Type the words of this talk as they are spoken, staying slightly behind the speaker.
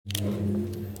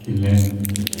Amen.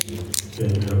 We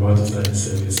are about to start the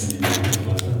service in the name of the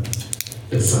Father,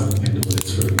 the Son, and the Holy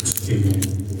Spirit. Amen.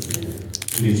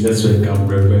 Please let's welcome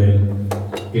Reverend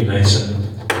Elisha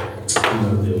to come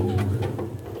out the open prayer.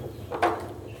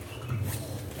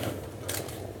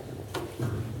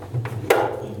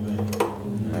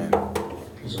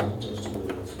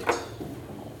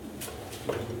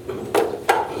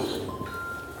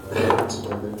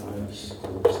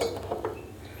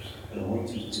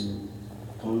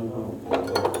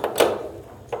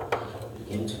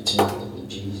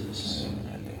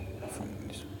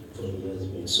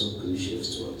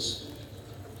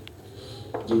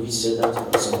 David said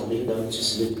that as I lay down to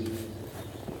sleep,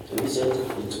 David said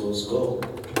it was God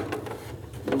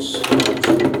who saw you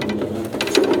in the night.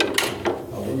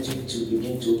 I want you to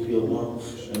begin to open your mouth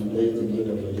and bless the name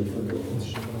of your living God.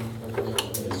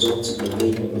 Exalt the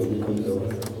name of your living God.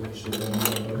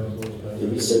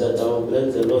 David said that I will bless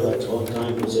the Lord at all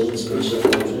times, and his patience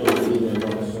continually be in my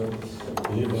mouth.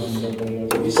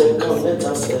 David said, come, let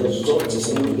us exalt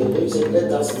his name together. David said,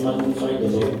 let us magnify the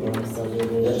Lord.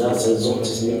 Let us exalt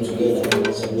his name together and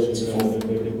let it fall.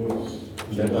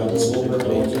 At this moment, I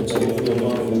want you to open your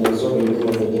mouth and exalt the name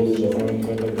of the living God.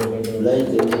 Bless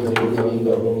the name of the living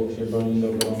God.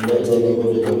 Bless the name of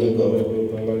the living God.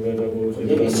 For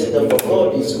David said that for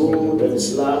God is good and his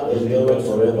love endureth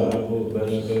forever.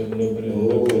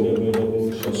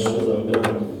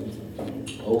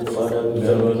 Oh, Father, we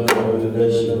thank you, we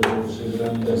bless you.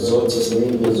 Exalt his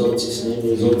name, exalt his name,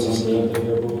 exalt his name.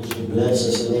 Bless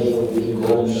his name, we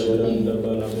go, Shali.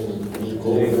 We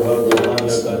go,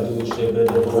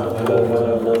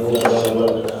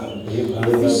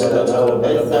 David said that I will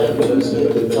enter into his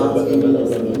gate with thanksgiving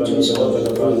and into his court with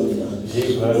praise.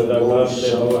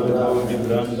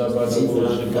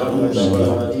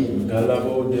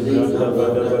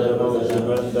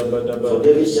 For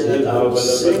David said that I will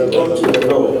sing unto the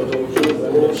Lord.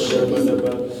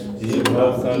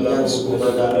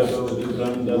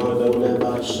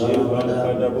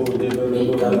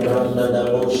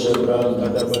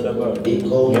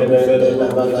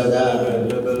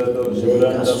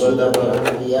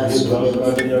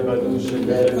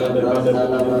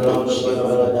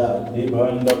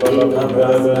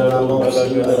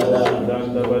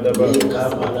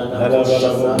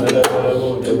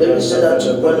 David said that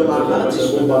when my heart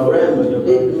is overwhelmed,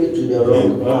 lead me to the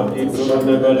wrong path.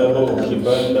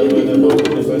 David knows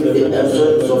the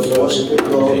essence of worshiping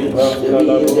God. David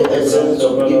knows the essence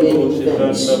of giving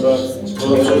thanks. So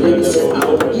David said, I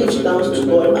will give thanks to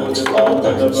God at all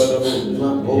times.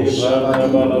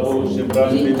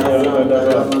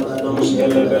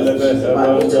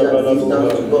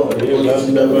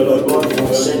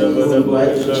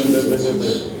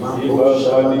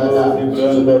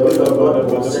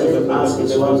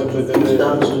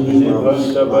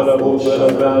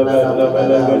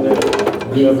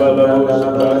 The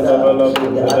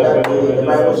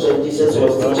Bible said Jesus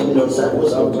was teaching the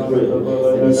disciples how to pray.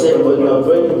 And he said, when you are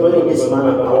praying in this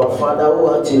manner, our Father who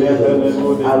art in heaven,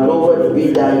 hallowed be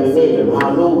thy name,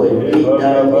 hallowed be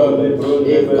thy name.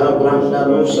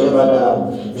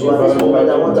 So at this moment,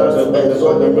 I want us to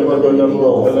exalt the name of the living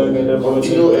God.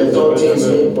 Continue exalting his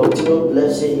name, continue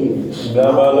blessing him.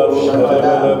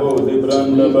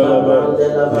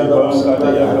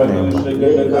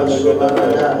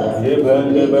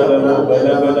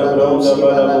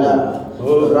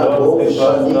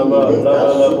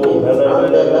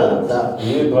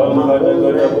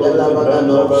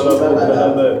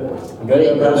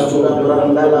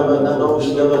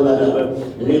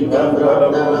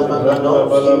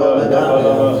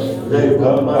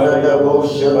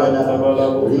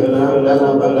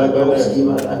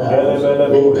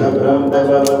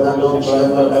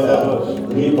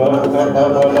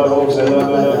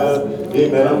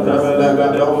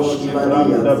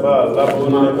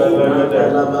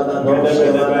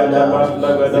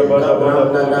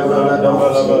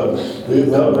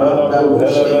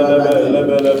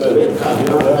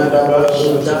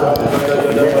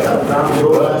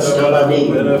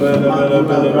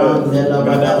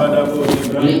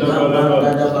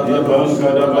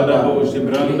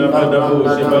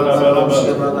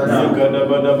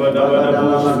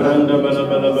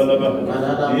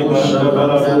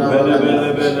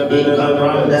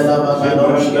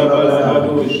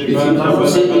 If you cannot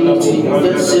say anything,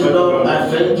 just say, Lord, I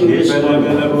thank you this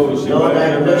morning. Lord,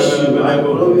 I bless you. I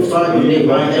glorify your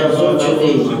name. I exalt your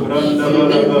name. Your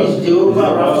name is Jehovah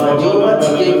Rapha, Jehovah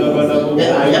Tzidkenu, the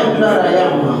I am that I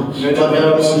am. For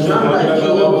there is none like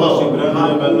you, O God.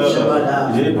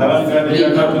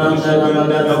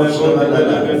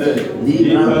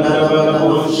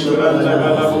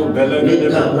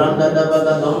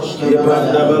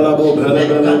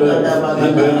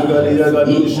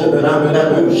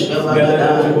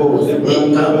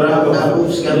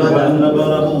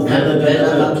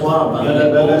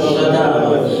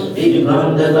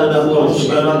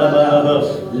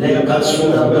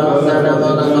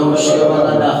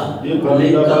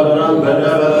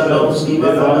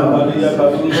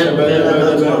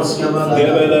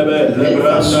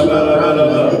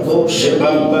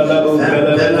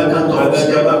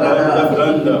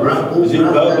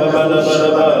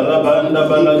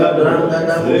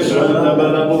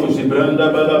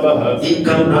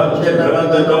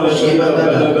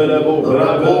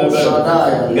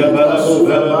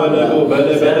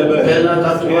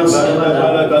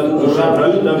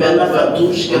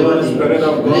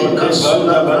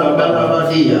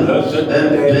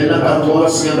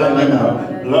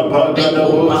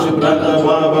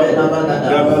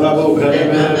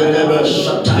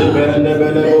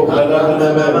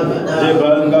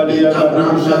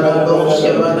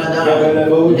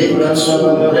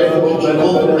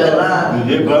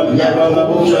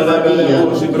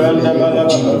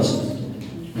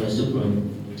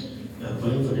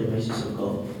 Praying for the mercies of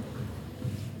God.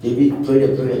 David prayed a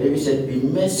prayer. David said, "Be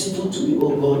merciful to me, O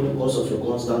God, because of your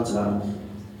constant love.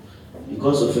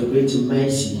 Because of your great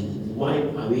mercy,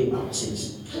 wipe away our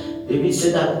sins." David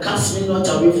said that, "Cast me not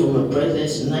away from your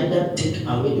presence, neither take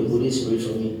away the Holy Spirit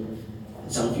from me."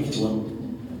 Psalm 51.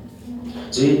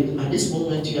 So at this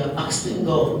moment, you are asking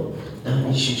God that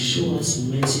He should show us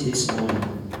mercy this morning.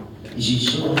 He should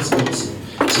show us mercy.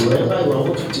 So wherever you are, I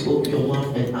want you to open your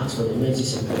mouth and ask for the mercy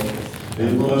of God.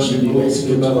 And God should be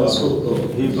merciful to us, oh God.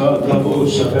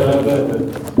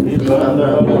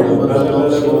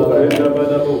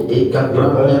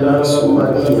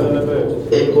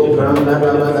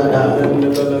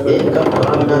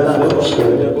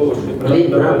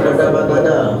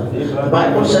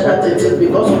 Bible said that it is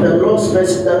because of the Lord's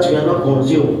mercy that we are not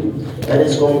consumed. And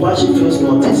His compassion feels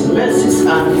not. His mercies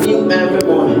are new every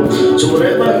morning. So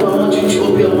wherever you are, I want you to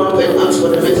open your mouth and ask for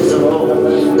the mercies of God.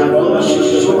 That God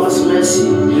should show us mercy.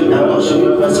 That God should be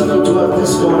merciful to us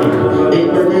this morning. In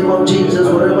the name of Jesus,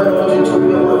 wherever you want you to open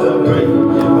your mouth and pray.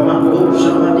 Mako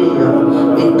Shamadia,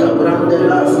 Ika Brande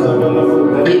Laska,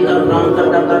 Ika Branda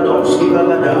Dagadoski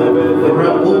Bagada,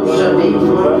 Rabu Shadi,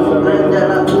 Mako Brande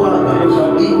Latuaga,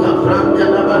 Ika Brande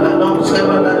Labagadoski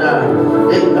Bagada,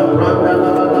 Ika Branda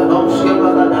Labagadoski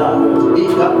Bagada,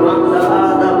 Ika Branda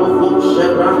Lada Lukuse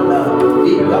Branda,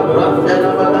 Ika Branda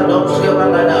Labagadoski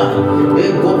Bagada,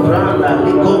 Iko Branda,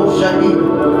 Liko Shadi,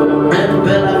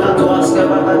 Bella Katuaska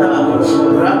Bagada,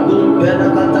 Rabu Bella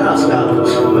Kataska.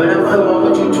 Whenever I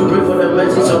want you to pray for the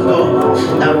mercies of God,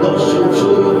 that God should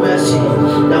show you mercy,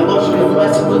 that God should be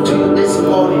merciful to you this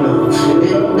morning.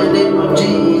 In the name of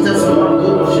Jesus,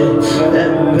 Makushe,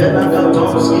 Bella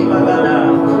Katonski Bagada,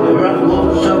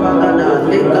 Rakusha Bagada,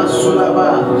 Lika Sulaba,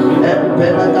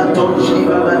 Bella Katonski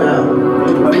Bagada,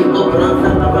 Biko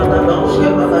Branda Bagada,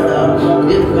 Bagada,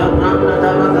 Lika Branda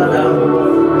Bagada,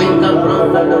 Bika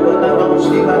Branda Bagada,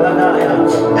 Bagada,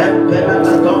 Bella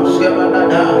Katonski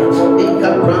Bagada, Lika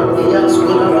Brandia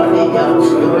Skulabania,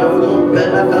 Rakum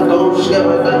Bella Katonski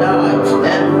Bagada,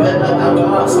 Bella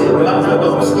Katoski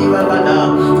Bagada, Bagada,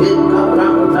 Lika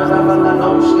Branda Bagada,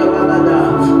 Bagada,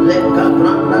 Lika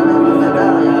Branda Bagada,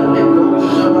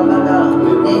 Lekusha Bagada,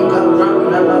 Lika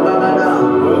Branda Bagada,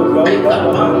 Lika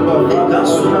Branda, Lika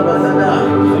Sulabagada,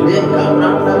 Lika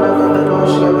Branda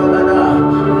Bagada,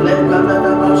 Lika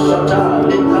Bashata,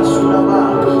 Lika Sulaba,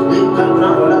 Lika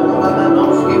Branda Bagada,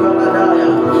 Bagada,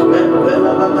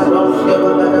 Bella Bagada,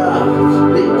 Bagada,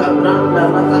 Lika Branda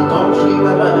Bagada,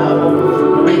 Bagada,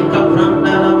 Lika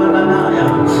Branda Bagada,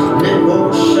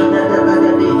 Lekusha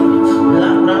Bagadi, La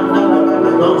Branda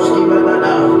Bagada,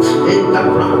 Bagada, Lika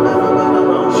Branda Bagada,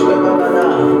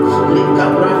 Lika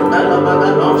Branda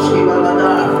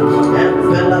Bagada,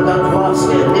 Bella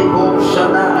Gatwaske, Liko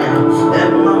Shadaya,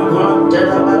 Emma Branda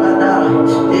Bagada,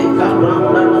 Lika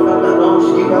Branda Bagada,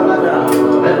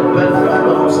 Bella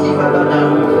Bagada,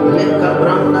 Lika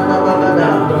Branda Bagada,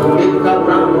 Lika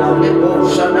Branda, Liko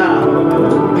Shada,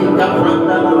 Lika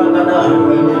Branda Bagada.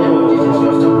 In the name of Jesus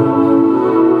Christ,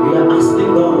 we are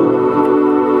asking God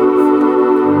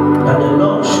that the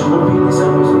Lord should open His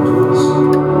heavens to us,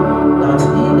 that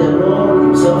He, the Lord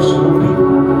Himself, should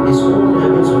open His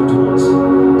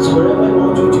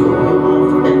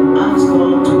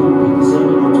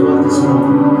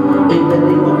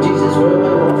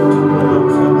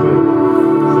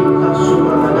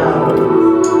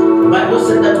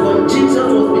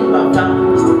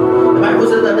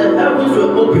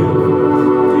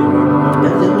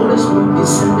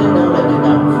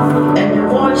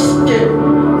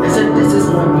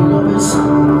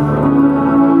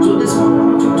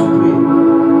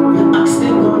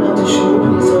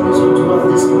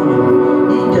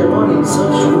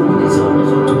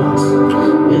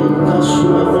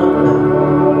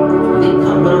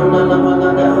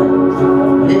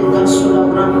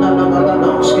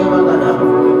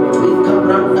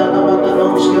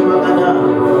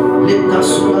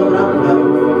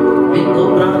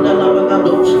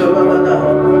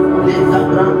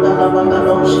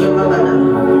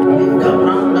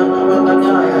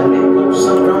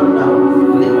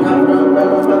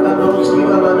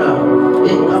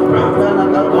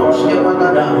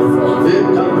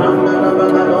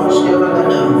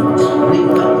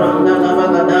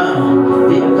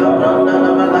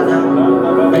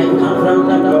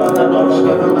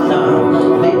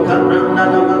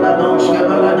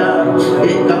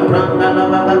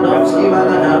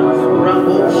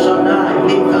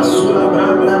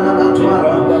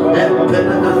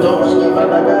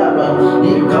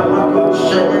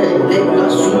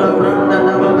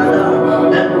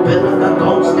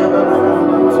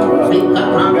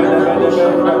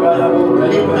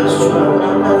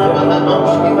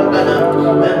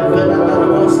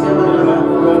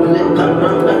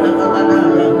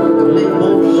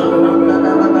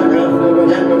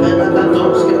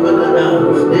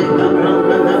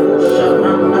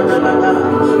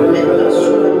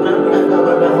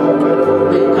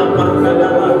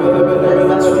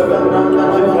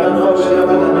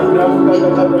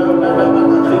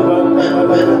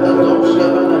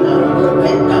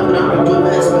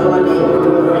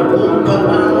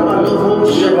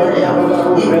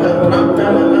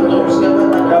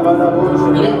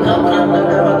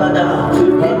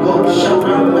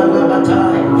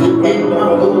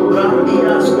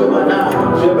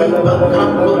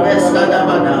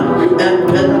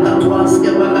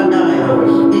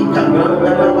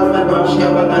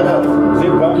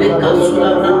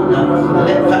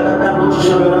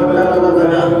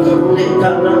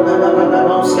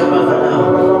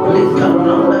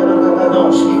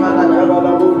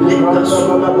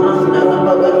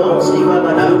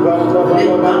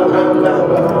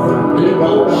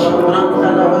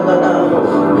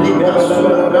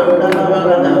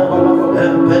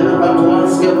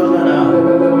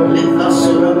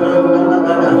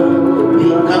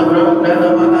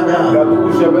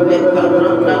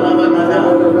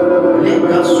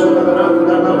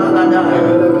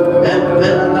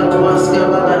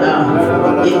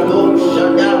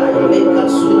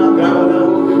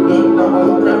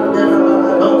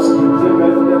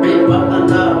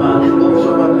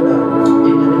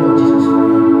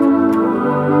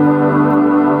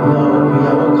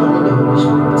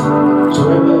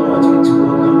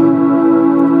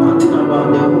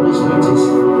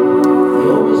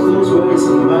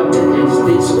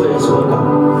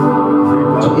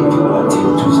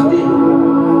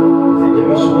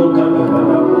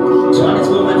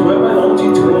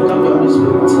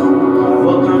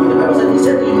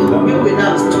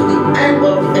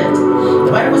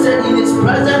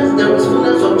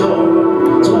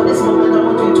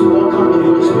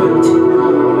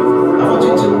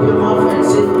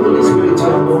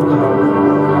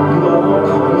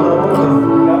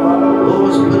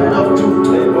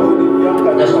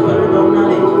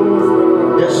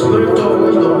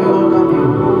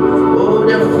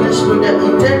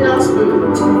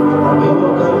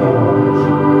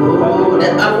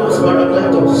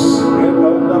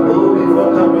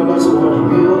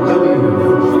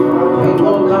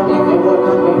We welcome you.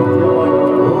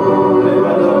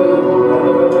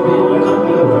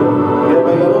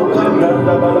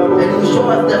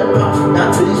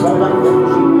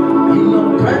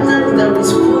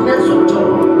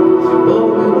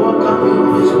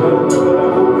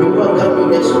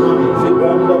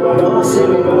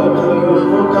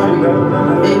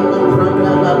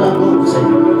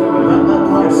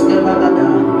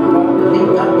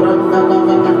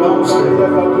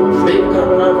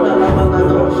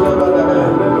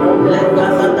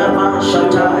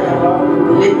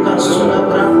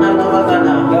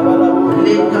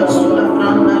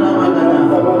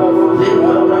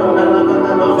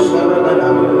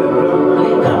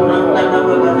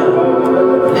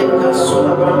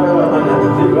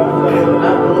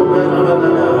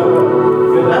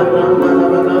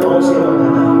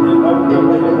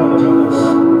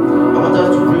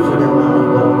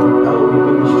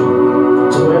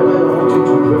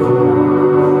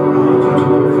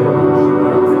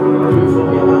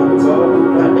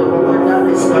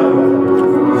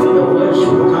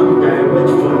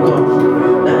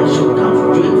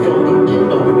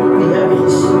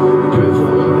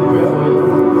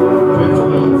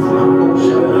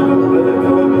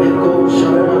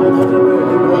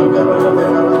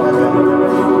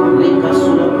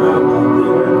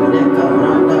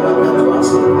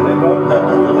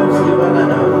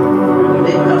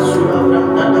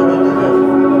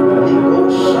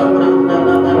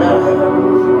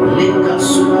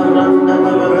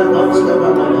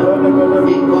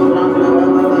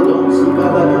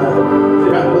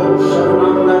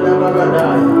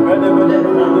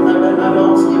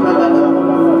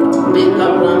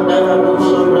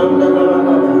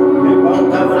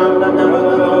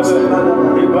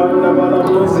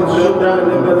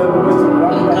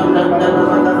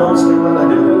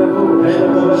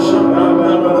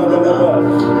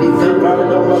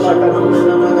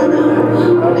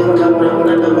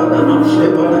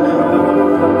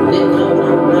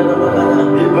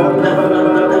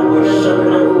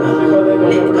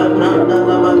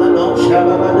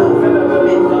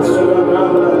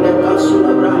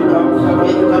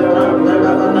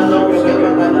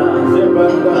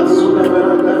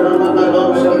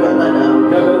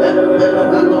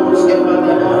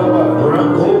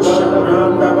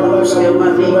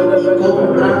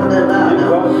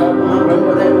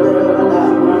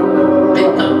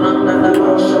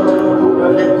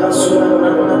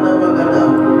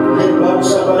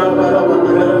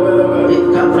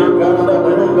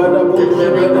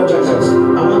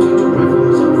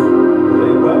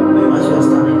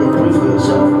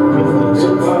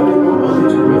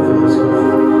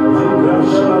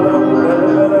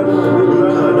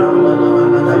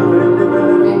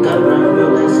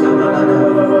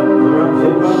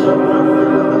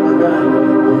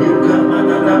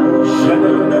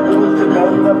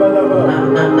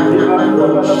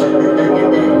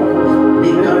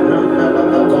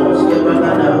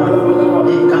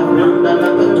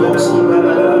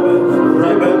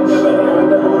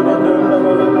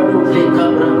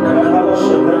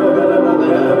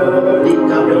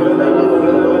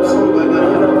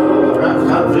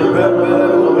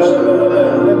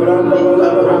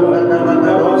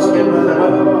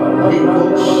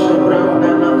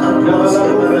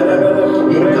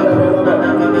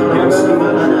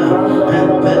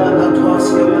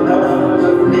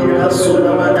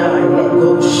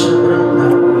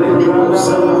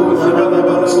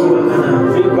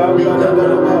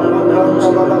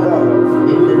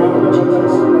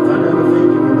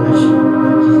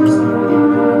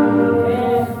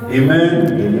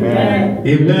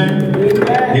 Amen.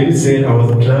 David said, I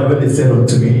was glad when they said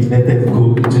unto me, let us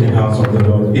go into the house of the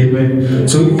Lord. Amen.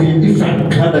 So if I'm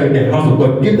glad in the house of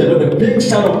God, give the Lord a big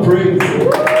shout of praise.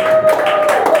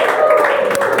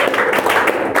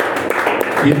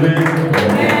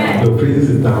 Amen. Your praise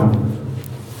is down.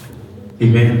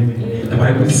 Amen. The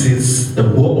Bible says the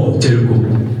wall of Jericho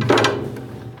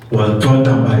was torn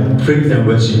down by praise and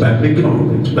worship, by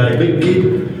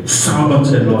making sound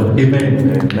unto the Lord.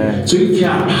 Amen. So if you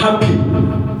are happy,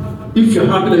 that you're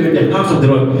in the house of the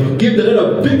Lord, give the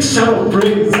Lord a big shout of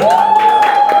praise.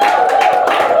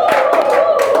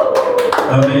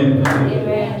 Amen.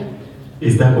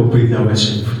 It's time for praise and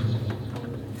worship.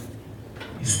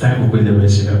 It's time for praise and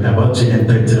worship. I'm about to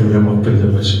enter into the realm of praise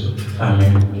and worship.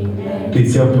 Amen.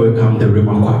 Please help me welcome the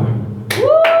Rhema choir.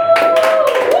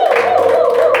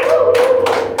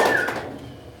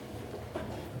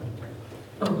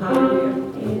 Oh, hallelujah.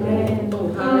 Amen.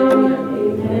 Oh, hallelujah.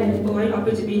 Amen. Oh, are you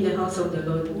happy to be in the house of the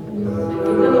Lord? Give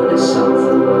the Lord a shout.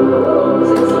 Oh,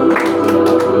 say something to the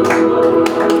Lord. Yes, Lord.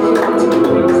 If you want to be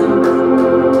praised,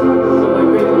 oh, I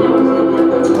pray for you. I'm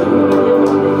going to be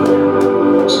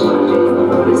so I do for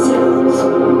all the sins.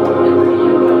 Every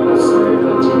year, God, I'm sorry,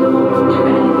 God, you're going to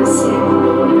be the same.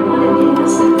 Everyone in the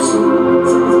same.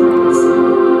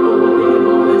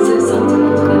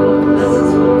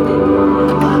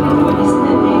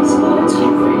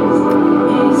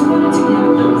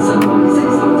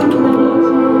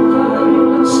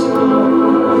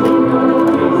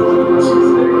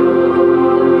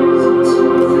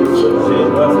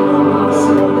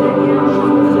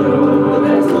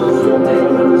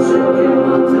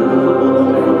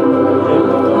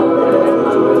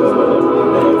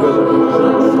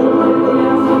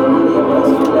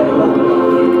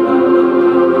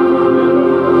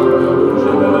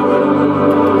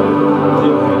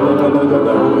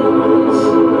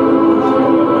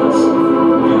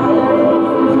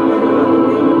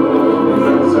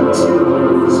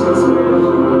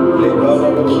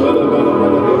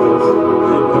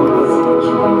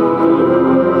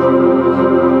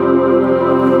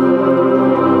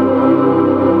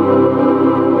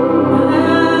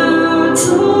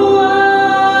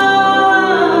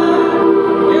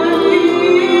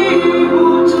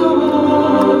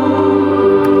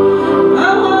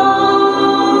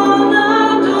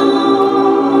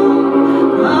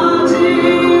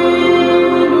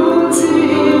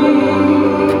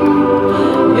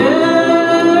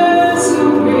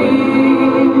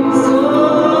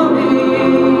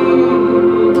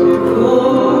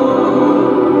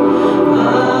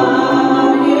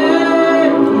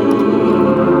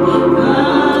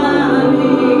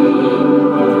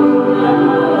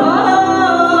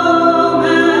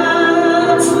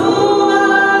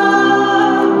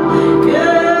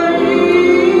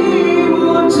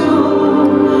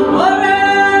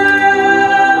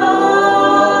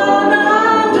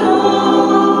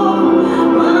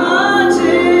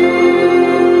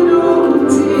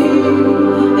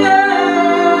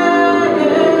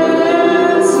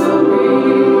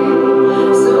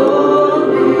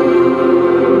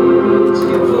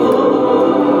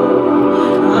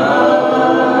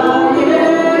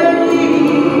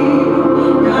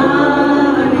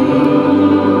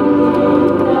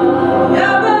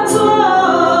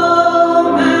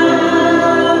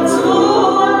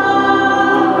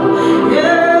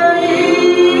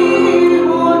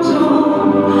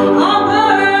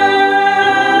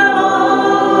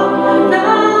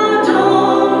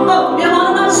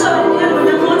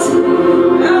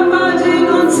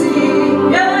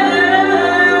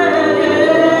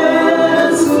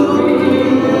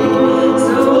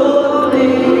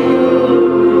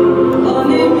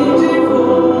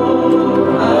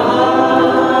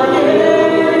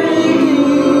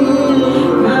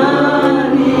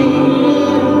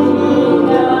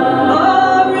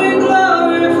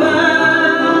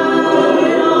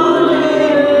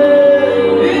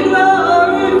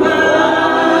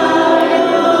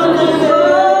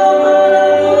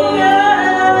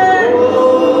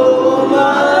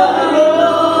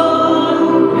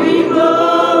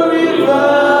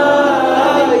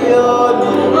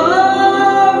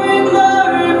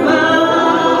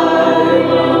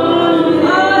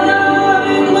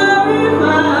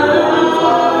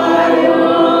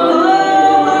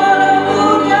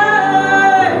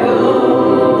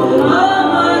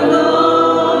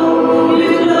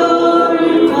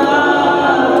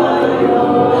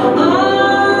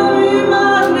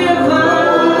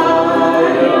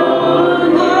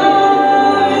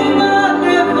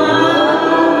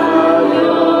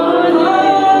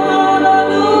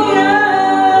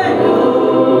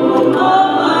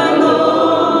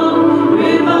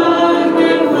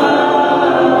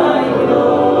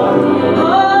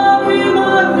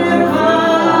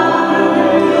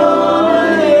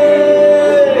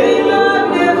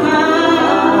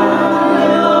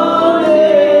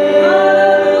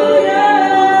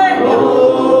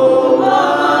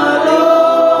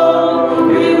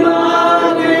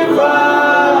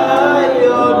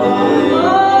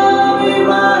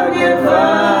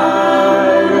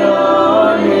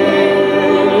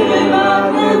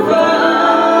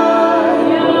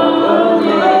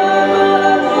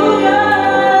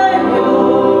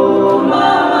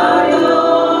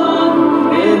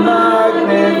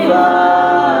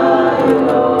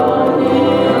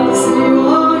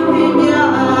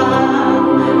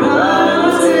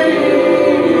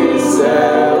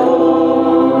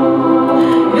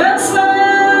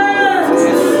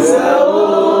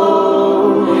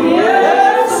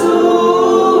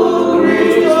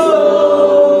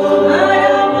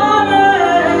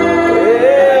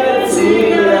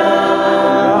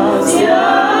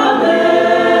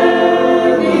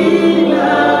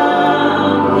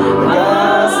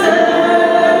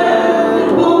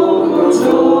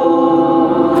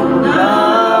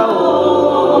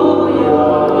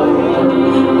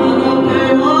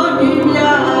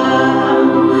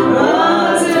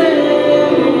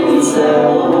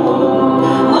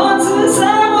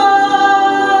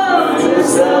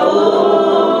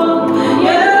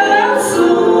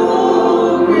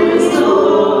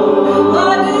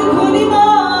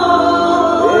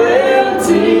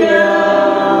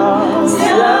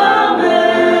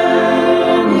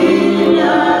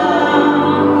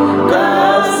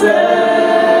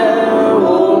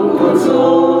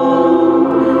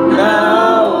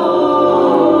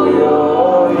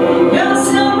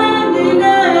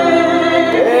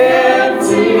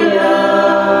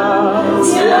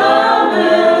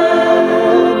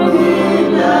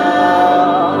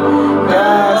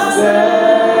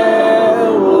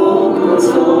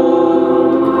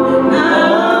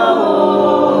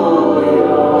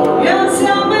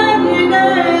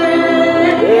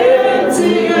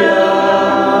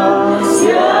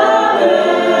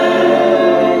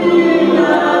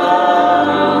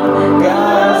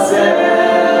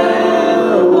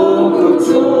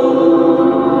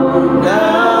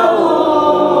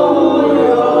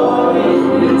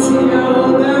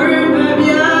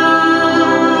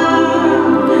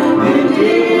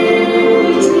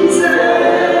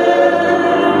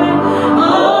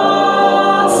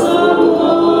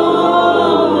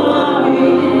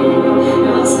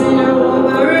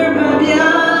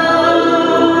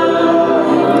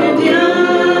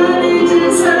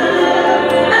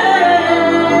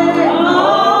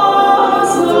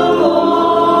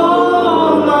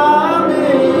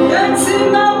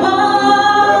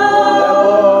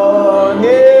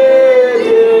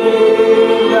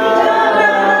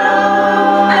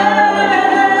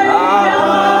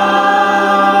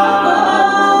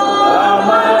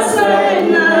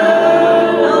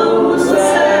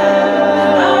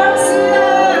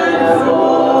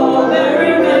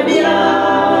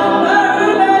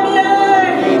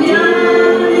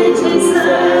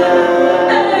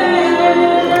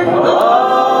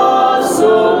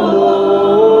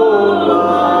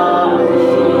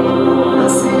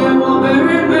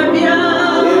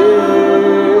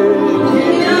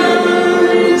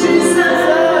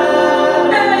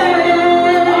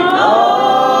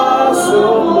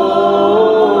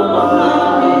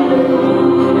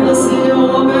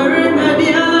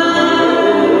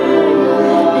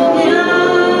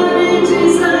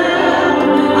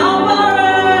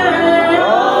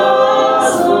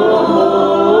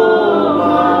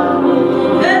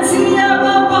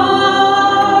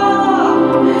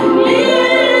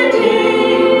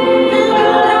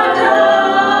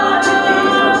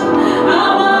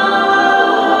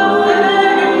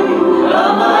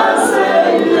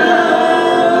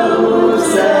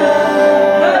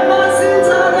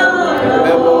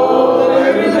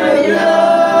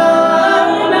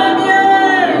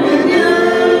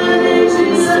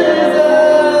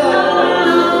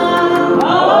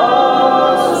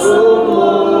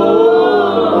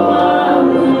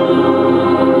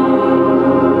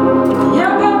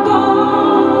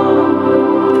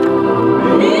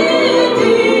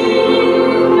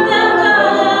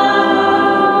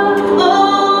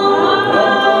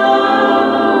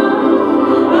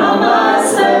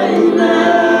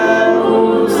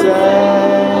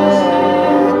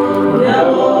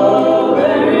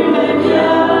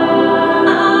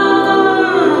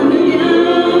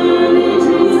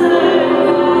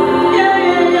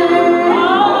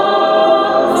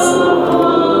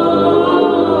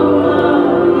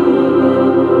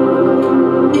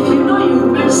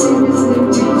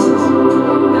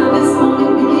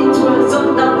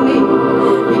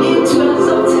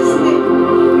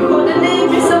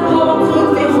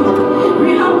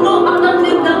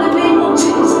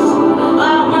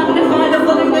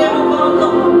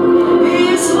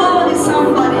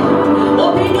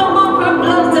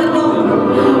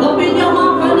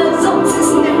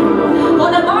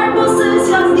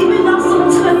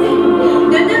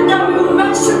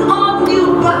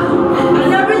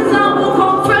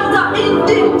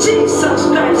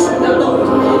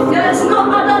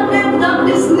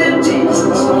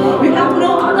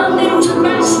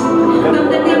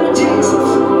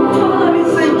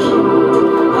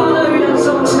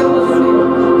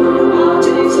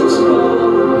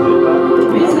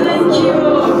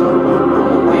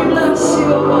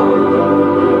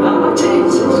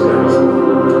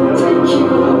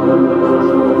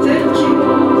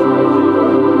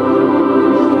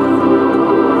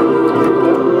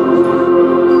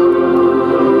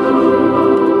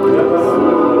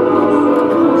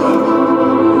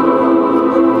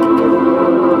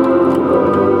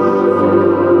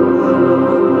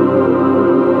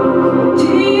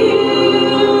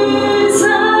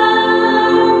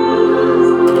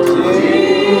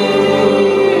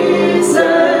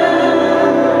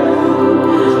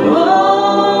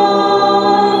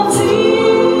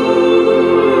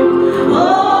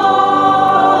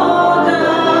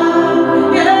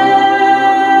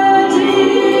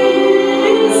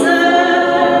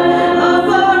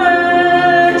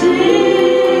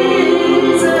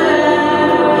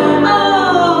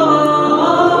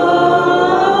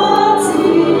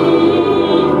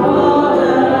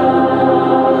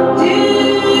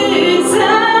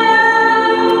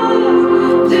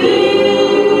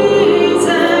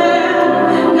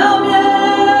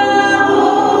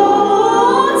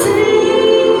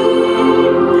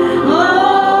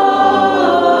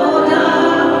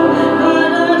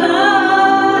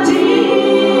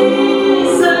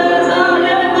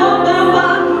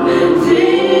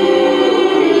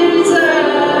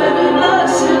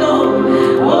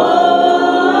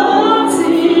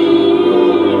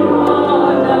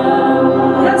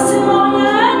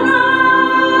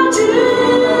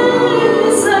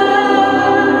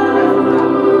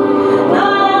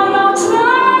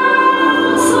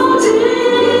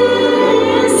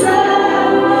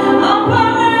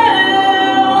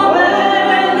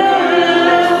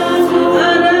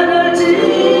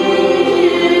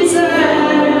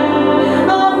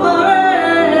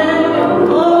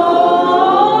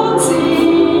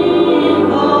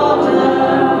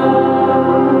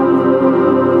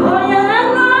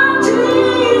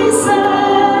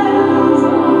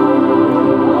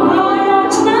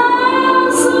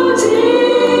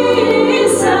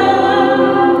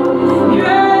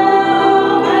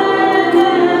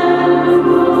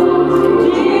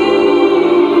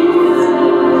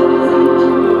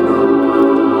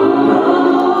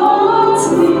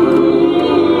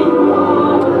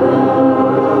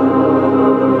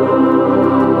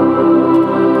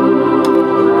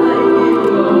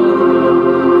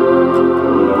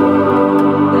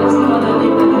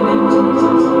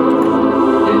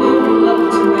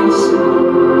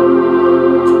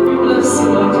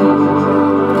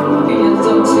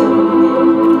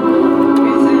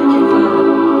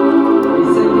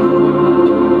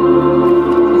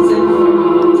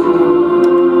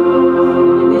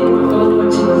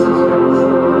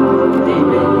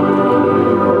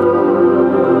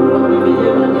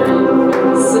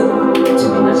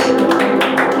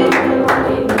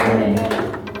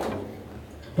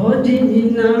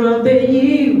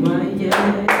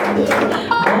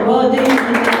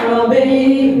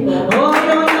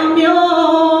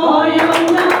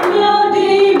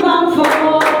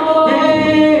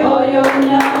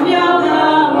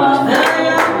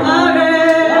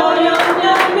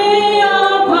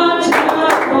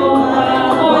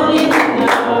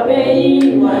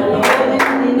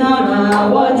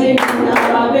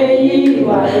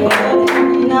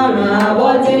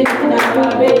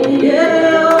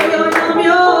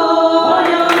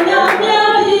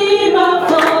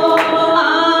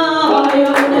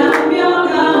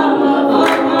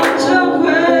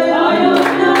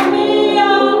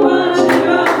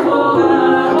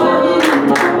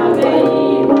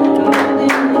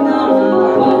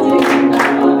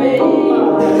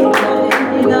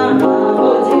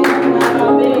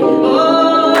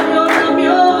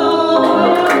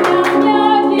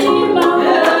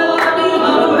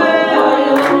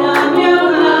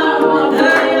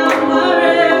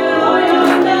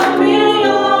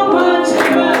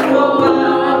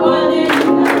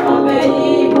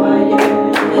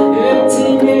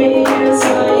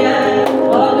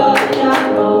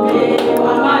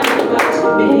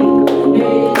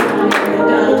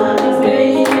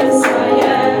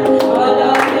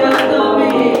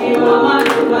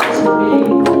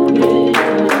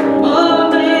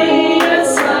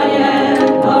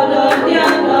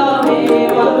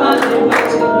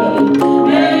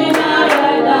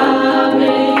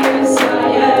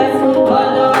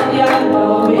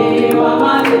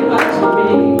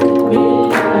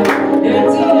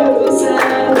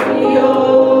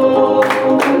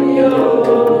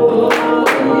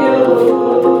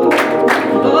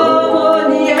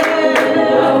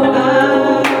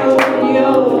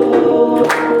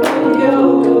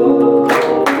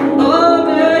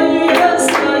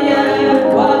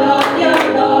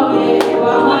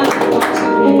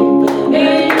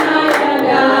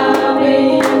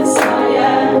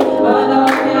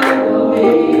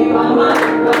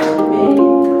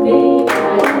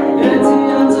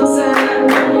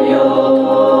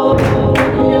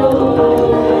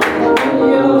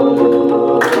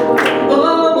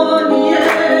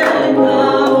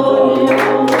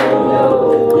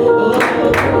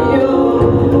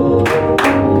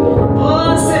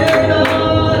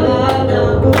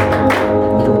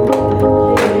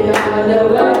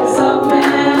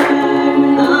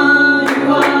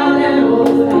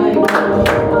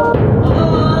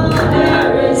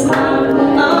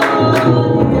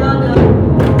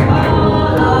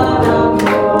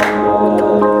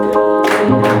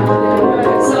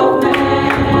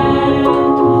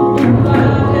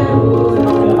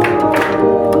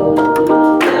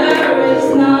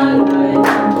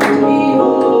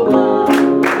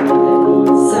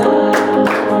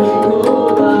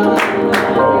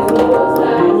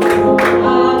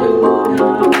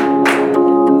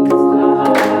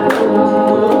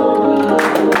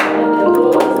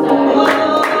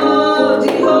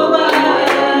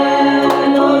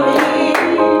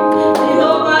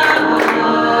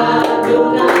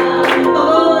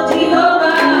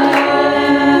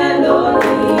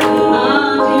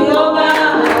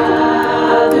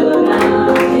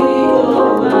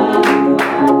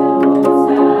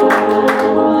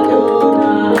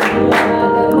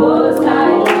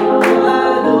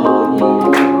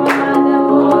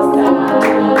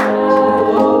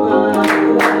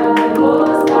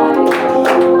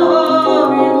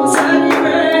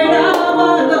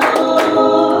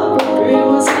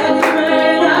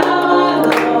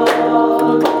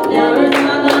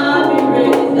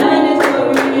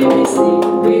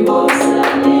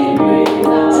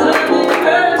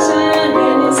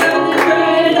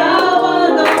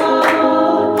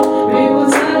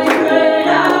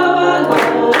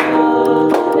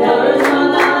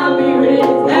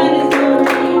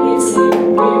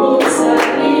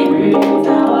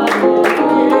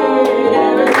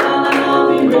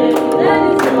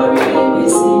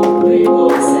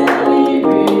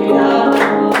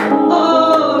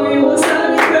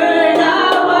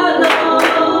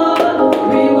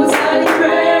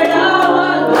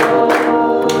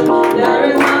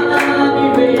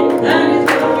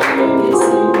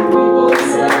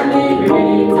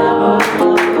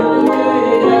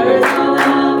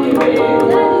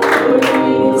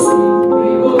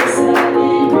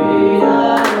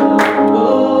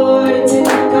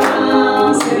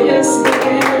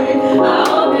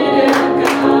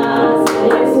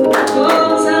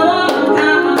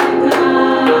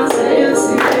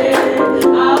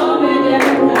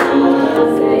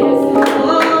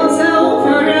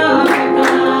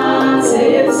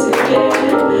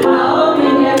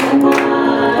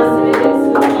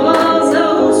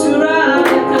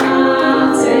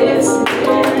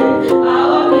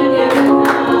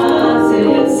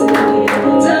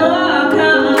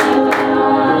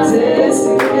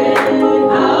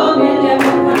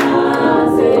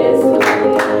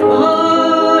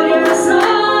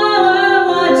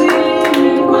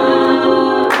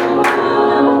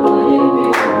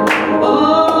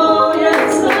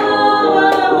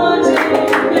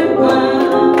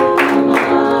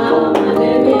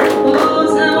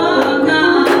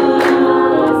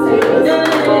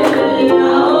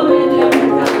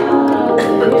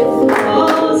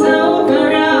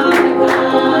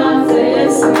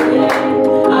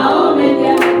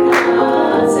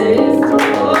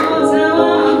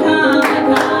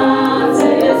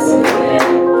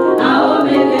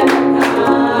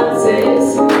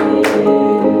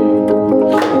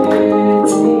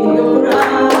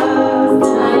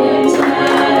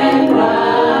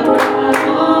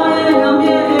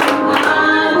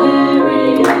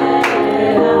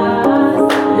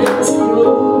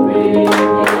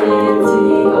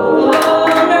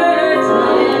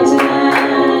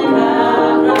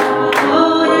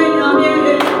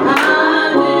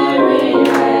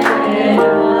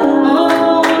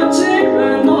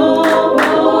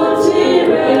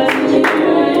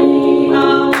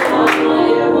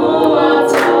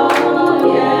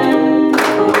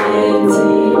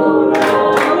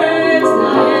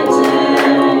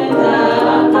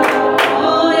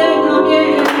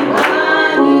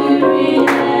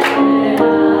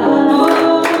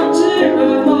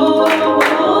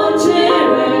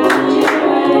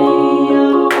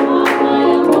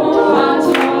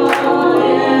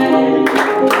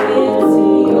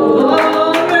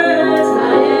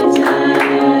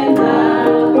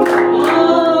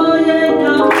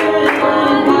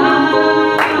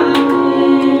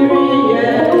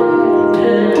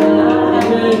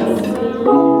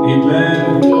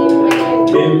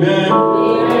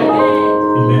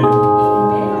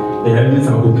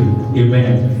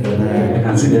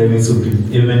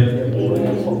 you.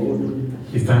 Amen.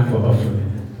 It's time for offering.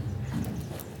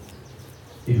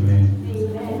 Amen.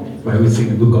 Why we sing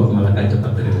the book of Malachi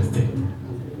chapter 3 verse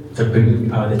 10. To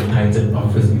bring out the tithes and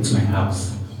offerings into my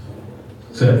house.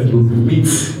 So that it will meet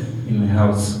in my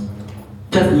house.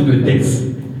 Just do the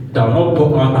things that will not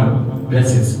pour out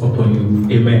blessings upon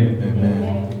you. Amen.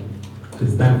 Amen. So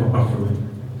it's time for offering.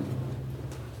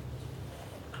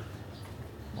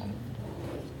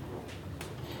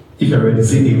 If you're ready,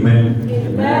 say amen.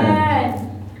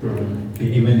 Amen.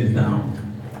 The amen is down.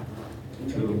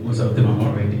 So most of them are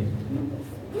not ready.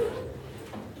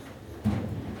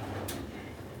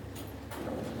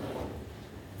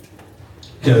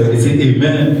 If you're ready, say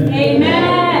amen.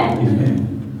 Amen.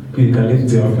 Amen. You can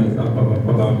lift your offering up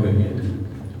above your head.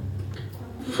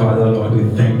 Father, Lord, we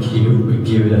thank you. We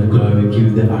give you the glory. We give you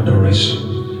the adoration.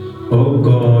 Oh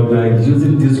God, we are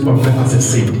using this offering as a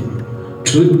seed.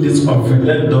 Through this offering,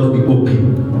 let doors be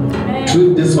open. Amen.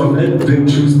 Through this offering, let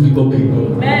breakthroughs be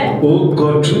open. Amen. Oh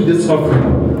God, through this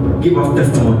offering, give us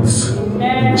testimonies.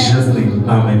 Amen. In Jesus' name,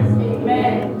 amen.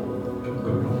 Amen.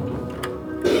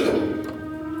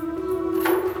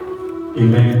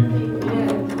 Amen.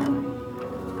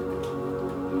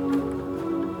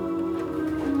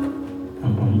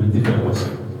 I'm waiting for us.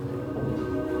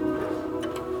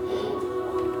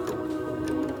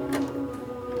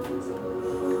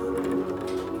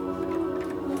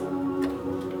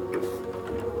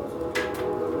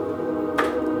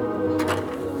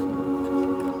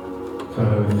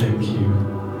 Father, we thank you.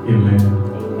 Amen.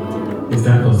 It's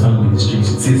time for song ministration.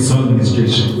 Say song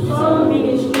ministration. Song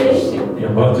ministration.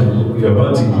 You're about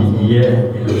to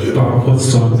hear a powerful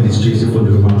song ministration for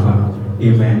the Roman choir.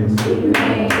 Amen.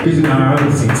 Please you can have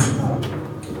a seat.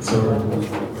 So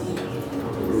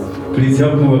please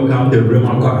help me welcome the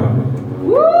Roman choir.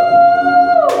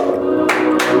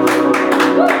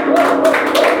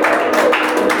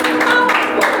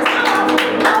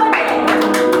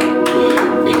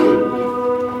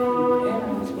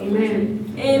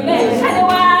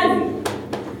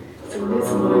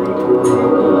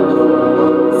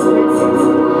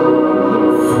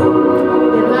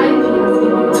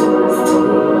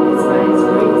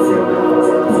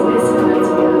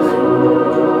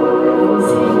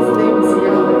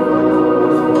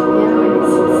 Yeah.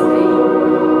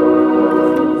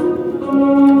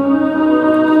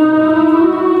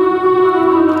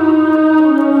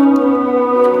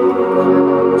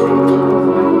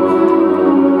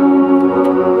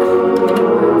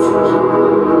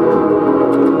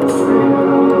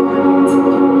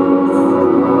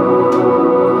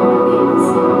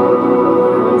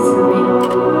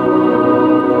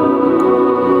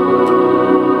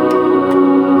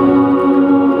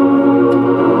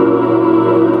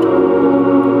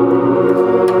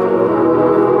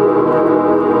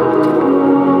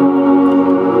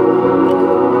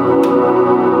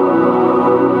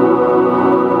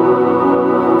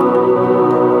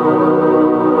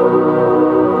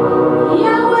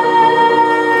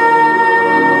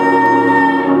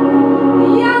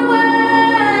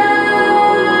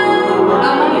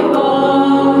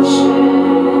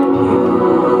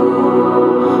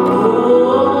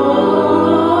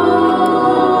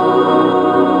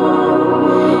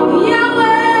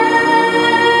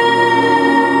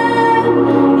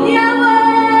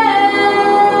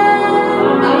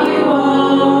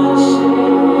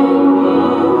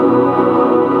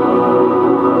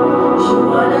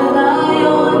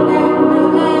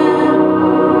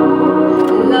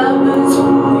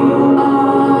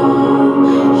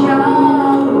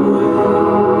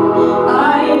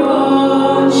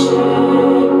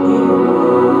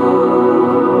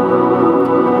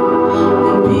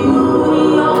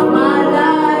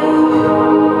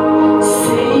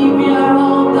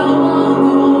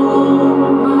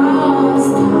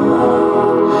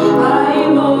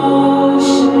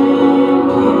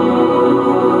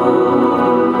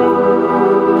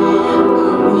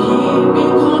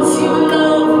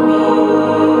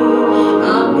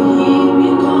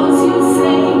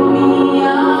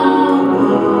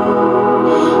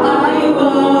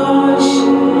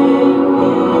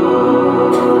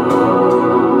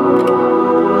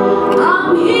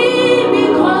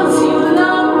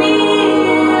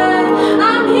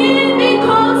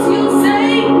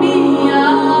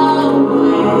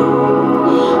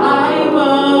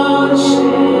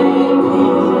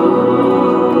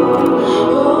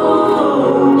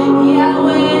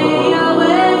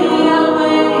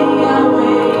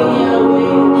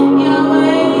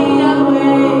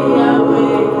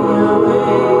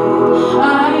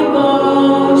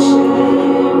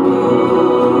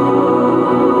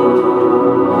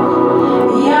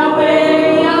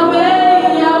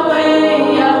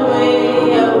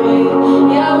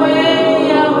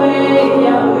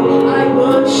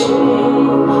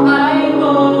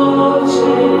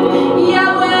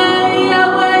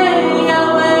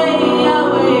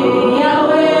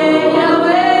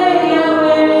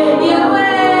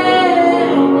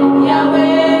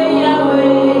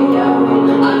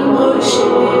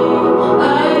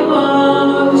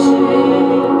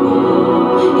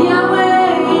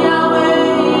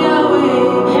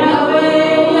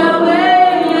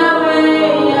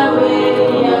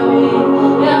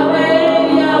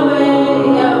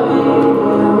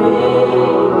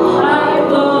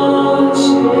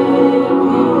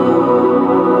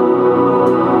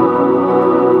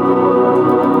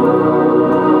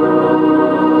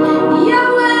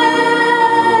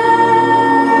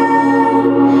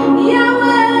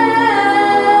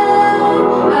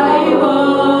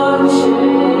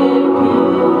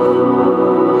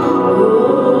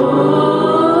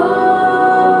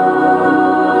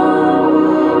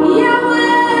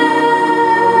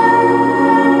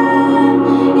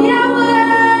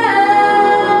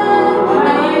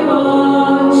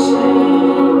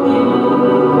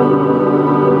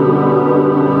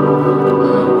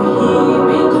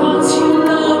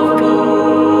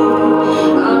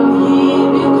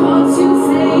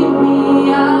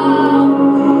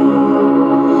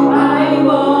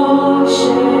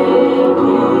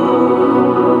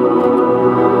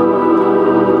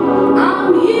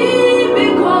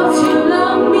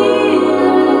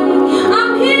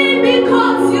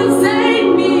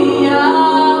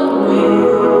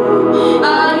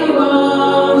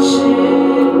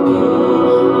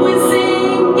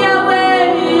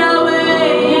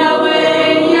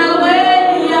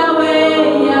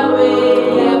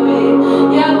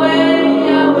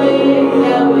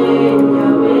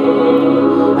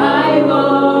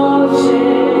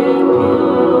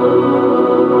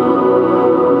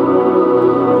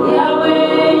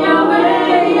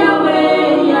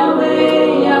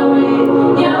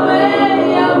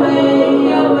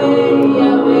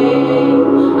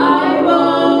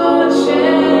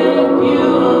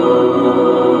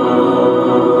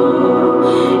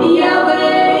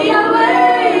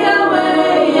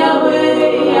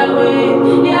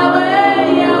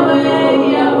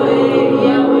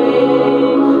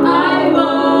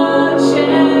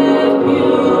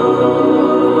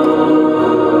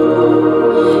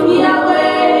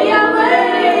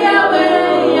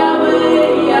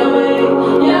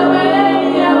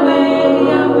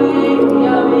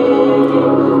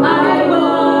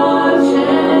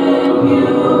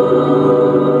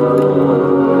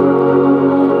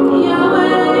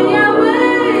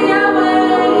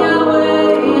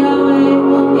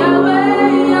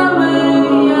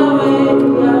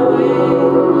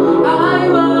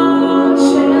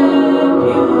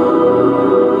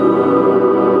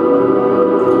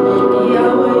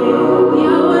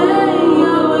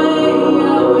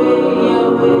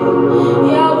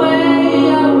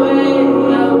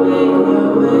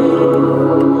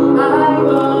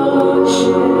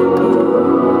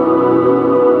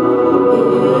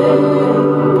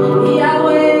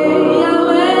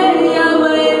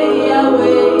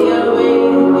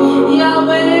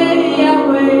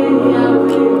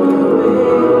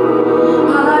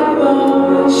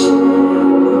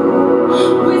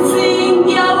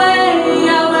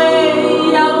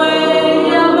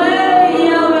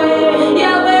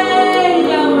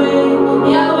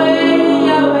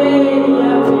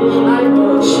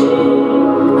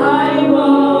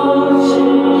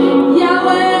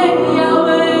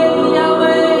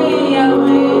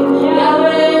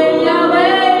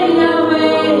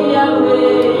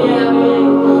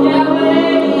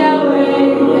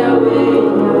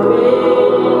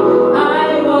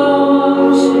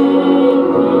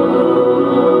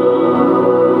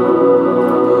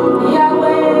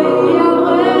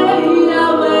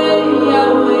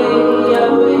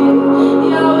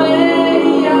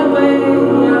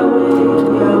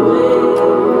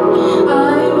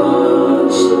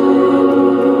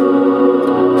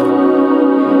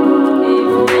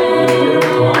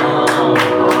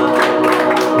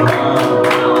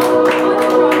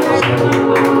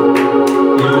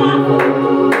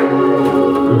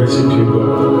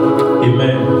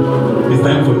 It's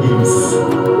time for hymns.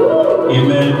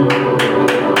 Amen.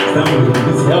 It's time for hymns.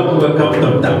 Please help me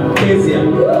welcome Dr. Kezia.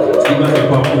 Give us a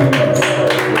powerful hymns.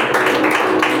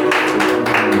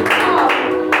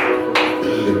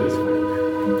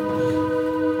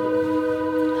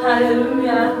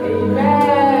 Hallelujah.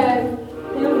 Amen.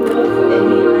 Thank God for a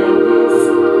day like this.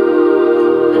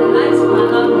 And the lives of our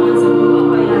loved ones and who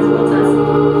Papa has brought us.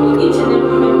 For each and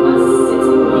every member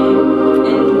sitting here.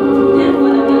 And then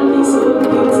what are being so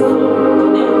beautiful.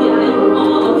 And we are in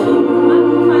awe of him. We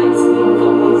magnify his name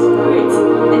for he is great.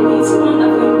 And he is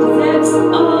wonderful. He deserves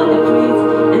all the praise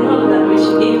and all the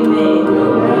adoration. Amen.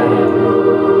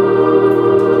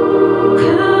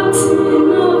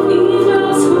 Captain of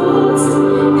angels host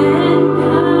and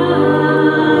God.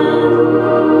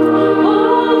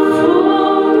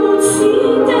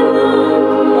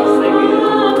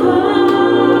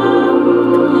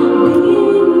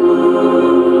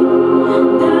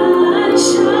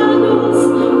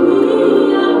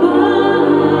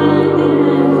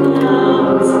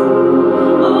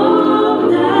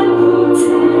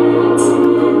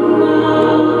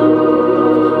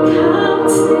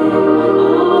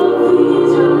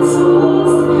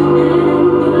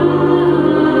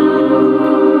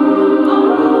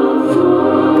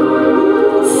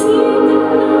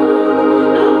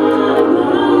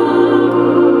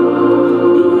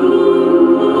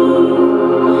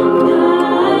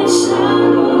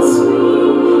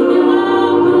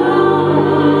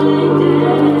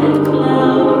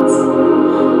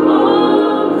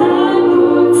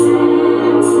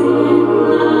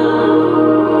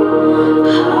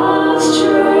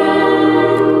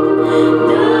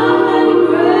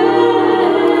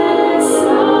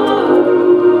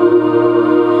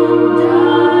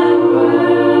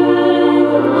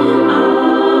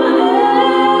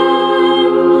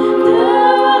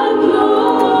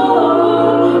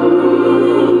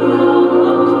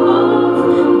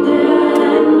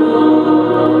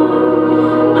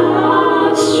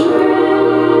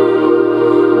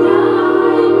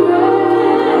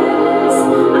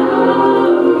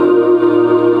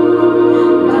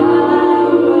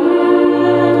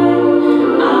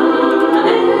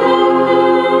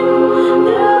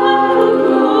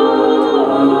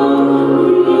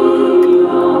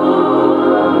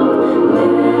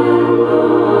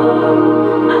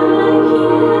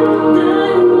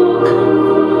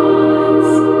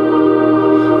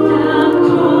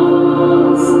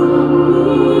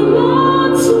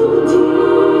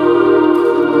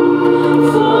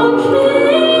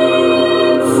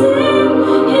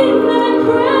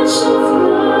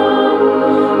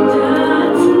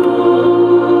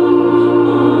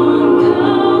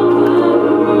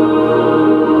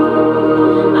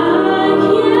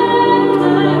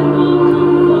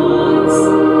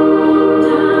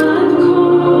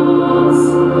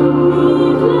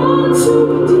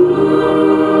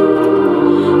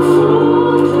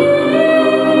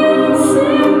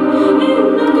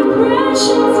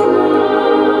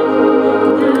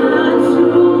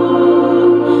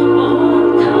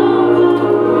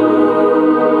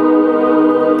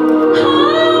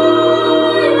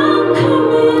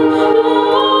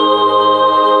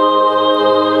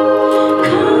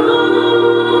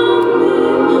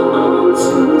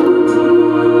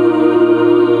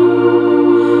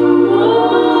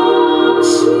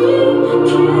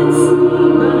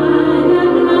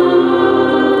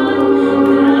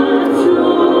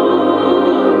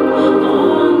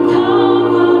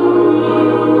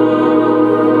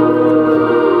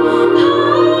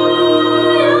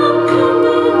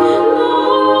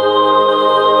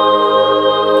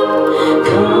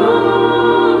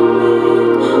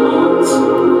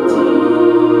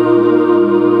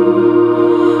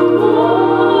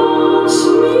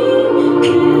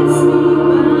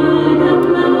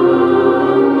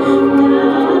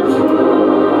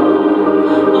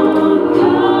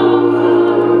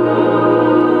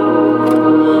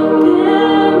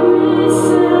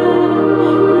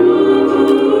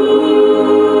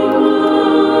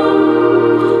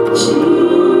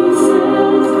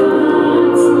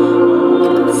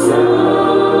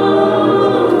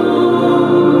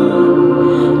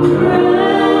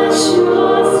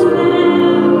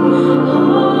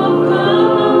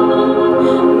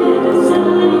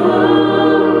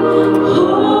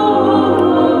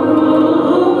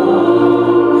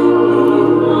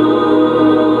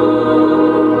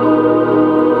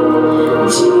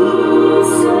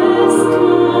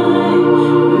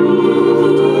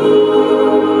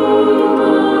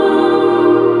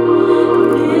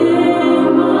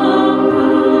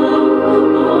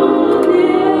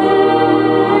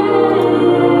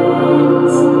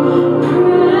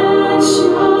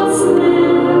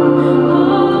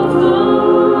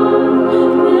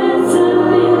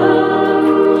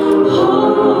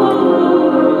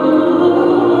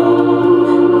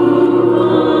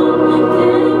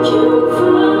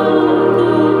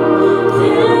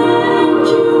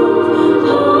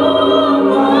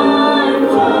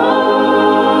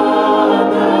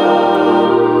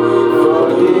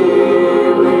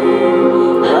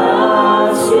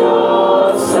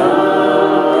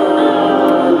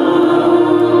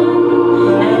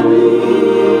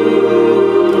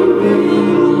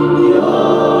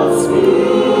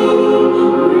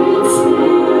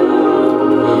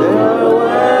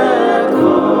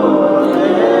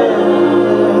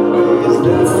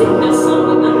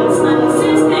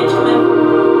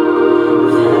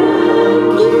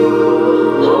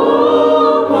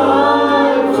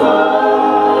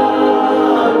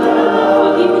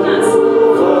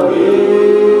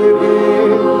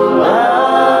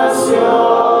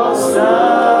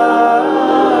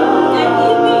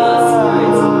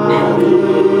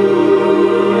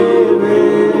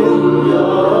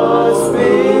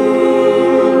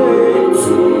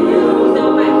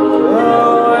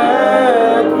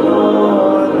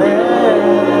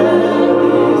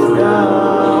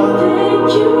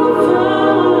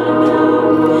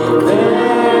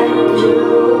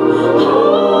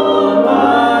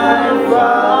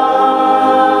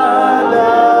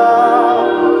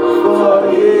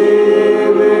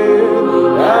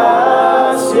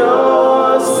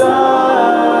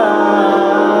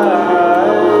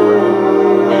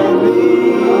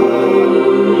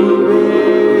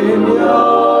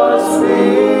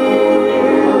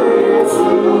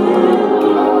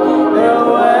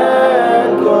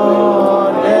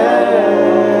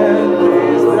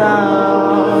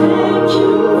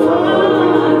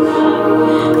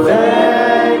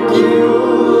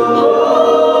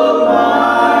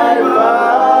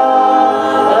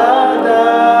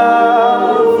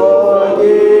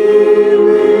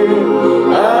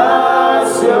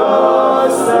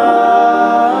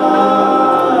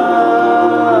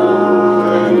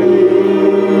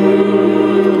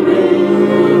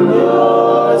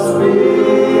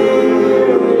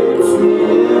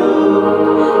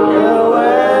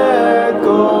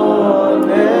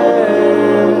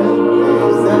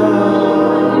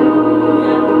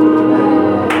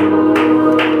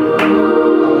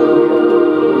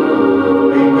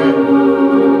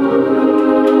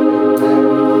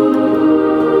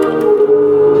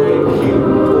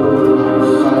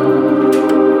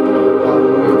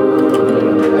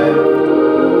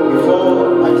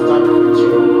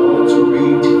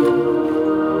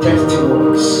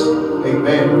 testimonies.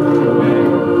 Amen.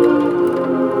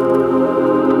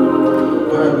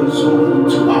 God has been so good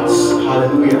to us.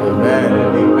 Hallelujah. Amen.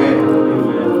 Amen.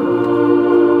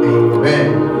 Amen.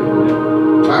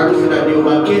 The Bible says that they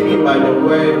overcame him by the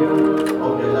word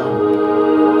of the Lamb.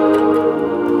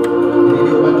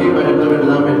 They overcame by the word of the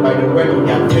Lamb and by the word of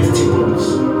their testimonies.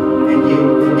 And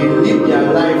they lived their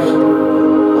life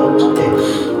unto death.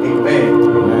 Amen.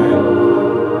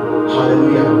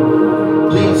 Hallelujah.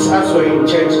 Please, as we're in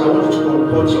church, I want you to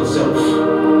comport yourself.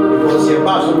 Because your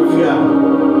pastor with you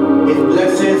is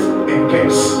blessings and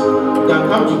curse. You can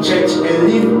come to church and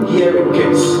leave here in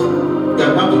curse. You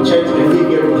can come to church and leave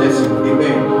here in blessing.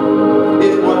 Amen.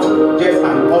 This is not just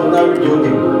an ordinary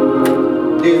building.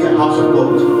 This is the house of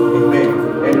God. Amen.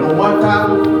 And no matter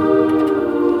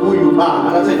who you are,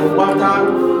 and I said no matter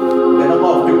the number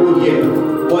of people here,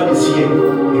 God is here.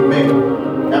 Amen.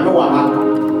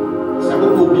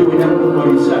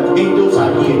 Angels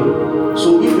are here. So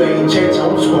if you are in church, I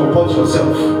want you to comport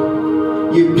yourself.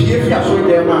 You behave as well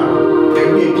there, man. Then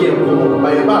we appear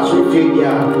by the past we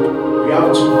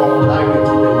have to comply with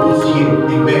the rules here.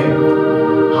 Amen.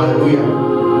 Hallelujah.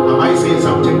 Am I saying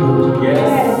something good?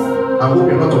 Yes. I hope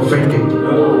you're not offended.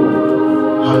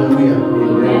 No. Hallelujah.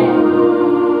 Amen.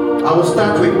 I will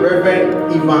start with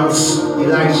Reverend Evans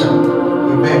Elisha.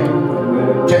 Amen.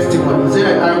 Testimony. He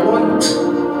said, I want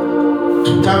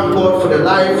to thank God for the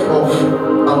life of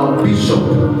our bishop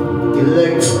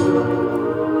elect.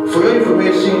 For your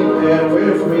information,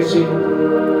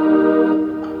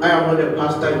 I am not a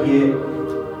pastor here.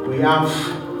 We have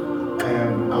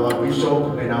our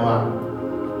bishop and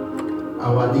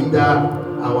our leader,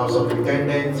 our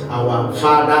superintendent, our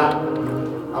father.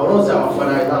 I will not say our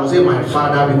father, I will say my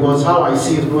father, because how I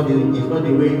see it is not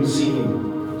the way you see him.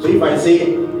 So if I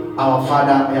say our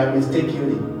father, I am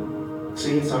mistakenly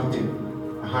saying something.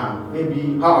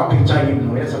 Maybe how I picture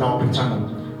him, yes, and our picture him.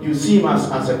 You see him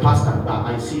as a pastor, but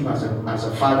I see him as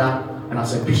a father and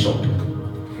as a bishop.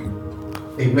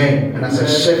 Amen. And as a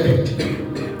shepherd.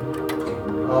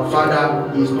 Our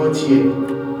father is not here.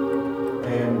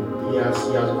 He has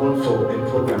gone for a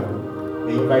program.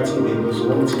 They invited him, so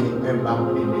wanting him back,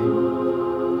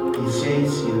 and he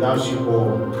says he loves you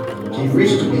all. He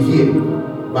wished to be here,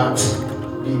 but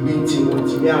the meeting won't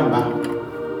be back.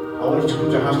 I want you to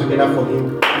put your hands together for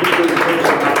him.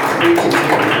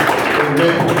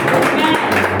 Amen.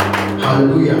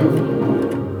 Hallelujah.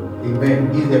 Amen.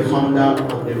 He's the founder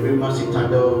of the Rhema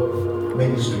Citadel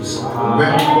Ministries.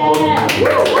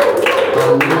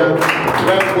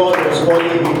 When God was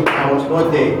calling him, I was not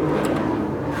there.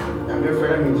 I'm a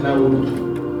friend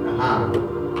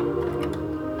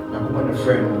of a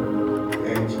friend,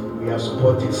 and we are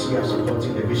supporting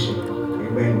the vision.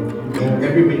 Amen. In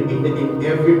every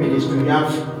ministry, we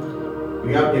have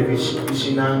the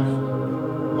visionary,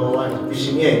 or what?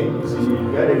 Visionary. We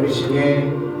have the visionary,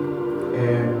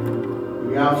 and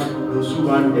we have those who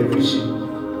run the vision.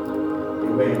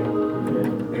 Amen.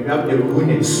 And we have the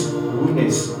runners.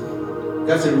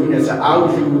 That's a runners.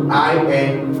 R-U-I-N-E-R-S.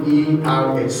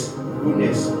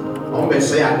 Runners. I'm going to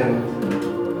say them.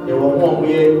 They were one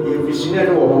way. The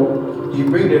visionary, he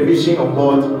bring the vision on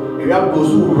board. We have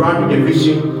those who run the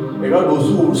vision. We have those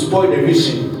who spoil the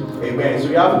vision. Amen. So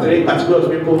we have three categories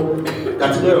of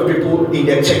people in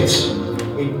the church.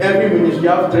 In every ministry, we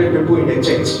have three people in the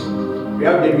church. We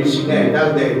have the visionary.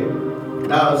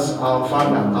 That's our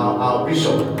founder, our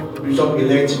bishop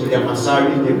elect William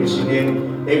Masari, the visionary.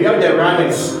 And we have the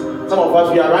runners. Some of us,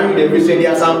 we are running the vision.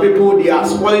 There are some people, they are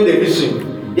spoiling the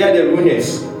vision. They are the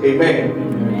runners.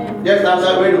 Amen. Just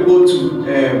as when you go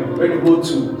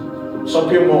to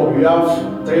shopping mall, we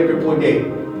have three people there.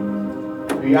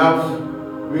 We have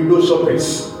window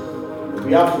shoppers,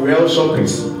 we have real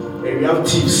shoppers, and we have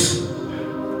thieves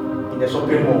in the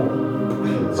shopping mall.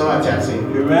 Someone can say,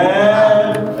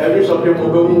 Amen. Every shopping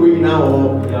mall we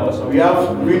now, we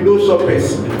have window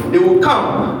shoppers. They will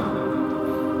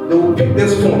come, they will pick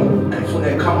this phone, and phone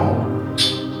will come out.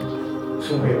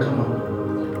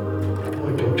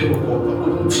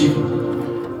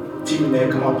 TV may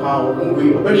come up,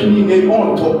 especially they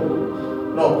on top.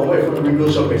 No, away from the window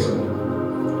shoppers.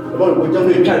 About we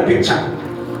don't try to picture.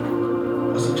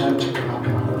 What's he trying to pick up?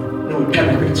 No, we try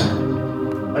to picture.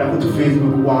 When I go to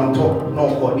Facebook, one top, no,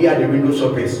 they are the window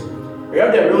shoppers. We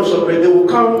have the real shoppers, they will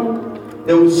come,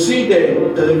 they will see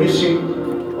the television,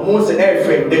 almost an air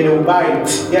frame, then they will buy it.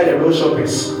 They are the real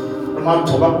shoppers. No matter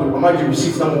tobacco, no matter you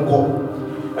see someone call.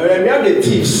 And when we have the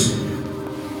thieves,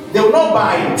 they will not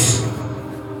buy it.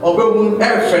 Or when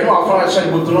air frame, no, I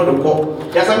go to another call.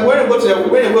 Yes, I'm when you go to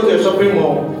the shopping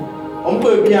mall.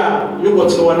 You go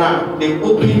to one, they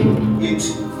open it,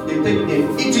 they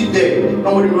eat it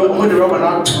nobody rubber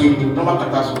not twin, no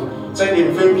catastrophe. Send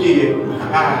him family.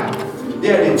 They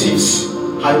are the thieves.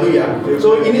 Hallelujah.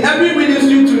 So in every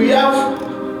ministry too, we have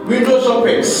window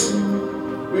shoppers.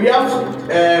 We have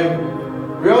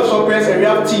real shoppers and we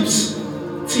have thieves.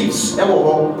 Thieves.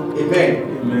 Amen.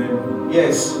 Amen.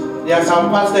 Yes. There are some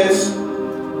pastors.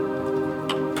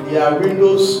 They are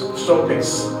windows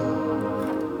shoppers.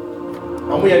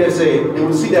 And we say they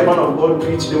will see the man of God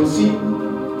preach. They will see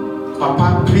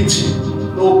Papa preaching.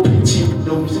 No preaching.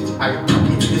 They will say, I tap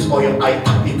into this oil. I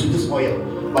tap into this oil.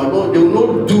 But no, they will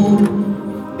not do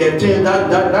the thing that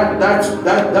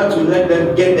will let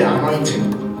them get the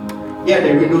anointing. Yeah,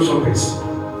 the window shoppers.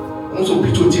 Also,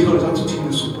 people take on to take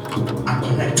I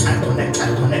connect.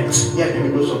 Yeah, the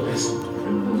window shoppers.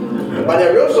 But the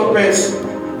real shoppers,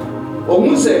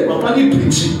 Omu said, Papa ni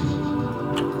preaching.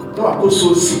 No, I go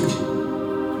so sick.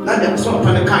 Now they are some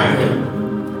panic kind.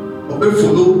 Obe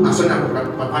follow, as soon as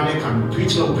Papa can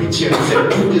preach, no preach here. He said,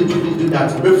 do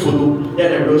that. Obe follow. Yeah,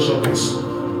 the real shoppers.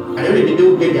 And every day they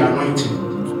will get the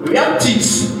anointing. We have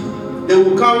thieves. They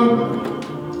will come.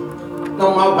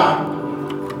 Normal back.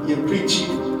 You preach.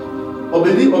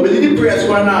 Obedi prayers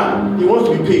one now. He wants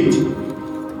to be paid.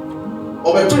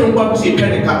 Obe told him what to say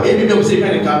penny. Every people say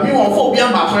penny. Me want for be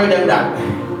ambassador them that.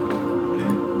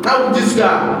 Now this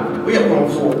guy, we are from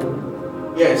for.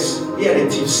 Yes, we are the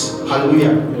thieves.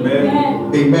 Hallelujah.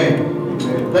 Amen. Amen.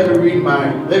 Let me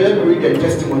read the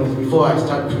testimonies before I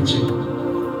start preaching.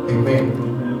 Amen.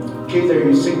 In case that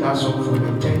you sing that song for me,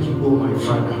 thank you, oh my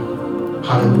Father.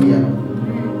 Hallelujah.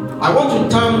 I want to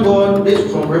thank God. This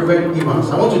is from Reverend Evans.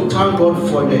 I want to thank God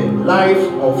for the life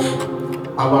of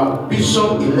our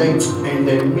bishop-elect and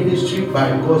the ministry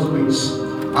by God's grace.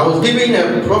 I was given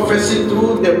a prophecy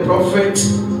through the prophet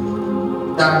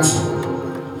that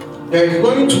there is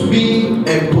going to be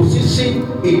a position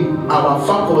in our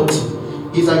faculty.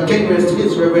 He's at Ken University.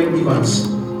 This is Reverend Evans.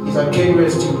 He's at Ken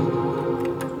University.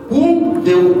 Whom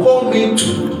they will call me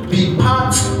to be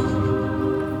part.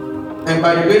 And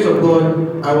by the grace of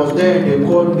God, I was there and they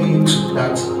called me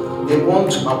that they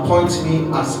want to appoint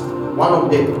me as one of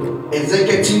the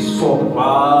executives for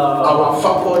our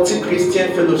faculty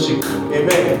Christian fellowship.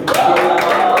 Amen.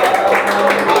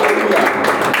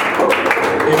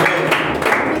 Amen.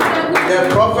 The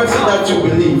prophecy that you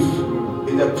believe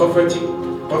is the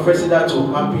prophecy that will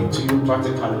happen to you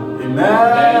practically.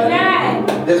 Amen.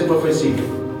 This prophecy,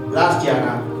 last year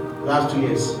now, last 2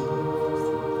 years,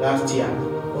 last year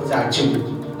was achieved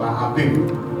by Abim.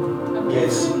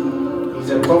 Yes, he's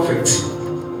a prophet.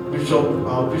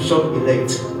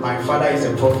 Bishop-elect. My father is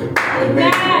a prophet.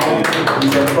 Amen.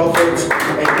 He's a prophet,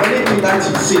 and anything that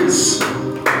he says,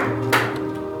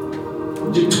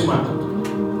 it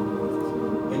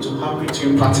will happen to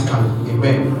you practically.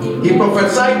 Amen. He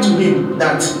prophesied to him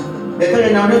that the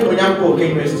time I'm not going to go to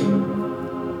university.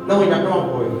 No, we're not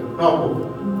going. Now,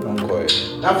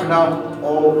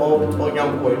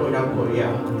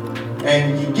 yeah. And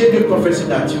he gave you prophecy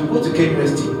that you go to K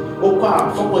University. For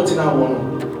 14 hours.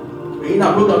 In a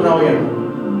program now,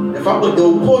 the fact that they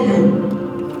will call you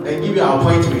and give you an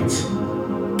appointment.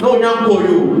 No one call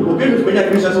you.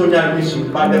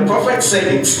 But the prophet said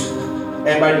it.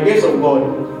 And by the grace of God,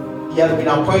 he has been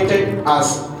appointed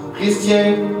as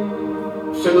Christian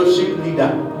fellowship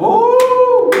leader.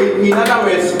 Oh! In other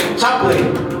words,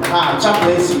 chaplain.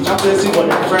 Chaplaincy for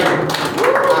the friend.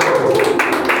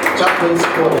 Chaplaincy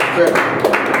for the friend.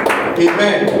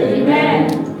 Amen. Amen.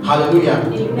 Hallelujah.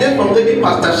 Amen. Then from Lady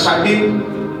Pastor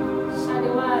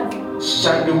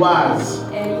Shadiwaz.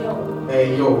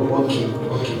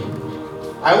 Okay.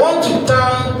 I want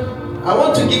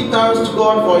to give thanks to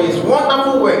God for his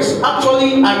wonderful works.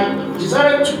 Actually, I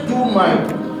decided to do my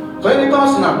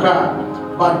clinicals in Accra,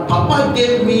 but Papa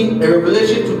gave me a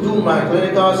revelation to do my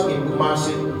clinicals in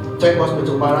Kumasi Tech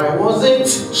Hospital, but I wasn't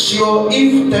sure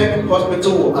if Tech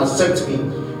Hospital will accept me.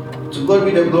 To God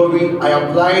be the glory. I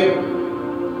applied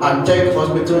at Tech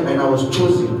Hospital and I was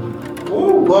chosen.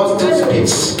 God still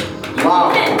speaks.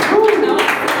 Wow.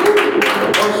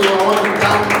 Also, I want to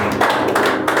thank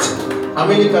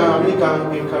American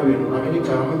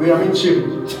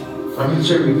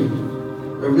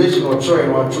Revelation or Troy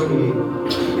or Tony.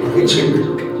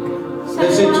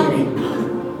 Listen to me.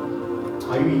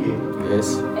 Are you here? Yes.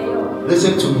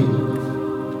 Listen to me.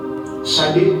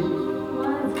 Shadi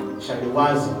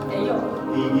was.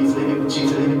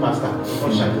 She's a lady pastor. Not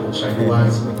Shadi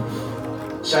was.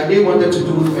 Shadi wanted to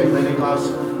do a clinicals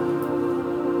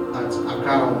at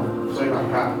Accra.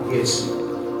 Yes.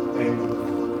 And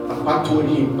Papa told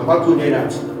her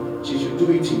that she should do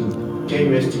it in K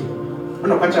University. I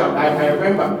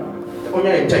remember only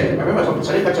a time. I remember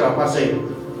something Papa said,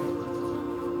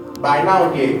 By now,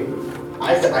 okay,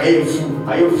 I said, I am fool.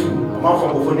 I'm out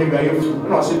from the phone, I am fool.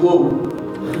 And I said, go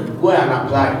and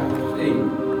apply.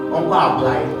 Uncle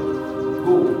apply.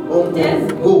 Go,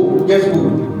 just go.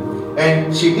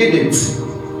 And she did it.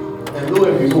 And lo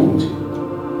and behold,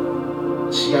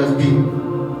 she has been,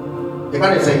 they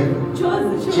can't say,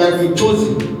 she has been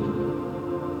chosen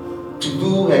to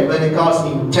do her medicals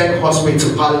in 10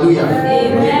 hospitals. Hallelujah.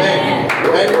 Amen.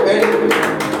 And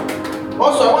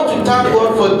also, I want to thank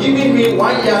God for giving me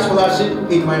 1 year scholarship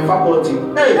in my faculty.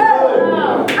 Hey!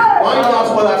 1 year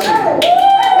scholarship.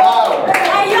 Wow.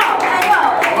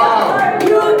 Wow. 1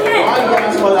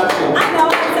 year scholarship.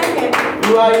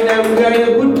 We are in a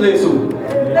good place. I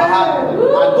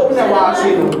don't know what I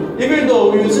say. Even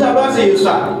though you say about say you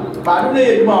sir, but I don't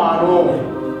know.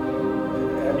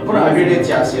 But I really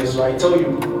tell you, so I tell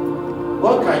you,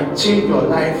 God can change your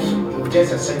life in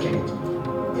just a second.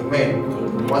 Amen.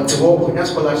 Want to walk with that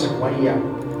scholarship 1 year.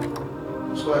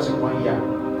 Scholarship 1 year.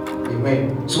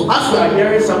 Amen. So as we are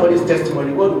hearing somebody's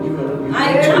testimony, God will give you a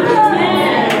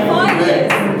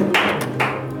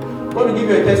God will give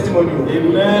you a testimony.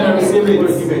 Amen. I receive it. God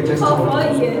will give you a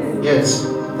testimony. Yes.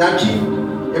 Naki,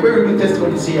 every good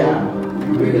testimony say,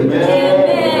 you bring a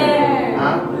testimony.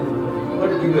 God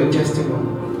will give you a testimony.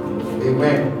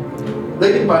 Amen.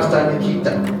 Lady Pastor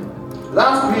Nikita.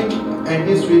 Last week and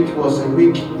this week was a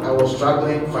week I was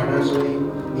struggling financially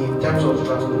in terms of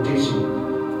transportation.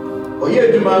 Oh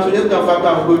yeah, Juma, so just come back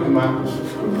and go Juma.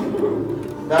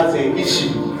 That's an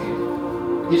issue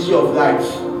of life.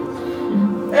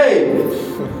 Hey,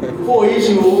 for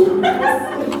issue.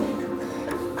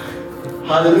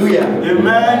 Hallelujah.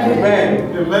 Amen.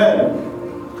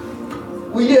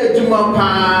 We hear Juma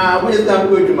pa, we just come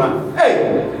go Juma.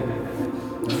 Hey.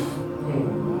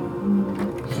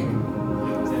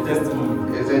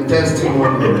 It's a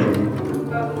testimony.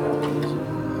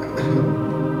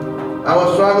 I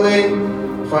was struggling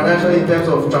financially in terms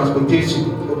of transportation.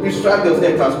 We struggle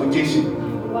with transportation.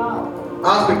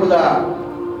 As people are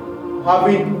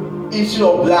having issue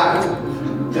of blood,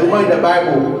 the one in the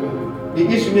Bible, the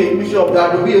issue of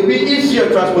blood will be issue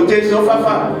of transportation of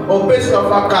basic of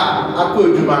a car, a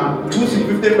Juma,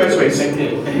 250 pesos.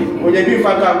 When you do a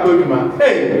car, Juma,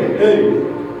 hey.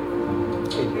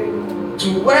 To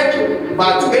work,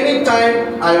 but anytime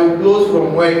I will close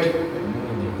from work,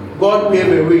 God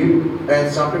pave a way, and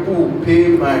some people will pay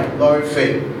my lorry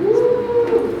fare.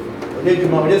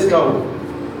 Let's go.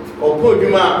 Or go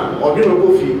Juma, or do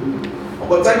go fee.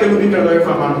 Or take a look at lorry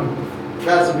for man.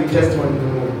 That's a big testimony.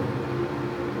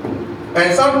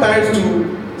 And sometimes too,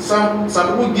 some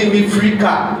people give me free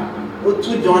car. Or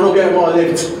two John get more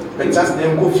left. And just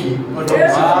them go fee.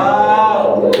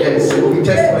 Wow. Yes, it will be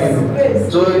testimony.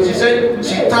 So she said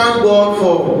she thanked God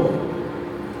for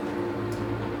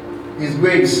His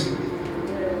grace.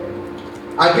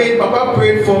 Again, Papa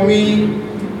prayed for me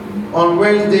on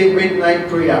Wednesday midnight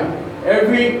prayer.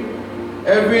 Every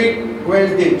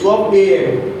Wednesday, 12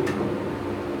 a.m.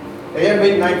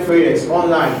 Midnight prayers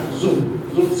online, Zoom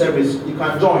service. You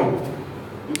can join.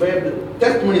 If you have the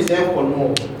testimony for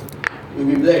more, you'll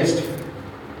be blessed.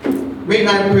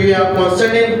 Midnight prayer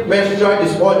concerning menstrual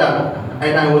disorder,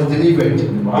 and I was delivered.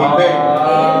 Wow.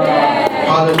 Amen.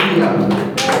 Hallelujah.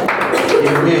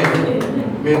 Amen.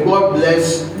 May God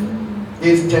bless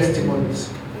these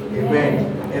testimonies. Amen.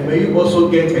 And may you also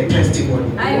get a testimony.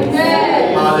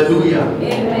 Amen. Hallelujah.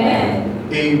 Amen.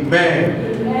 Amen.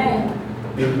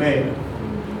 Amen.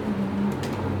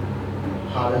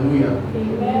 Hallelujah.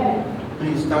 Amen.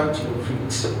 Please stand to your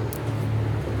feet.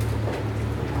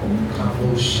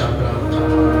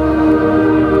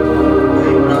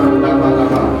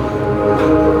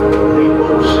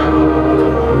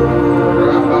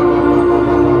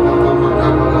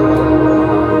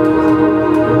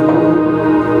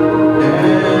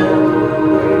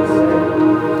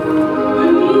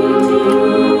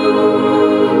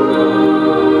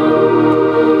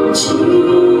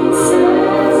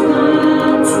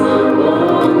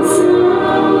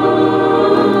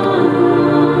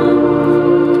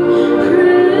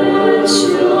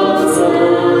 Precious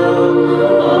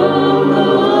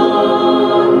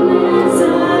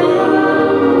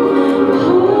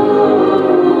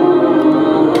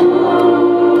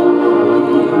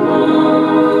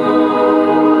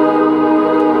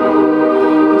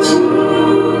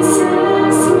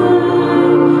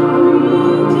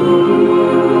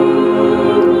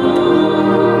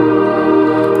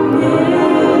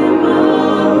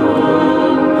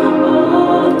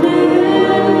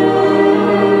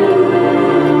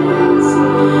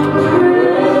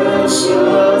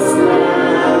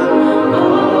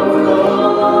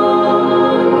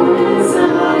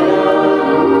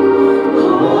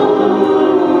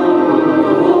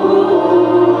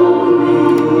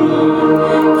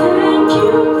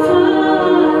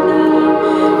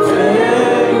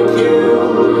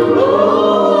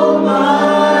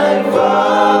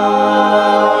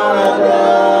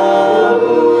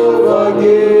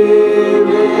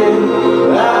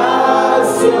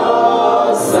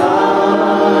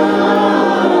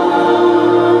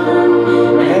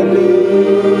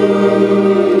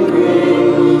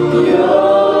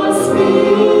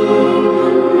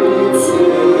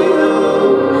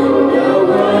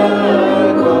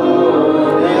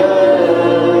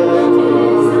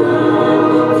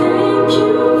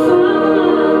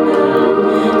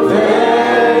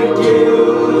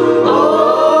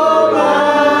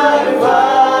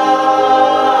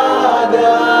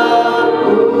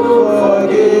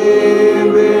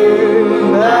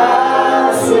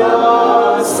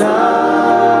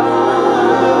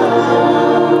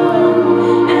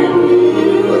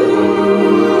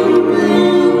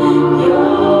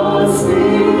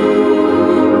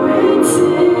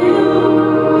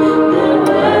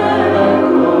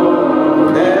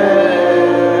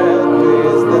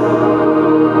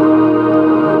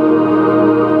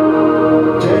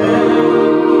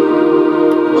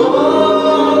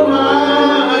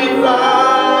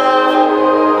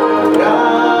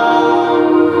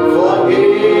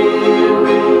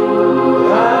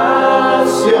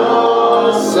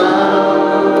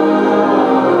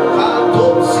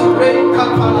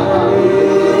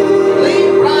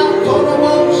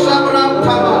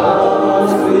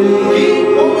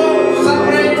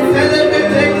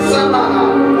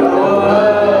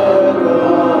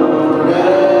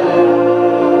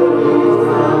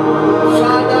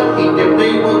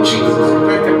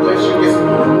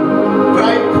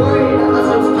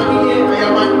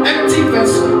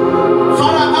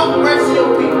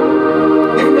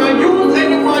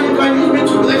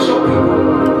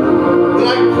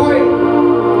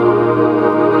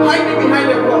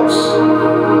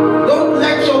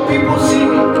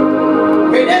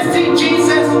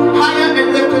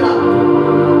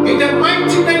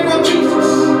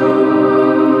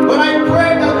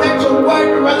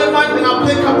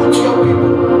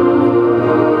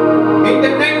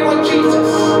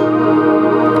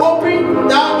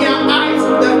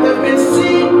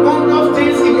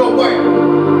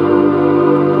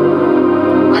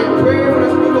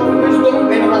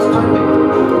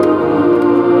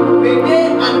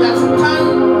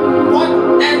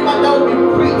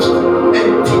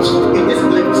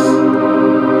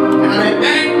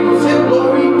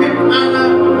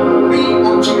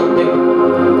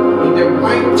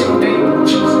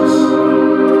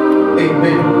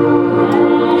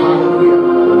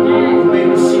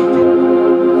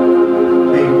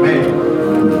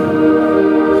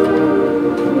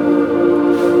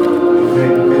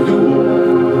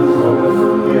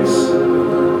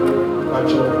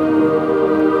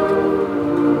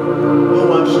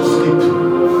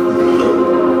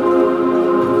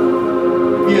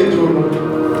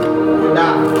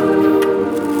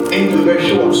angel will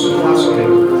show up soon as on it.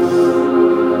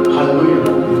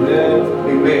 Hallelujah.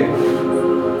 Amen.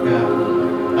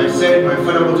 Yeah. I said my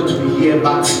father wanted to be here,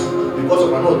 but because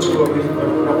of one or two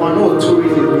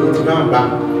reasons, we come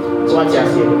back. So what you say?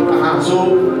 So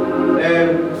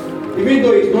even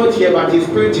though he's not here, but his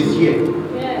spirit is here.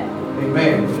 Yeah.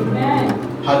 Amen. Amen.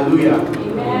 Hallelujah.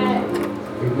 Amen.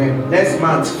 Amen. Next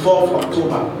month, 4th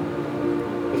October,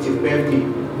 it's his birthday.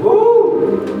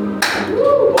 Woo!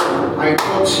 Oh, I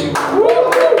taught you.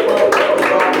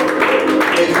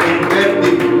 It's his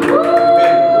birthday.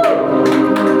 Amen.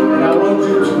 And I want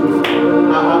you to,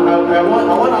 I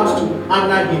want us to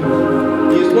honor him.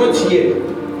 He is not here.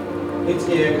 It's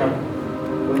here, come.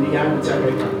 When the young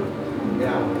America.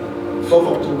 Yeah. 4th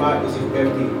October is his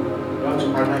birthday. You have to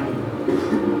honor him.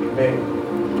 Amen.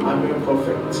 I'm your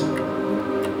prophet.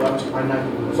 You have to honor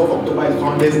him. 4th October is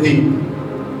Founders Day.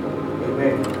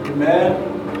 Amen. Amen.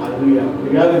 Hallelujah.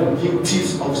 We have the duties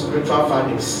of spiritual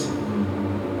fathers.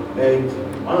 And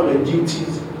one of the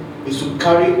duties is to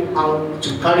carry out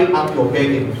your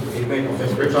burden. Amen. Of a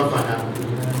spiritual father.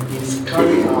 Is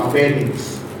carry our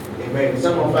burdens. Amen.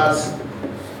 Some of us,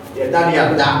 yeah, daddy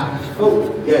and that.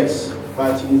 Oh, yes.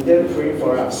 But he's there praying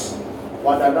for us. You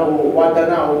don't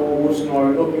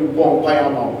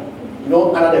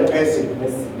honor the person.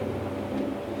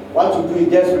 What you do is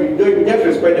just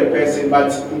respect the person,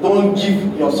 but you don't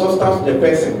give your substance to the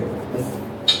person.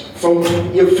 From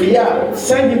your free,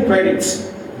 send him credit.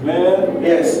 Amen.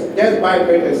 Yes, just buy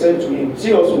credit and send to him.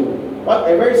 Seriously, but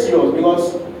very serious,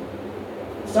 because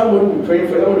somebody will be praying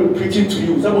for you, somebody will be preaching to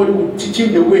you, somebody will teach you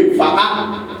the way.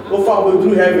 Go far go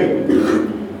through heaven.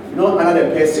 You don't honor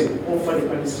the person. Don't find the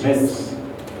person. Yes.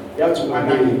 You have to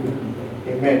honor him.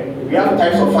 Amen. We have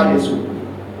types of fathers.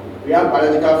 We have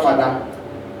biological father.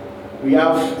 We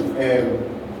have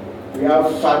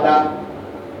father.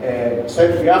 We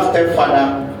have stepfather.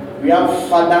 We have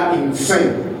father in sin.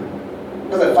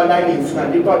 Because a father in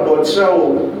sin, people don't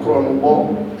show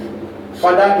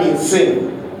father in sin.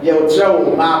 They'll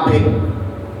show mapping.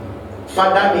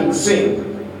 Father in sin.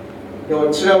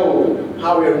 They'll show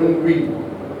how we read.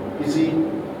 You see,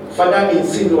 father in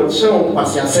sin, they'll show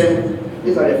pasiasem.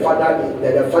 These are the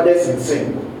fathers in sin.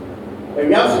 And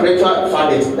we have spiritual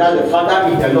fathers. That's the father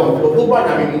in the Lord. That's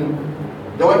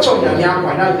the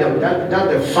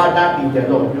father in the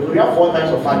Lord. We have 4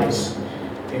 types of fathers.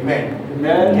 Amen.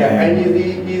 Amen. Yeah, and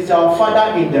he's our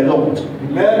father in the Lord.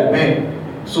 Amen. Amen.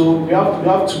 So we have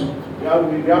to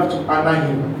honor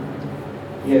him.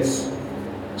 Yes.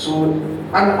 So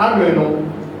honor,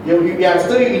 we are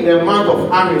still in the month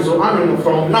of honor. So honor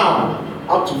from now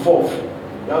up to 4th.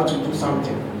 You have to do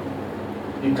something.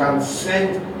 You can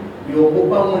send your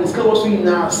mobile money. It's also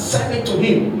now. Send it to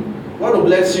him. God will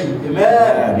bless you.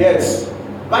 Amen. Yes.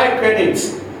 Buy credit.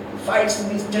 5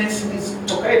 CDs, 10 CDs.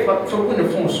 Talk about from the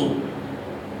phone. So,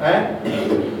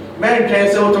 man can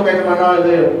say, "Oh, talk about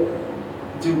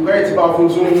to credit about for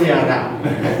Zoom here now."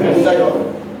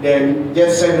 Then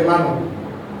just send the money.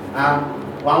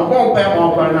 One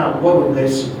now. God will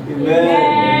bless you. Amen.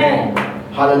 Amen.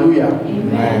 Hallelujah.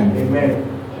 Amen. Amen.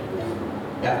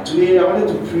 Yeah, today I wanted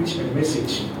to preach a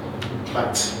message,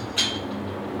 but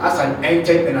as I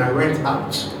entered and I went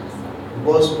out,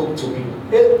 God spoke to me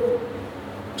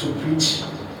to preach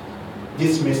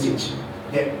this message,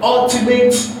 the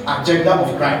ultimate agenda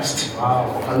of Christ.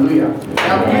 Wow. Hallelujah.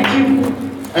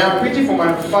 I am preaching from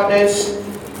my father's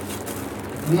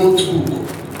notebook.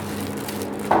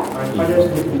 My father's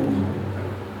notebook.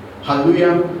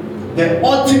 Hallelujah. The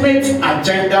ultimate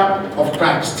agenda of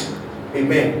Christ.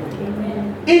 Amen.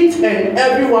 Each and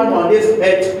every one on this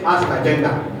earth has an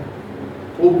agenda.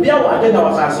 Obia's agenda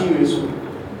was as serious.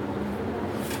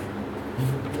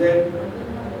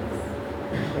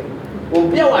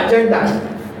 Obia's agenda.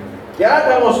 The other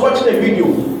time I was watching a video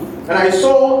and I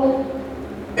saw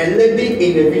a lady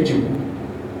in the video.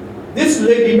 This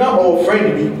lady, not our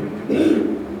friend me.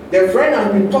 The friend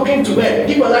has been talking to her.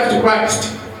 Give your life to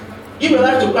Christ. Give your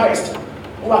life to Christ.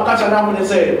 Oh, I catch her now and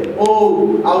say,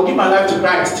 "Oh, I'll give my life to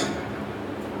Christ."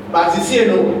 But you see,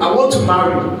 I want to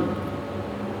marry.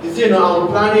 You see, I'm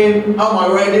planning how my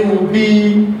wedding will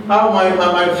be, how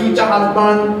my future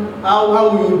husband, how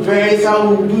we will dress, how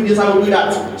we will do this, how we will do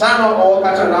that. So I'm not all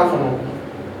catch her now for now.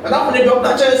 And after the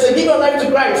doctor say, "Give your life to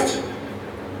Christ."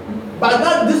 But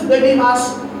now this lady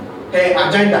has her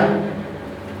agenda.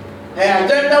 Her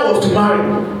agenda was to marry.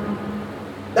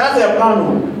 That's her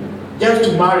plan. Just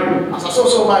to marry. As a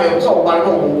social man, so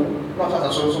not as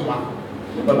a social man.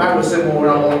 The Bible says more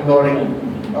around during.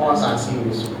 That was as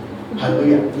serious.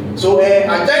 Hallelujah. So her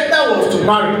agenda was to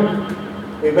marry.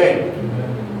 Amen.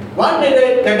 One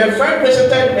day, the friend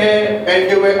visited, and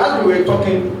they were, as we were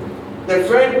talking, the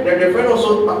friend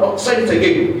also said it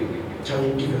again. Tell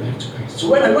you, give your life to Christ. So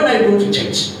when I go to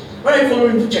church, when I follow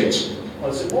you to church,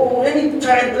 I'll say, oh,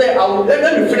 anytime,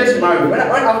 let me finish marriage. When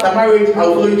after marriage,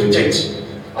 I'll follow you to church.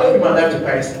 I'll give my life to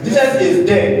Christ. Jesus is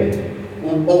there.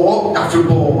 Or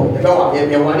Africa,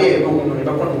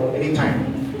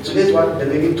 anytime. So that's what the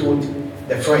lady told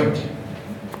the friend.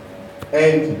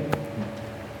 And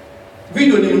we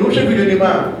don't even know.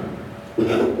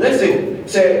 Let's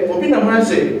say, for being a man,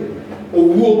 say,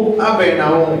 who are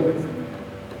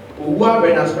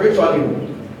now spiritually,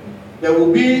 there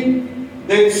will be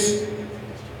this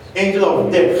angel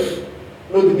of death,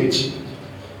 no dignity.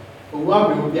 Who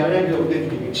are the angel of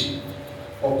death,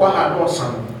 or what had no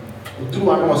son.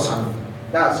 Through an awesome.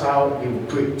 That's how they will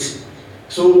pray.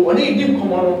 So when he did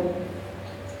come on,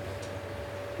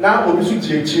 now we see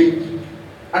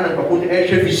and I propose a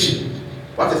vision.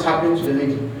 What is happening to the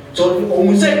lady? So when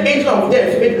we say angel of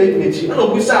death, it lady,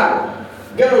 and we say,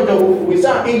 girl, we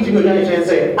say angel of death and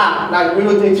say, now we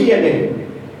know the tea.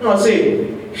 No, say,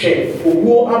 she, who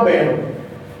go up there.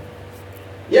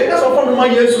 Yes, that's upon my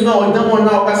years to know, and no one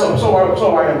now has some so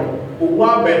I am. Who go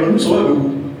up there, so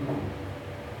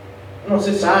no,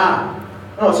 say, sir.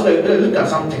 No, so they look at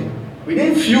something.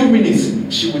 Within few minutes,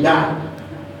 she will die.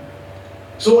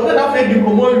 So what that lady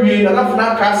come on, we enough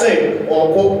now can say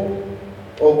or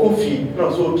coffee. No,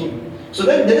 so okay. So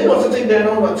then the lady was sitting there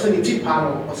now, but the tea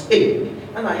panel was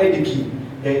and I had the key.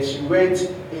 Then she went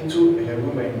into her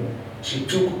room and she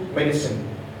took medicine.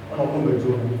 On her room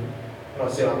bedroom. No,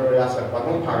 say I'm very asked, but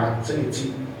don't para, say the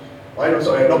tea. Or I don't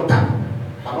saw a doctor.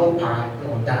 I don't para,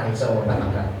 no die, so or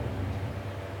that.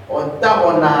 Or that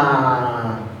one,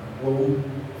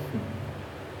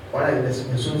 what I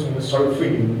listen, sorry for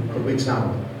you, wait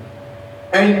now.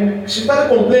 And she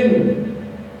started complaining.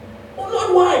 Oh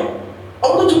Lord, why? I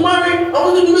wanted to marry, I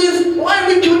wanted to do this, why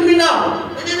have you killed me now?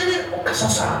 Oh,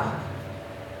 Kasasa.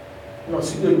 No,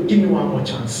 see, give me one more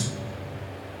chance.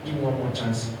 Give me one more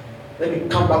chance. Let me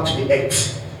come back to the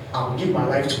earth. I'll give my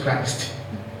life to Christ.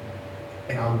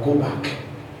 And I'll go back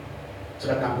so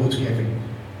that I can go to heaven.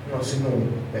 No, say no,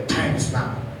 the time is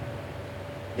now.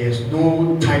 There's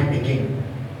no time again.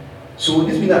 So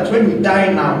this means that when we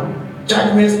die now,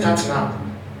 judgment starts now.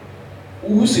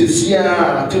 Who says here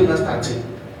until not started?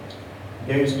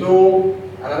 There is no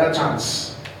another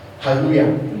chance.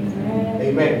 Hallelujah.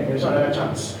 Amen. There is no another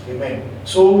chance. Amen.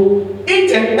 So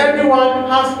each and everyone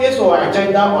has his or her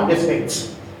agenda on this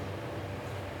earth.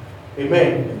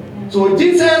 Amen. So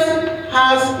Jesus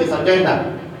has his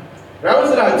agenda. The Bible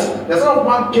says that the Son of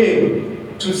Man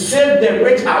came to save them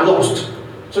which are lost.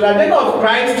 So the agenda of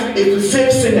Christ is to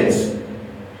save sinners.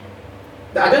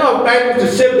 The agenda of Christ is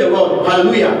to save the world.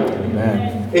 Hallelujah.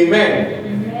 Amen. Amen.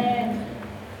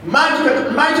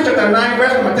 Matthew chapter 9,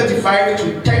 verse number 35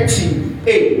 to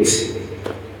 38.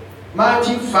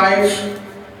 Matthew 9,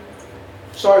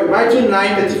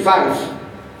 35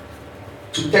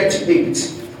 to 38.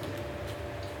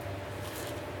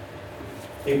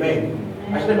 Amen.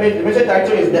 Actually, the message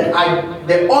title is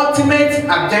the ultimate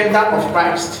agenda of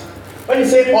Christ. When you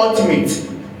say ultimate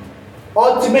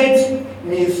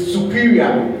means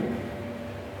superior.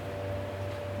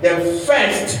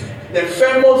 The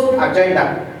foremost agenda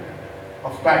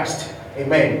of Christ.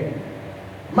 Amen.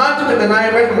 Matthew chapter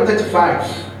 9, verse number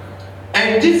 35.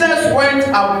 And Jesus went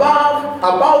about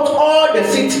all the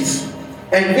cities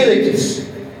and villages,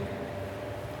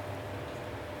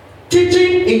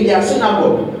 teaching in their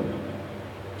synagogue.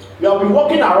 You have been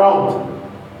walking around.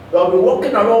 I don't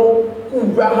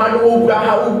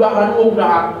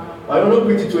know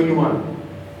preach it to anyone.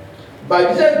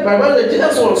 But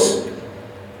Jesus was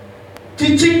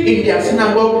teaching in their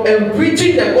synagogue and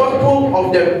preaching the gospel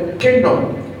of the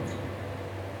kingdom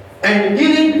and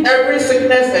healing every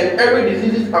sickness and every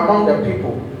disease among the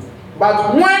people.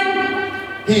 But when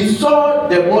he saw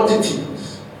the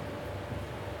multitudes,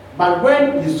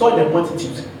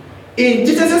 in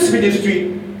Jesus'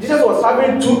 ministry, Jesus was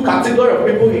having two categories of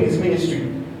people in his ministry.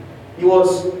 He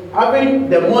was having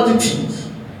the multitudes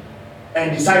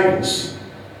and disciples.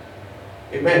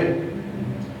 Amen.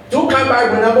 Two kind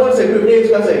Bible when I want to say,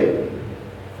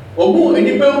 Obu and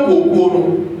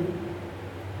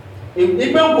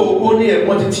Ipen near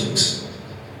multitudes.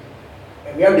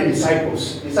 And we have the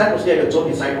disciples. Disciples here, the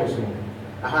 12 disciples.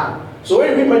 So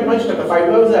when we read Matthew chapter 5,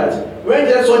 what was that? When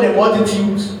Jesus saw the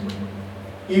multitudes,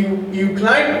 he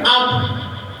climbed up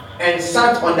and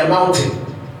sat on the mountain.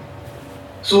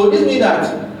 So this means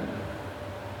that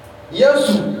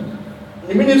Yesu,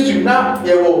 the ministry now,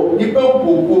 there were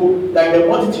people like the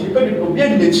multitude, people who be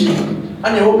in the chief, and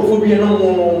they were before being no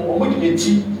more,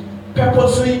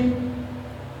 purposely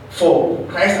for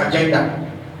Christ's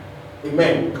agenda.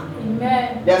 Amen.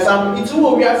 Amen. There's some, it's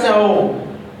who we are saying, oh,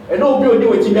 and no people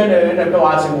do it in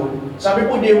the some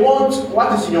people, they want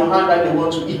what is in your hand that they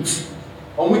want to eat.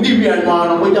 So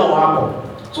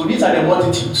these are the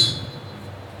multitudes.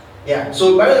 Yeah.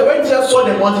 So when Jesus saw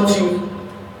the multitude,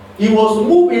 he was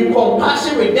moved in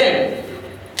compassion with them.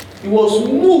 He was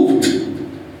moved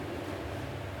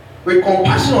with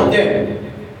compassion on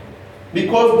them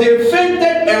because they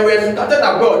fainted and were scattered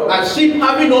abroad as sheep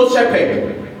having no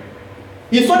shepherd.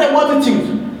 He saw the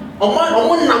multitude.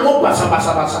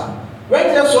 When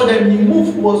Jesus saw them, he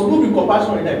was moved with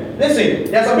compassion on them.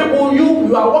 Listen, there are some people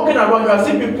you are walking around, you are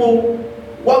seeing people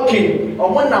walking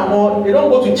on one and more. They don't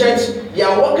go to church, they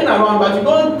are walking around, but you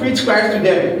don't preach Christ to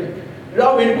them. You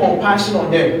don't have any compassion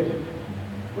on them.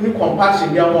 Only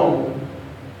compassion, they are one.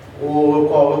 Oh,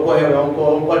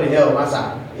 call the hell,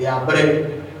 master. Yeah, but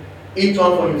each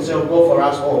one for himself, go for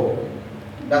us all.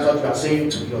 That's what you are saying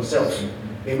to yourself.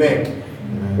 Amen.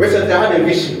 Recently, I had a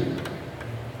vision.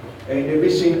 And in the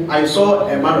vision, I saw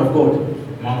a man of God.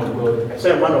 Man of God. I saw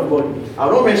a man of God. I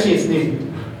don't mention his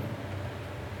name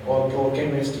or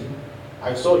chemistry.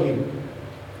 I saw him.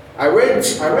 I went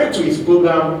to his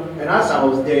program, and as I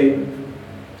was there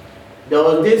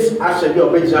was this actually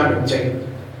of Benjamin Chen.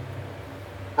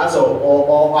 As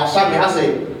or Ashami as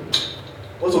a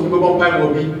also people one time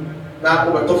will be now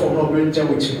over top from not bring Chen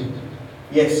with you.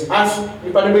 Yes, as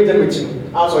if I don't with you,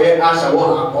 as or as I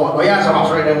want or yes, I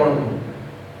was ready one.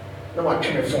 No one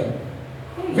turn the phone.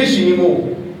 Vision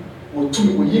more will to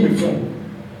will give me phone.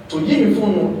 To give me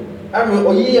phone. I mean,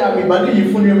 oh yeah, me body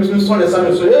you phone you so the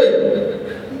sun so hey.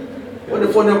 What the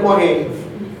phone number here?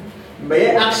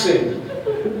 May action.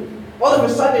 All of a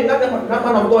sudden, that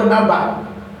man of God number.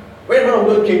 When the man of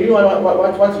God came, you know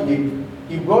what he did?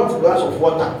 He brought a glass of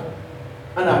water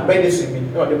and a medicine. You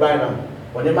know the buy now.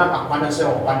 But the man a say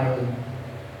or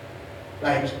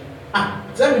like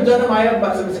tell me John my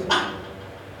but say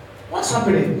what's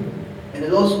happening? And the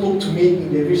Lord spoke to me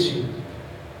in the vision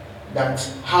that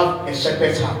have a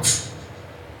shepherd's heart.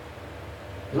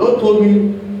 The Lord told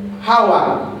me how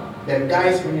the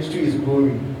guy's ministry is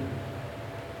growing.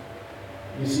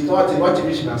 You see what the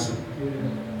vision has.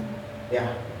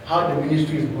 Yeah, how the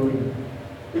ministry is growing.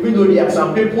 Even though there are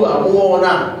some people are more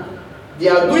now, they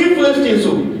are doing foolish things,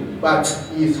 but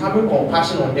he is having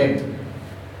compassion on them.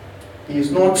 He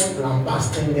is not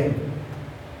lambasting them.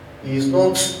 He is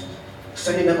not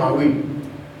sending them away.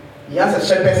 He has a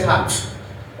shepherd's heart.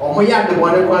 Or more the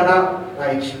one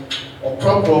like or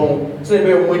problem. Say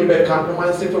very money back can't no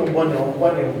man say from one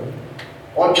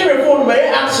or carry phone may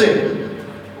action.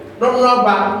 No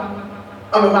bad.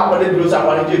 I'm a map of the blues I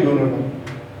want to do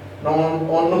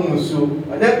no musu.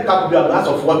 And then cup be a glass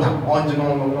of water on the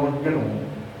no.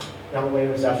 Young way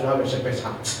was actually have a shepherd's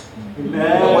heart.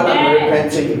 No one I'm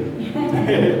repenting.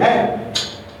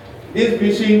 This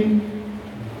vision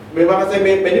may say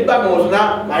many was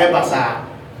not my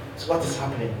so what is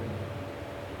happening?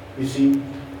 You see,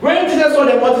 when Jesus saw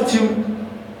the multitude,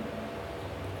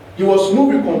 he was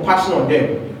moved with compassion on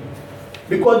them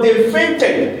because they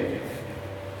fainted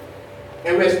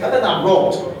and were scattered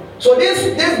abroad. So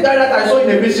this guy that I saw in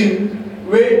the vision,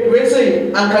 we say,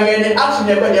 and can you ask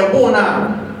them about their bone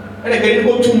and they can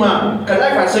go to man? Can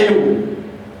I say you?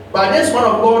 But this man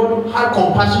of God had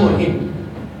compassion on him.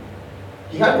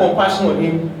 He had compassion on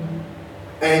him,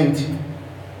 and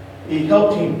he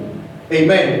helped him.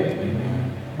 Amen.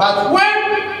 But when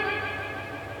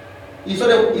he saw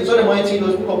the mighty, he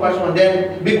was put compassion on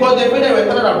them because they felt they were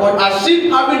scattered abroad as sheep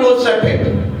having no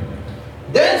shepherd.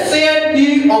 Then said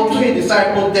he unto his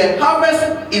disciples, the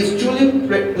harvest is truly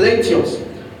plenteous,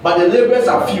 but the laborers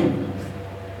are few.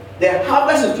 The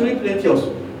harvest is truly plenteous.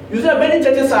 You see, many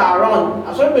churches are around.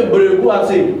 I saw people and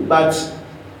say, but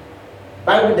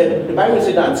the Bible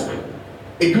says that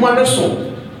a human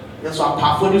soul, that's what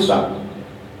powerful this one.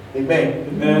 Amen.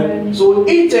 Amen. So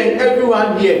each and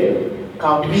everyone here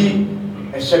can be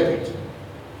a shepherd.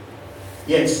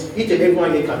 Yes, each and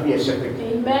everyone here can be a shepherd.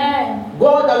 Amen.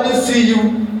 God doesn't see you.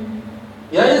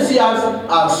 He doesn't see us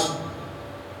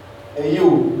as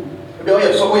you. Maybe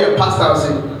you're a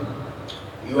pastor,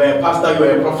 you are a pastor, you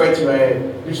are a prophet, you are a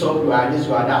bishop, you are this,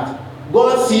 you are that.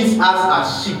 God sees us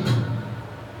as sheep.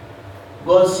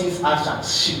 God sees us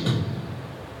as sheep.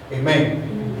 Amen.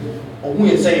 Or who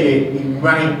is saying in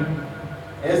rhyme,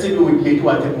 and say we do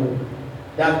whatever.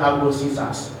 That's how God sees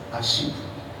us as sheep.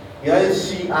 He doesn't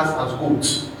see us as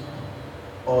goats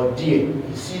or deer.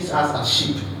 He sees us as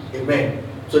sheep. Amen.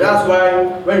 So that's why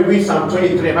when we read Psalm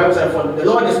 23, the Bible says, "For the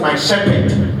Lord is my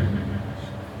shepherd."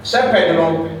 Shepherd, you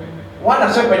know, One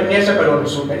a shepherd, near shepherd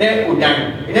also, and then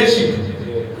udan, and then sheep.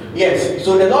 Yes.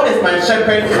 So the Lord is my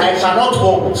shepherd, I shall not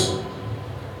want.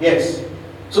 Yes.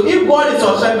 So if God is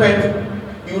your shepherd,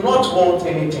 you will not want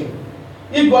anything.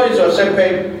 If God is your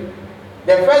shepherd,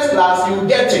 the first class you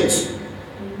get it.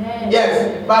 Amen.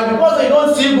 Yes. But because you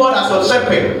don't see God as your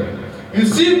shepherd, you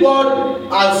see God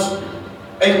as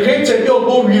a creator. You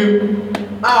go with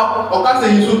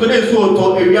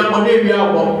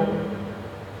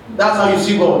that's how you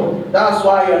see God. That's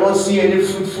why you are not seeing any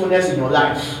fruitfulness in your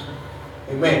life.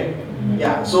 Amen.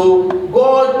 Yeah. So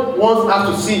God wants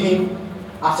us to see Him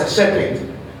as a shepherd.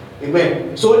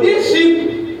 Amen. So these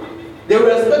sheep, they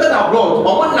were scattered abroad.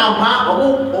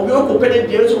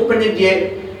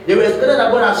 They were scattered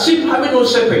abroad as sheep having no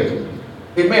shepherd.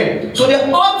 Amen. So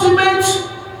the ultimate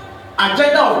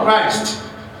agenda of Christ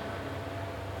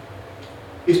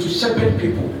is to shepherd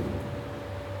people.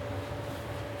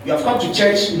 You have come to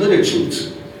church, you know the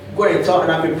truth. Go and tell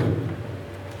other people.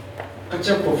 Catch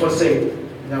up prophecy.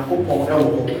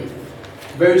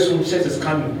 Very soon, church is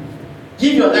coming.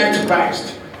 Give your life to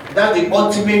Christ. That's the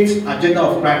ultimate agenda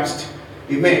of Christ.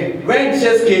 Amen. When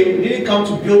Jesus came, He didn't come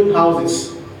to build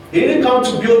houses. He didn't come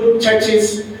to build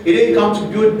churches. He didn't come to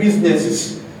build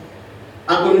businesses.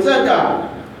 And when you say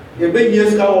that, you bring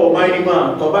years or mighty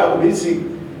man, to buy a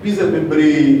business member.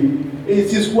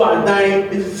 It is who are dying,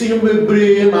 it is simply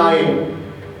brain mind.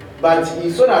 But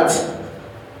He saw that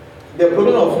the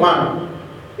problem of man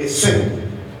is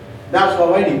sin. That's why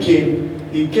when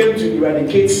He came to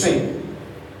eradicate sin.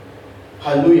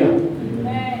 Hallelujah.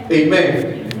 Amen.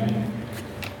 Amen.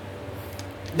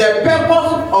 The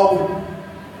purpose of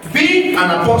being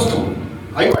an apostle.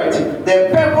 Are you writing? The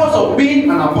purpose of being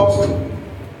an apostle,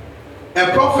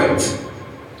 a prophet,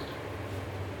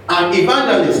 an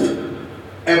evangelist,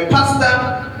 a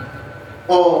pastor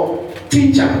or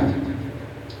teacher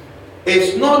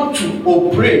is not to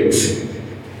operate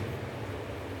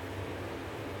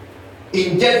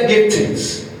in just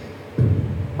giftings,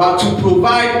 but to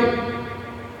provide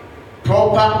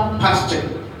proper pasture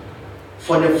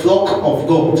for the flock of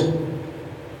God.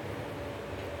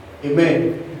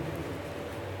 Amen.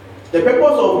 The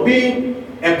purpose of being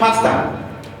a pastor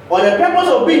or the purpose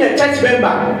of being a church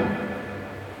member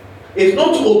is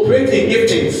not to operate in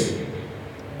giftings,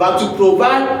 but to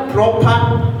provide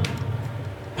proper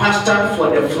pasture for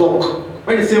the flock.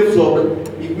 When you say flock,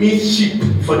 it means sheep,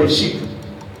 for the sheep.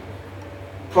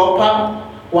 Proper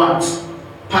what?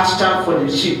 Pasture for the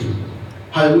sheep.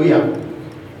 Hallelujah.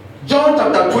 John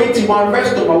chapter 21,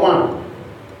 verse number 1.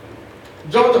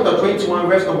 John chapter 21,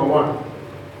 verse number 1.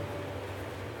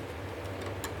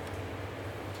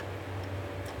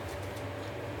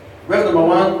 Verse number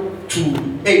 1 to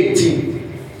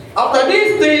 18. After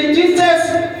these things, Jesus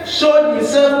showed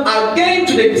Himself again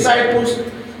to the disciples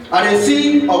at the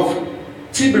Sea of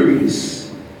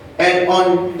Tiberias, and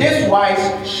on this wise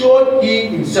showed He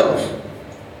Himself.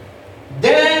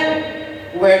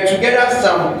 There were together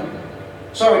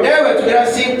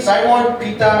Simon,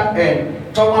 Peter,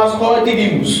 and Thomas called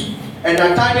Didymus, and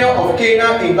Nathanael of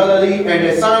Cana in Galilee, and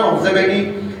the son of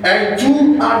Zebedee, and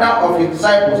two other of his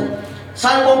disciples.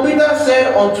 Simon Peter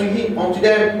said unto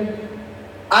them,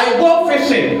 I go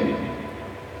fishing.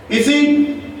 You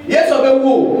see, yes,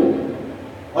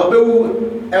 when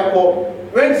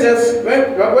Jesus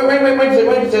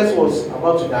was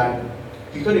about to die,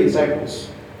 He told the disciples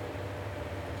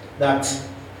that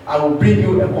I will bring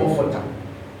you a comforter.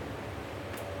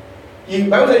 The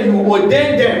Bible said He will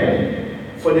ordain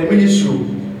them for the ministry.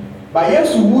 But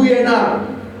yes, who are now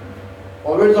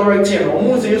or resurrecting,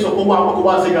 almost years of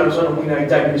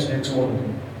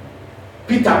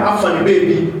Peter, after the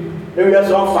baby, there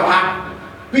was one for her.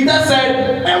 Peter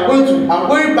said, I'm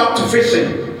going back to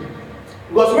fishing.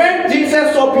 Because when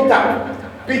Jesus saw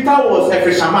Peter was a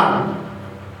fisherman.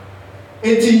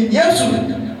 And yes,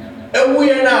 and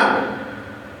we are now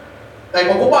like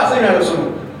and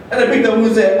the Peter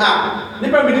will say,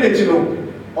 never did it,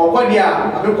 or what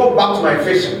I will go back to my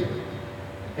fishing.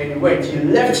 And he went, he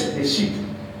left the sheep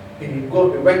and he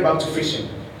went back to fishing.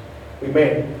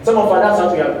 Amen. Some of us,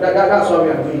 that's what we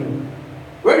are doing.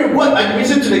 When we got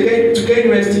admission to K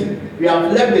University, we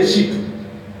have left the sheep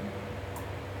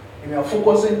and we are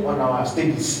focusing on our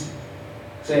studies.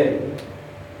 Say,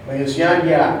 when you're young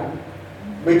here,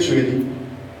 literally,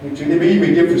 maybe you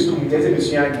may get to school, you're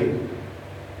young here.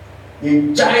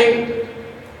 You giant,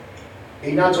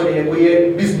 and that's what you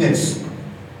business.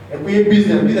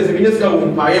 Business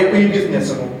can buy business.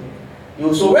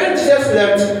 So when Jesus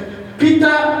left,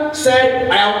 Peter said,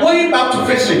 I am going back to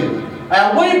fishing. I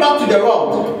am going back to the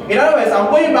road. In other words, I'm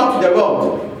going back to the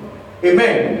road.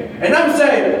 Amen. And I'm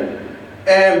saying,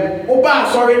 Oba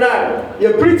sorry now.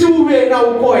 You pretty way now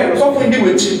go and so for the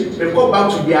witch. We come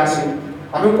back to the assay.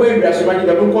 I'm going to ask money.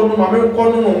 I'm going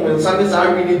to Sundays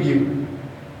are really you.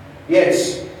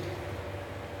 Yes.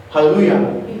 Hallelujah.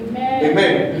 Amen.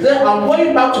 Amen. Then I'm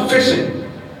going back to fishing.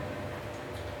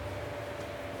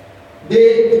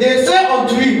 They say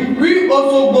unto him, we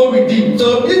also go with thee.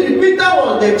 So Peter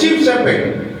was the chief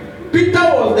shepherd.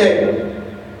 Peter was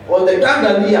the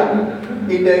chandelier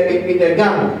in the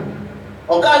gang.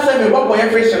 Oka said me what boy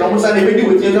fish and almost they do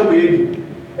with you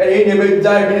and he never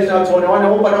die minister to one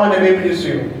never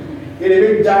ministry. He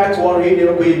never die to one he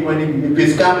never pay money the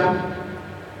pesca.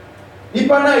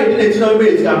 Nipa na he didn't know where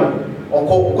it's coming or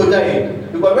go die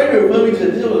because when they were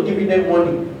Jesus was giving them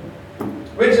money.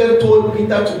 When Jesus told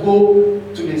Peter to go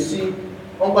to the sea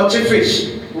on catch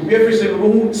fish, will be a fish and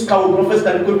who scout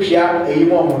professor can go pia a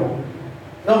more.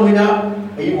 Now we now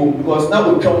because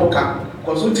now we come back.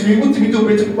 Because what we do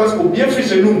because we be a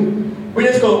fish alone. We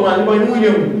just go man,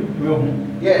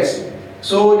 but yes.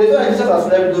 So the Jesus has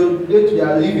left to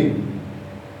their living.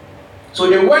 So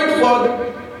they went forth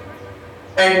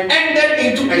and entered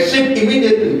into a ship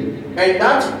immediately. And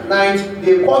that night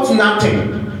they caught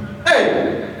nothing.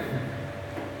 Hey!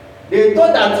 They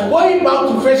thought that going back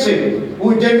to fishing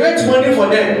would generate money for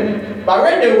them. But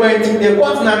when they went, they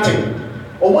got nothing.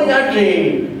 Going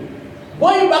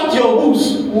back to your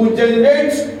books will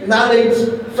generate knowledge,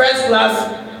 first class,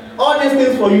 all these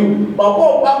things for you. But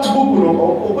go back to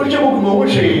book,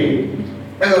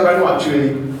 that's what I know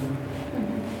actually.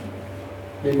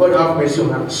 May God have mercy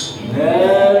on us.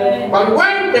 But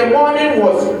when the morning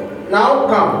was now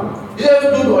come, Jesus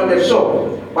stood on the shore.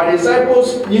 But the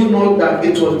disciples knew not that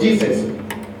it was Jesus.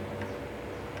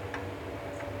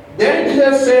 Then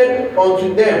Jesus said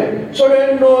unto them,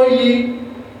 Children,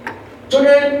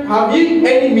 have ye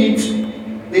any meat?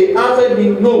 They answered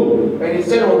him, No. And he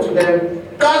said unto them,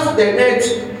 Cast the net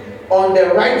on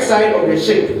the right side of the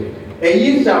ship, and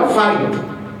ye shall find.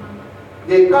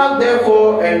 They cast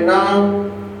therefore, and now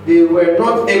they were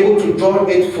not able to draw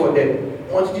it for the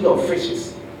multitude of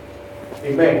fishes.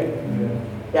 Amen.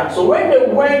 Yeah, so when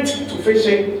they went to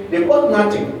fishing, they caught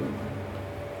nothing.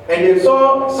 And they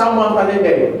saw someone standing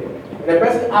there. And the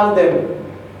person asked them,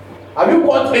 Have you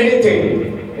caught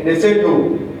anything? And they said,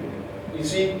 No. You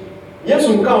see, yes,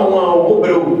 we can't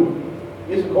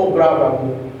yes, we can't bravo.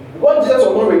 Because Jesus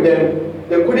was not with them,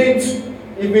 they couldn't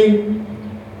even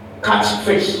catch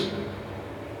fish.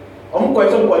 They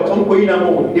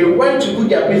went to do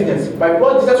their business. But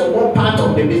because Jesus was not part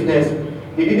of the business,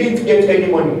 they didn't get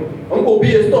any money. Uncle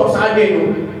be a store, Saturday.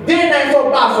 Then I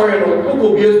saw pass for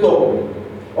Uncle be a store.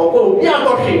 Or be a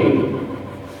doshy.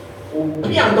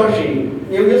 Be a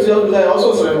doshy. You will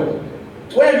also say,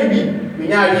 where you be?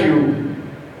 Behind you.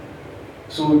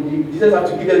 So Jesus had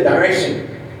to give them direction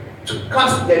to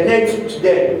cast the net to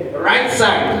the right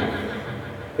side.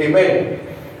 Amen.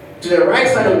 To the right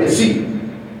side of the sea.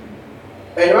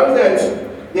 And once that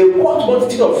they caught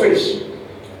multitude of fish.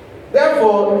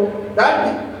 Therefore,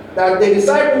 that the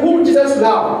disciple whom Jesus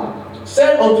loved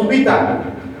said unto Peter,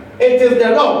 It is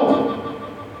the Lord.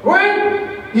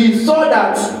 When he saw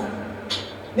that,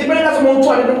 they said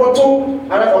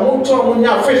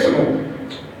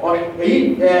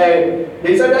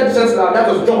that Jesus loved, that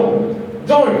was John.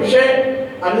 John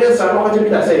shared, and then Simon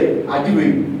Peter said,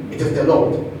 it is the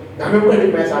Lord. Now remember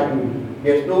the place I do.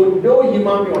 There's no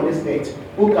human being on this earth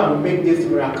who can make this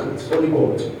miracle. It's only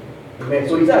God. Amen.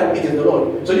 So he said, it is the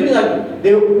Lord. So they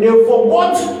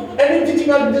forgot any teaching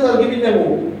that Jesus was giving them.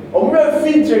 It was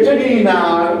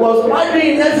my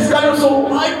being nice, kind of so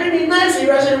my being nice,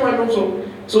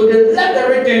 so they left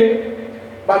everything.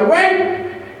 But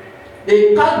when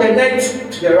they cut the net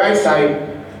to the right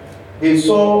side, they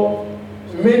saw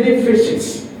many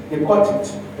fishes. They caught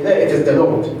it. They said, it is the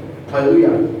Lord.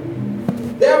 Hallelujah.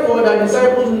 Therefore, the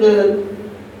disciples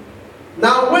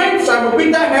now when Simon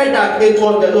Peter heard that it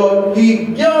was the Lord, he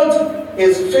girt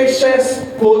his fisher's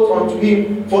coat unto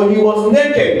him, for he was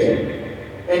naked,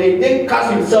 and he did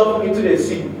cast himself into the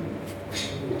sea.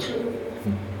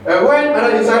 And when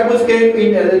other disciples came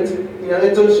in a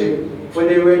little ship, for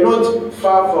they were not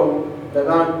far from the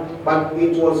land, but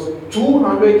it was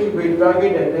 200 cubits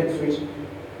dragging the net fish.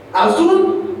 As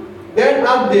soon then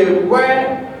as they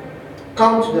were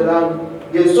come to the land,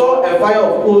 they saw a fire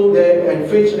of coals there, and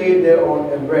fish laid thereon,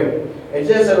 and bread. And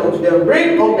Jesus said unto them,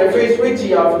 Bring up the fish which ye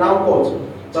have now caught.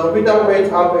 So Peter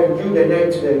went up and drew the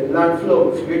net to the land full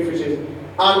of great fishes,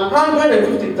 and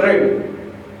 153.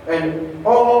 And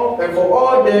for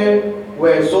all there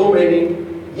were so many,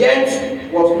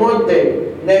 yet was not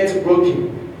the net broken.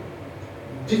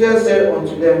 Jesus said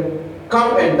unto them,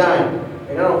 Come and dine.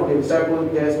 And none of the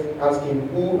disciples just asked him,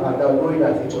 who are thou, knowing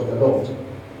that it was the Lord.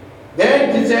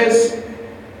 Then Jesus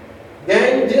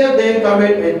then came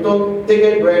and took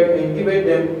bread and given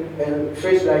them and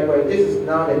fish likewise. This is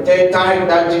now the third time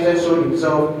that Jesus showed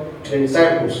himself to the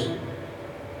disciples.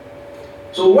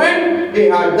 So when they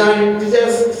had done,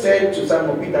 Jesus said to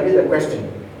Simon Peter, this is the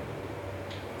question.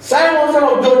 Simon, son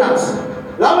of Jonas,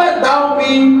 lovest thou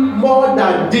me more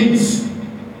than this?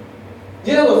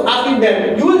 Jesus was asking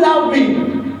them, do you love me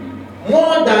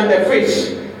more than the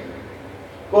fish?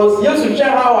 Because you should share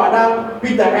how that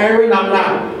Peter Aaron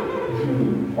now.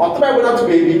 Or try not to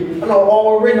baby, and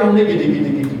all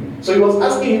giddy. So he was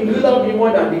asking him, do you love me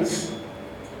more than this?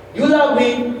 Do you love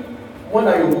me more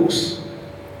than your books?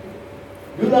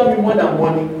 Do you love me more than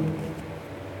money?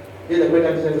 This is the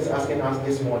question Jesus is asking us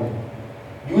this morning.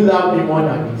 Do you love me more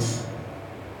than this?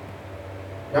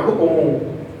 No,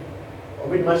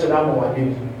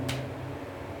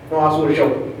 I saw the show.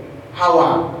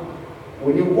 How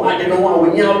when you want to know,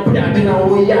 when you put out the know,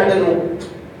 we are the no.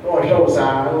 No, show us.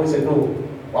 I always say no.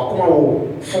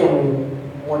 Wakuma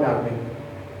phone more than me.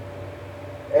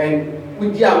 And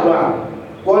with Diablo,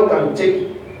 God can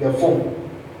take the phone.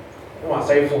 No, I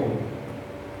say phone.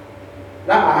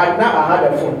 Now I had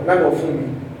a phone. Now your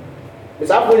phone.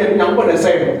 It's happening. I'm going to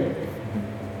say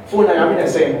phone. I am in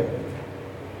the same.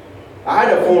 I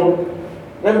had a phone.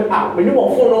 Then when you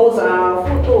want phone, also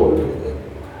photo.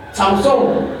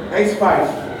 Samsung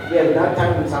S5. Yeah, that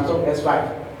time with Samsung S5.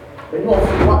 When you want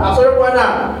phone, I saw one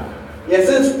now. Yes,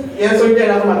 so you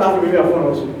doesn't matter for me a phone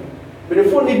also. But the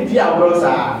phone is dear,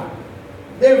 brother.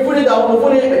 Then put it down.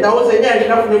 Phone that was a year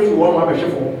enough if you want my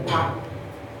phone.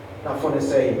 That phone is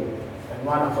saying, and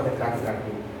one for the crack.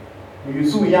 You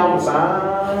use young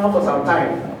for some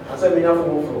time. I said, we have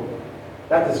to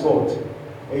that is God.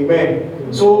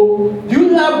 Amen. So, do you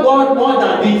love God more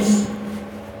than this?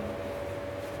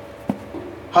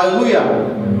 Hallelujah.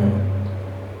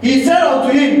 He said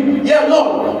unto him, yeah,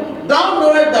 Lord, thou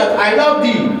knowest that I love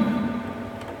thee.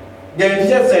 Then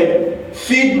Jesus said,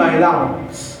 feed my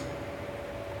lambs.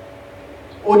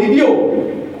 Or did or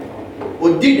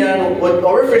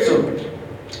refresh.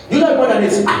 You like more than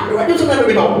this? I just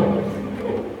remember now.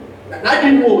 I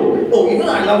didn't know. Oh, you know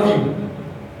I love you.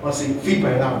 I say, feed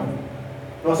my lamb.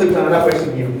 No, I said another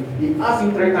question here. He asked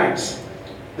him 3 times.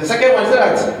 The second one said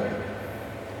that.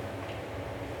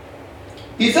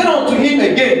 He said unto him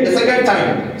again the second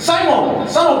time, Simon,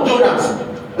 son of Jonas,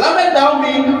 lovest thou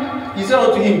me? He said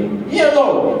unto him, yea,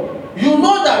 Lord, you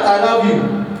know that I love you.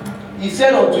 He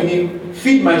said unto him,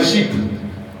 feed my sheep.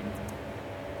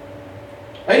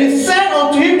 And he said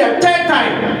unto him the 3rd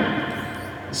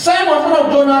time, Simon, son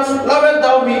of Jonas, lovest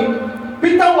thou me?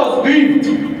 Peter was grieved.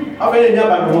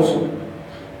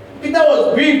 Peter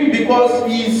was grieved because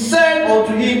he said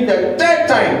unto him the 3rd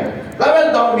time,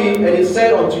 lovest thou me? And he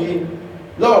said unto him,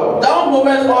 Lord, thou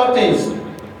knowest all things.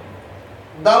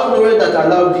 Thou knowest that I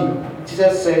love thee.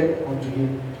 Jesus said unto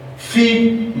him,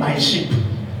 feed my sheep.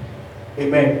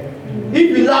 Amen.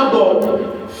 If you love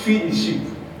God, feed the sheep.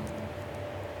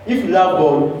 If you love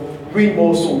God, bring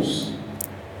more souls.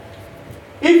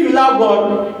 If you love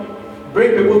God,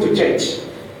 bring people to church.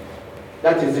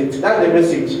 That is it. That's the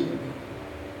message.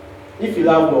 If you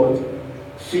love God,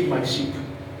 feed my sheep.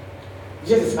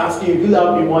 Jesus is asking you, do you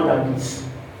love me more than this?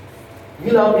 Do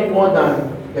you love me more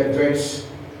than the dress?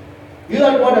 Do you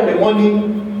love me more than the money?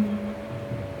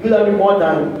 Do you love me more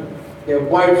than the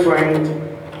boyfriend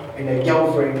and the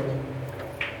girlfriend?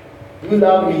 Do you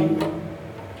love me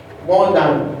more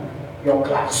than your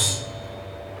class?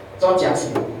 It's not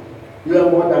just you. You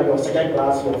love more than your 2nd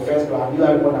class, your 1st class. You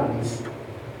love more than this.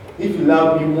 If you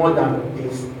love me more than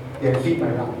this, then feed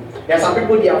my lamb. There are some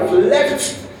people, they have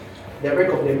left the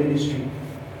work of the ministry.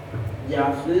 They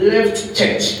have left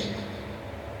church.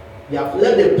 They have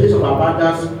left the place of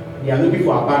abundance. They are looking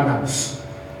for abundance.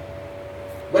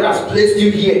 God has placed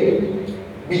you here.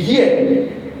 Be here.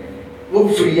 Go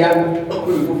free. Where you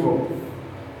go from?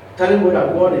 Telling God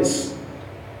that God is.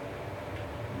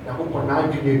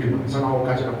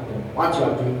 What you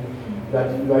are doing, that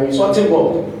you are insulting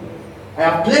God. I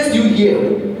have placed you here.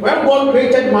 When God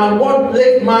created man, God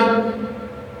placed man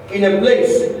in a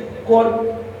place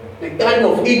called the Garden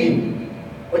of Eden.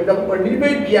 I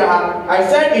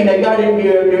said in the garden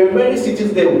there are many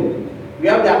cities there. We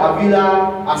have the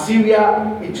Avila,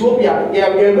 Assyria, Ethiopia.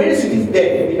 There are many cities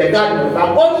there in the garden.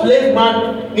 But God placed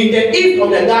man in the east of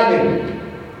the garden.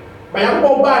 But I'm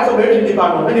going to buy some very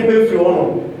department. Any pay free or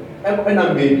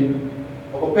no? Baby.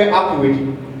 Or compare up with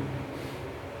it.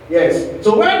 Yes.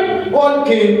 So when God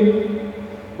came,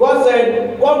 God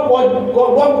said, God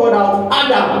called out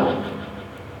Adam.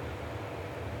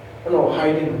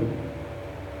 Hiding.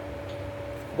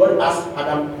 God asked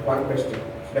Adam one question.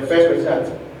 The first question is,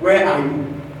 where are you?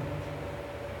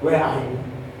 Where are you?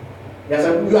 He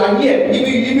said, you are here.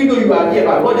 Even though you are here,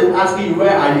 but God is asking you,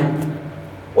 where are you?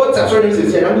 What assurance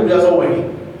is here? I'm going to be also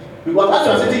because as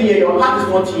you are sitting here, your heart is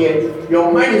not here,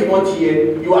 your mind is not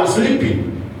here, you are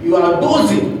sleeping, you are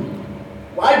dozing.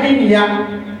 Why didn't here?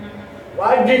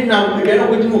 Why didn't you're not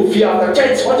going to fear after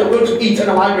church? What you're going to eat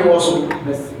and why you also?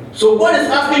 So God is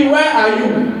asking, where are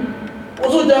you?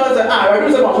 Also tell us that I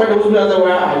don't say my friend also tell us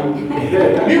where are you?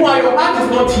 Meanwhile, your heart is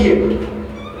not here.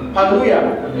 Hallelujah.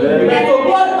 And so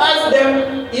God asked them,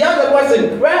 he asked the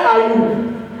question, where are you?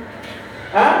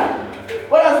 Huh?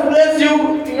 God has blessed you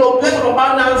in your place of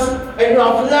abundance, and you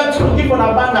have left looking for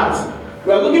abundance.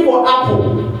 You are looking for apple.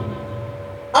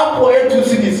 Apple here 2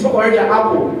 cities, not already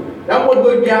apple. That's what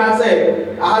God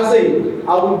said. I say,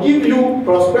 I will give you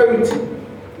prosperity.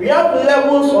 We have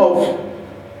levels of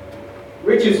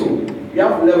riches. We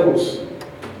have levels.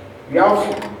 We have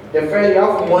the first, you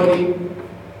have money.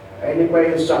 Anybody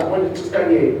who's money to scan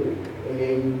here.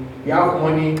 We have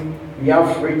money, we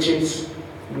have riches,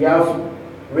 we have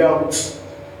wealth.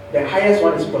 The highest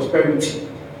one is prosperity.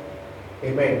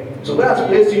 Amen. So God has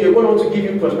placed you, you're going to give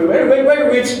you prosperity. When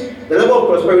you reach the level of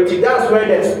prosperity, that's where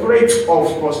the spirit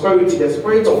of prosperity, the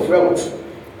spirit of wealth.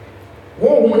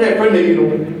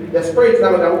 The spirit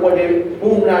now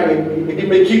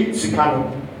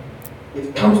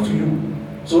it comes to you.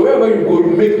 So wherever you go,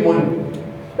 you make money.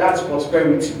 That's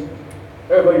prosperity.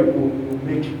 Wherever you go, you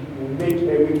make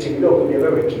everything. You don't be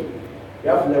very key. You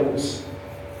have levels.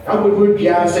 I'm going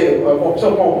to say,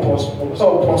 someone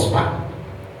prosper.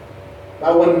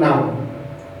 That one now.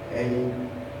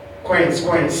 Coins.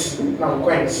 Now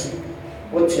coins.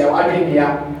 What's your idea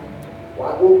here?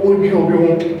 What would you do?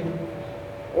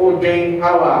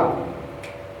 How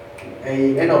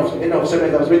end of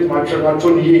sentence, I was with my children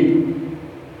 20 years.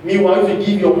 Meanwhile, if you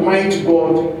give your mind to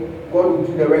God, God will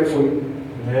do the work for you.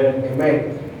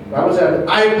 Amen. The Bible said,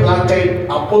 I planted,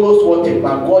 Apollos watered,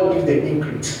 but God gives the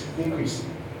increase.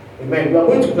 Amen. We are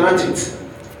going to plant it.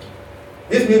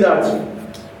 This means that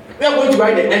we are going to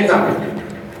write the exam.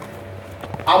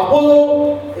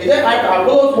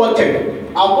 Apollos watered.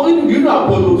 Apollos, you know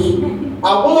Apollos.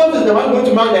 Apollos is the one going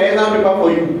to mark the exam paper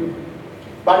for you.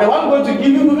 But the one going to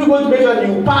give you, people going to make sure that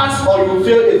you pass or you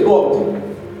fail is God.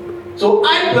 So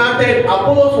I planted,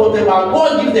 Apollos watered, but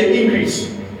God gives the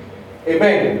increase.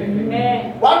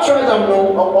 Amen. What tries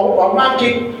or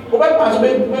marking,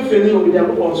 failing over there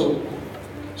also.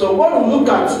 So God will look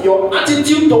at your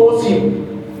attitude towards Him.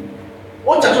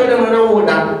 What I try to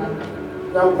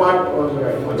that one or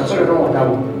what I try to know that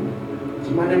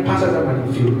the man passes that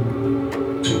man feel.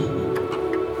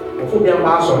 2. Before being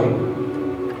sorry.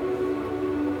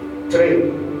 3.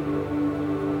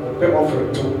 Or pay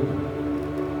offering 2.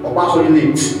 Or pass on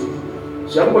late.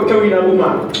 So I'm going to carry a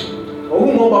woman. A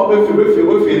woman about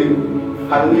feeling.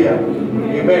 Hallelujah.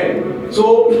 Amen. So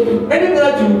anything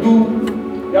that you do,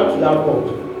 you have to love God.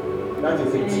 That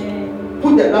is it.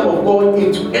 Put the love of God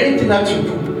into anything that you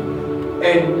do,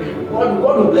 and God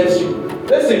will bless you.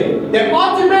 Listen, the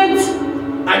ultimate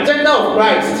agenda of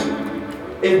Christ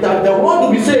is that the world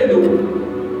will be saved, though.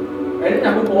 And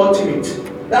then people ultimate.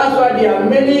 That's why there are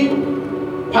many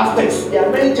pastors, there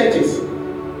are many churches.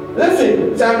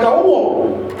 Listen,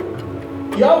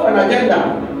 you have an agenda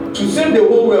to save the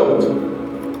whole world,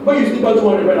 but you still got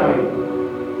 200 naira.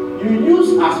 You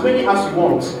use as many as you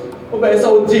want. But it's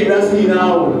so deep, that's it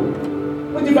now.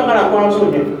 What if I got a pound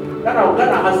here?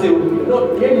 Ghana has to, you know,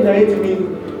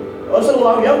 also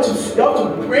we have to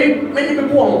bring many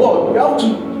people on board. We have to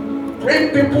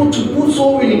bring people to do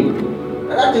soul winning.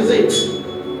 And that is it.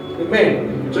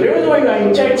 Amen. So the reason why you are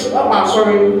in church,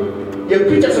 your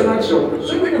preachers are not sure.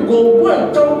 So when you go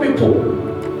and tell people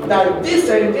that this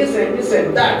and this and this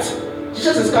and that,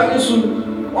 Jesus is coming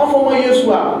soon. 1 4 more years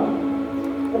to hell.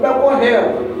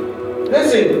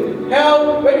 Listen,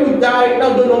 hell, when you die,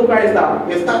 now don't know Christ now.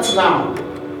 It starts now.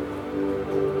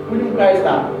 When you Christ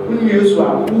now, when you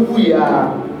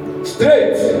are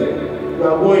straight, you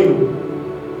are going.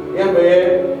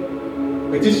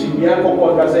 Petition, you are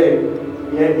called say,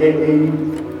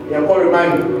 you are called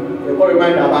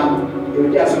remind about you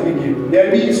just begin. There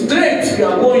be straight, you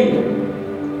are going.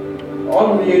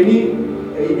 On the knee,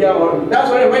 that's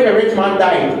why when the rich man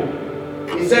died,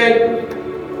 he said,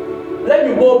 let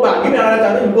me go back, give me another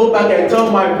time, let me go back and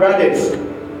tell my brothers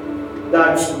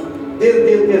that this,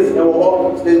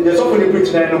 there's something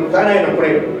preaching there, and I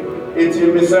pray. It's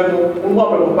in the sermon,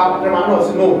 no,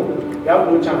 you have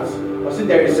no chance. But see,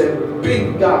 there is a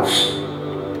big gap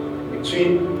between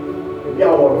the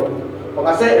beer water. But I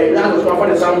said, a land was for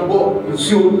the sun, go, you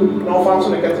see, no fancy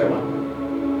in the catema.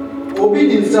 Obi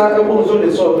di nsa ɛbɔ nso de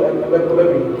sɔ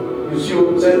ɛbɛbi nsuo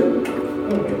sɛ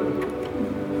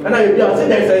ɛna ebi a say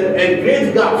there is a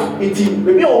great gap eti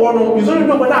beebi a wɔwɔ no nsuo no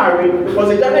bi ɔbɔ n'are because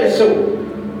ɛgya na ɛhyɛw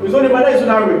nsuo no ba na esu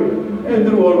n'are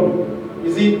ɛnduru hɔ no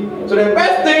you see so the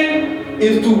best thing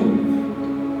is to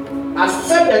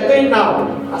accept the thing now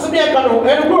accept yɛ ka no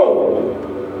ɛnugbo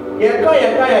yɛ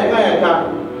ka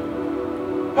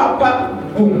papa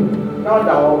boom na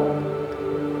ɔda hɔ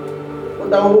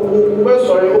ɔda hɔ wo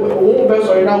bɛ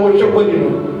sɔre na wo hwɛ kɔni no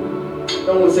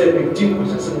na wo sɛ ɛdi kɔ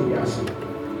sɛ sɛ wo yɛ ase.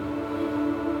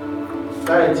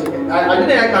 I didn't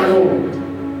know.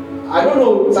 I don't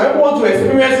know. Some people want to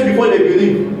experience it before they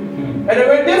believe. And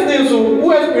when this thing, so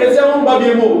who experience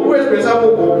who experience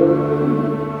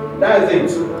that is it.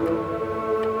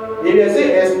 They say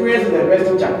experience is the best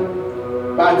teacher,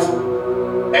 but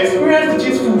experience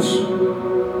teaches fools.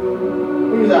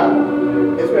 Who is that?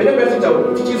 Experience the best teacher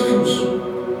teaches fools.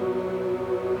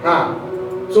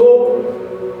 So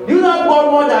you love God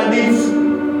more than this.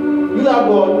 You love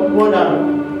God more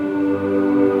than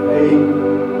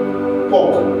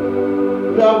pork.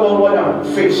 You love God more than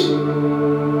fish. You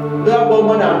love God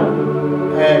more than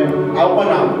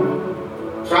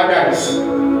fried rice.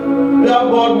 You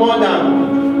love God more than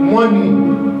money.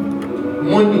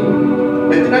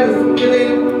 The thing that is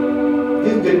killing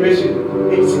this generation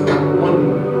is money.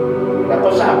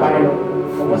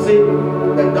 Almost say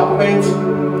the government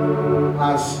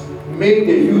has made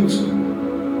the youth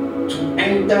to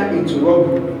enter into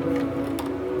robbery.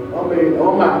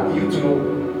 Youth know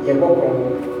yɛ bɔ kɔn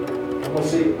ɔmo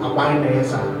se aban na yɛ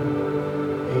saa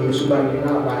ɛyɛ suban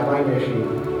na aban na yɛ hwɛ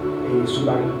ɛyɛ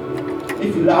suban.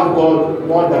 If you love God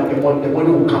more than the money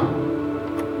will come.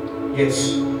 Yes,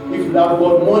 if you love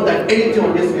God more than anything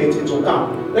on this earth, it will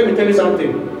come. Let me tell you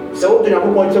something. Sɛ o tɛn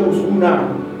akokɔ nkyɛn wɔ sukuu na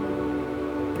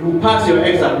you pass your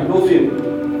exam, you no fail.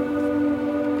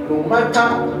 No matter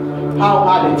how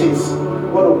hard it is,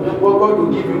 God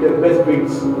will give you the best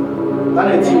grades.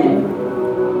 That's the thing.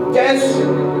 Just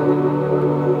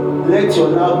let your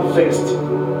love be first.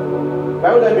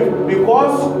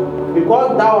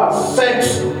 Because thou hast set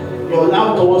your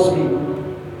love towards me.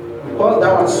 Because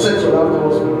thou hast set your love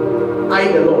towards me.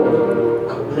 I the Lord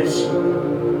will bless you.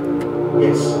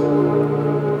 Yes.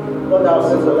 Because thou hast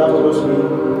set your love towards me.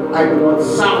 I will not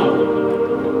sound.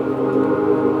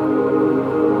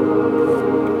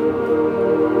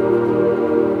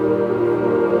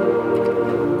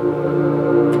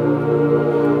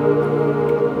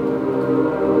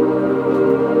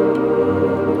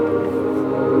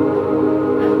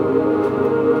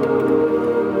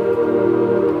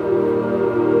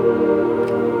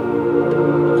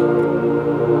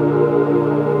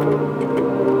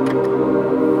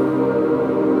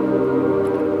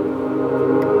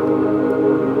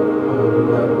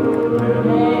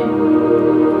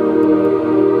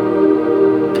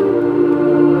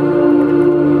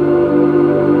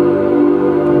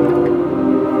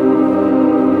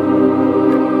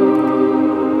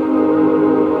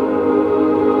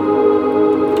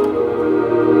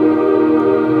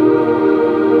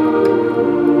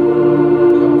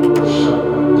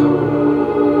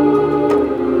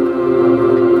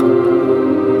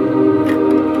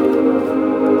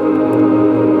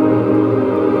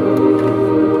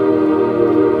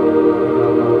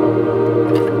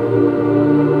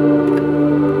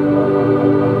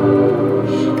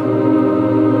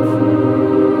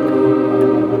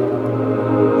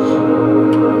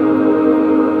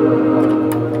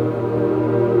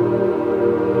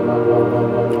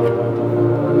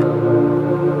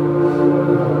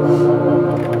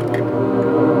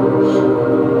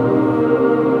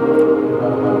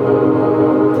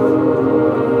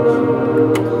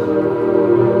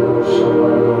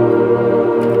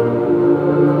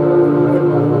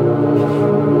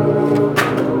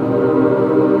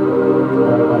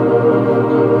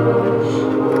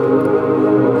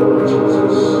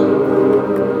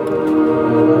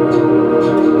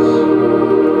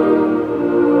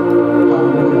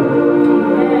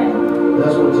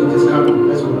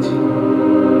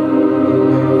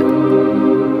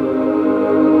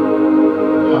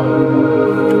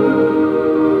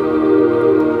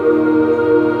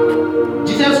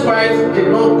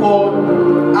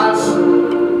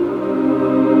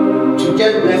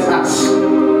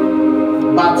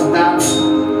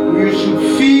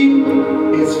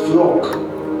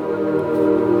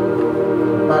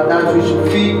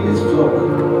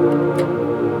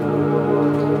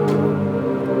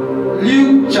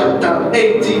 chapter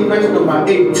 18, verse number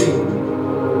 18.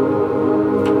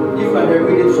 If I can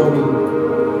read it for me.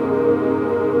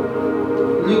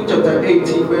 Luke chapter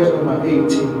 18, verse number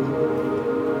 18.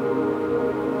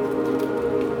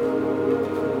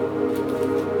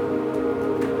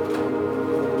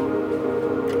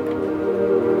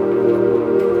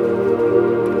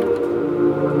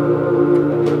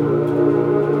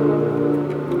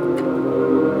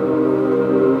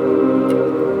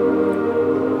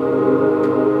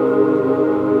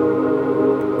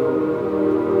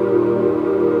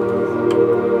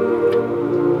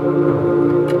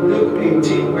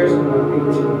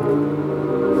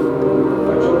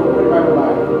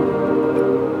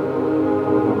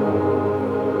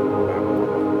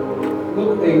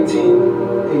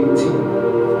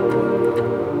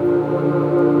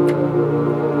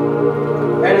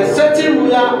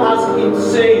 asked him,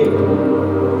 saying,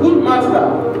 Good master,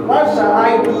 what shall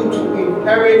I do to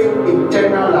inherit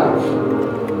eternal life?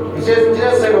 Jesus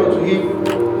said unto him,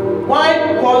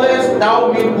 Why callest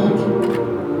thou me good?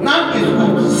 None is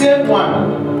good, save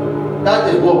one,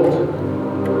 that is God.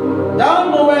 Thou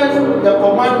knowest the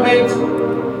commandment,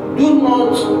 do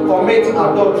not commit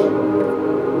adultery,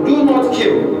 do not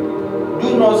kill,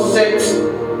 do not sex,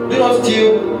 do not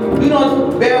steal, do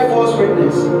not bear false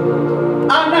witness.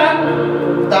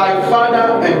 Honor thy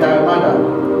father and thy mother.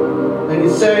 And he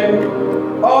said,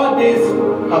 All this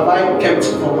have I kept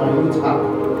from my youth up.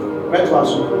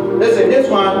 Listen, this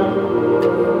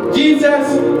one,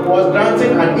 Jesus was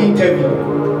granting an interview.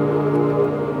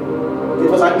 It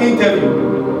was an interview.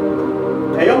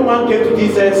 A young man came to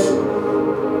Jesus,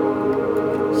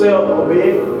 said,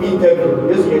 Obey, interview.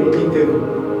 Yes, we had the interview.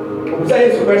 We said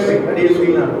his question, and he is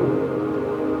doing now.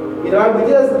 You know,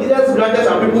 Jesus granted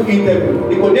some people interview.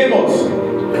 Nicodemus,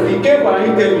 he came for an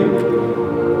interview.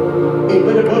 In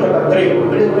John chapter 3,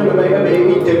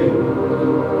 interview.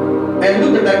 And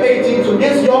look at 18. So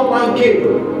this young man came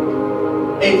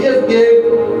and just gave.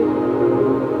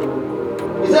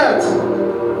 He said,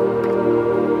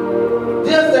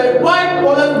 Jesus said, Why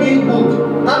calleth me good?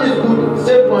 That is good,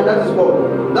 save one, that is God.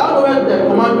 Thou knowest the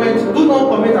commandments, do not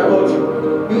commit adultery.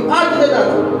 You ask that.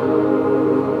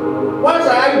 What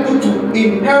shall I do to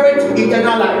inherit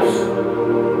eternal life?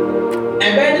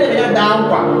 And then they are down.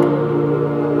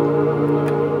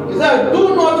 He said, Do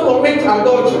not commit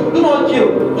adultery, do not kill,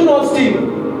 do not steal,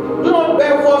 do not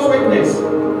bear false witness.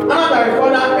 Honor thy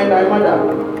father and thy mother.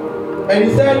 And he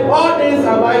said, All things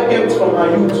have I kept from my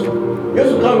youth.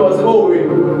 Used to come and say, Oh,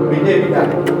 we did that.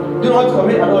 Do not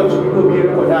commit adultery, you will be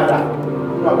able to that.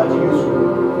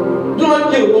 Do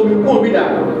not kill, or you won't be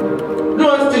that. Do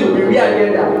not steal, we are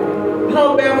that. Do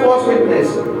not bear false witness,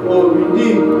 or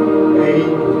redeem,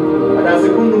 and as a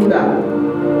good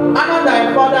honor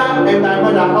thy father and thy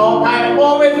mother. Or I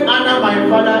always honor my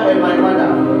father and my mother.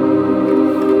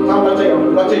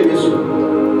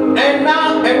 And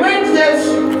now, and when Jesus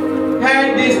heard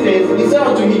these things, he said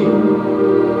unto him,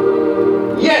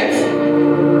 Yet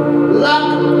lack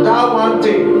thou one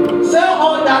thing. Sell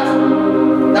all that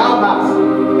thou hast,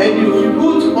 and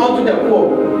distribute unto the poor.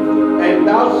 And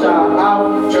thou shalt have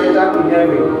treasure in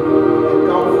heaven, and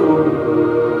come follow me.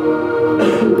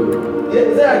 He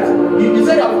said, you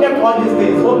said you have kept all these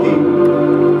things, okay.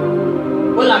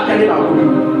 Well, I carry out with you.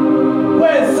 Go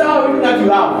and sell everything that you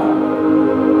have.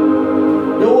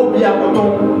 There will be a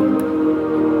bottom.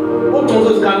 What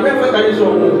those can never carry so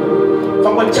home.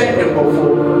 From a check and go for.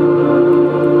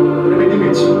 Let me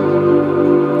meet you.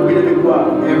 We never go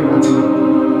out every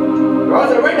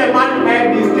because when the man heard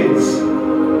these things,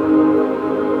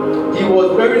 he was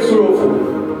very sorrowful,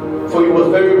 for he was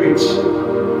very rich.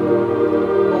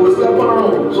 He was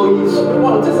around, so he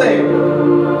wanted to say,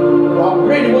 well,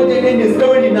 really what they did is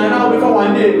going in and out before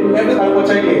one day, every time I watch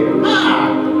again.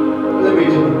 Let me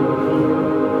do it.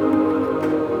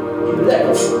 He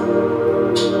left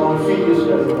on fees,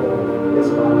 this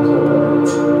man was alright.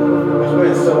 I go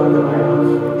and sell what I have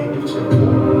and give to the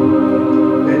poor.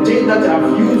 The thing that I have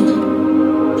used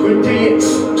 20 years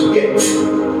to get,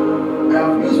 I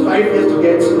have used 5 years to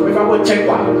get. If I go check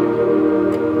one.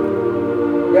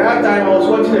 The other time I was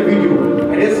watching a video,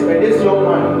 and this young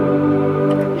man,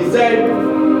 he said, I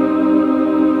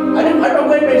don't know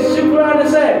when the sugar and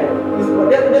said, that's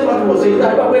what he was saying. I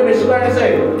don't know when the sugar and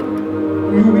said,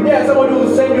 you will be there, somebody will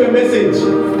send you a message.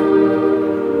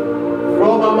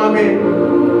 From Mama, 20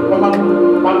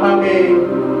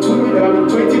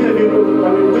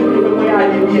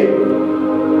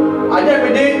 I just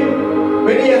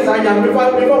many years I am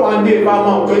before one day, if I'm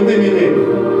out 20 million.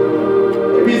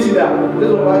 You see that? This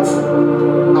is what I'm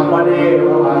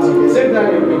asking. The same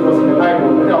time it was in the Bible,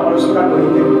 and I also can't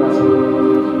believe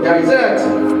it. Yeah, he said,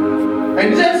 and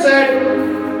Jesus said,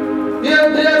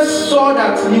 Jesus saw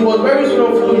that he was very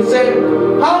sorrowful. He said,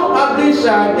 How ugly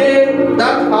shall they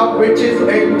that have riches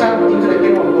enter into the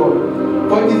kingdom of God?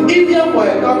 For it is easier for a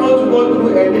camel to go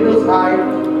through a needle's eye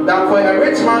than for a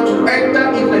rich man to enter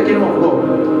into the kingdom of God.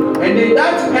 And they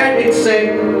that heard it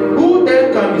said, Who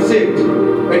then can be saved?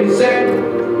 And he said,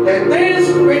 The things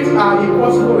which are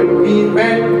impossible with me,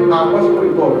 men are possible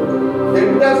with God. Then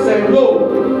Peter said, No.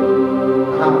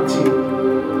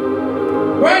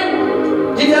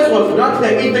 When Jesus was not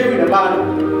there interviewing the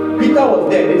man, Peter was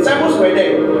there, the disciples were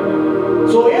there.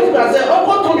 So Jesus said, Oh,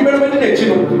 what told you when you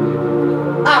didn't?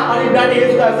 And the daddy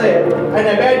Jesus said, and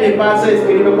the bed the pastor is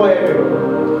getting before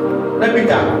heaven. Then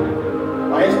Peter,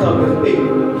 my stomach is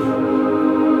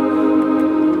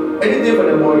anything for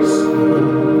the boys.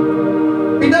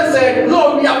 Peter said,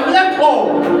 Lord, we have left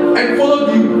all and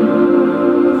followed you.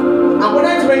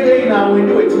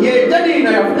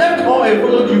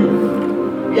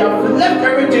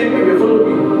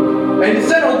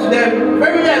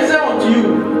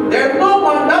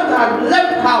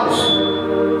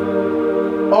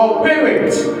 or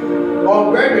parent,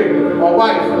 or brethren, or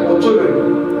wife, or children,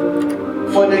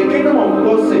 for the kingdom of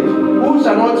God's sake, who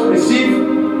shall not receive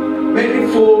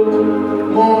manifold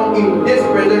more in this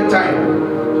present time,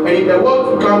 and in the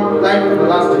world to come life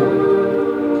everlasting.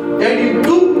 Then he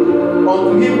took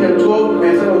unto him the 12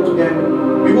 and said unto them,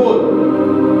 Behold,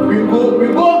 we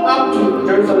go up to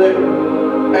Jerusalem,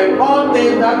 and all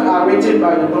things that are written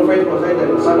by the prophet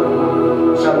concerning the Son of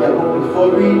Man shall be accomplished. For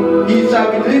he shall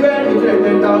be delivered into the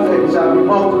Gentiles, and he shall be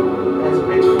mocked and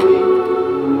spitefully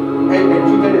and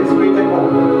treated and spirited on.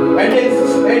 And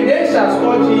they shall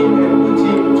scourge him and put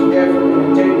him to death in the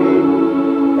 10th day.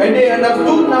 And they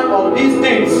understood none of these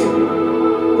things.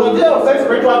 Because they were such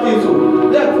spiritual things. So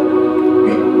that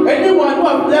anyone who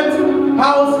has left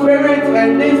house, parents,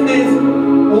 and these things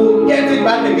will get it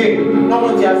back again. No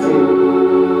one here say.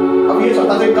 I'm used to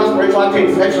starting spiritual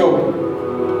things, sexual.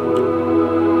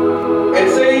 And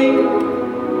saying,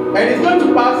 and it's going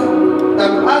to pass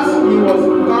that as he was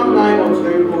come nigh unto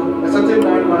Jericho, a certain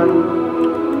blind man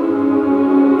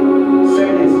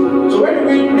said this. So when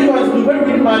we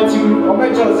read Matthew, or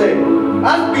Matthew said,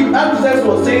 as Jesus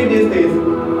was saying these things,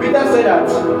 Peter said that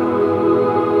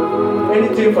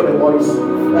anything for the boys,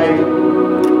 like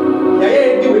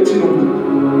yeah, do it to you.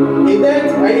 Is that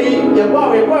we're the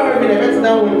next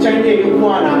down with China,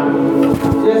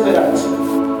 Jesus said that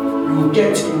you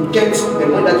get the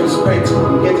money that you spent, you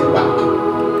get it back.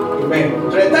 Amen.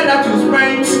 So the time that you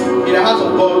spent in the house of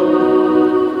God,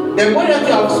 the money that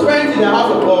you have spent in the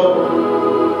house of God,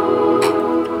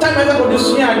 time I go to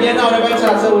see and now the better I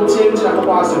say will change to the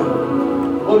capacity.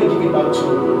 God will give it back to you.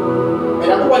 And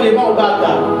that's what they want back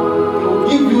that. It will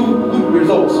give you good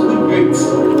results, good grades.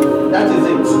 That is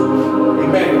it.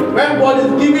 Amen. When God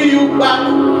is giving you back,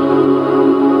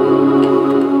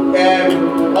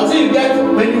 until you get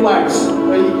many wives,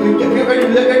 when you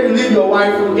leave your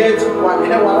wife, you get one.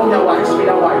 And then one of your wives, with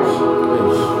a wife.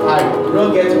 You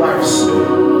don't get wives. The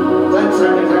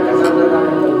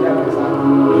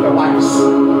wives.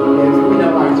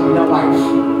 With a wife.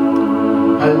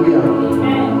 Hallelujah.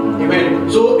 Amen.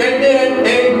 So and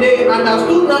they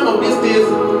understood none of these things,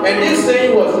 and this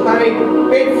saying was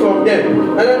hid from them.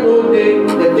 I don't know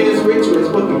the things which were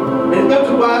spoken. And it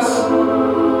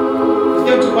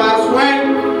came to pass when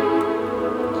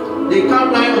they come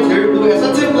nigh unto Jericho, a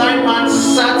certain blind man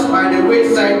sat by the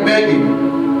wayside begging,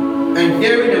 and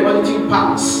hearing the multitude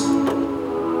pass.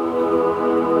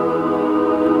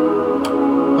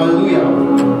 Hallelujah.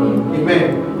 Amen.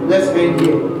 Let's end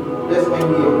here.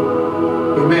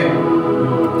 Amen.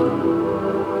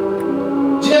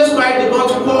 Jesus Christ did not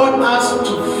call us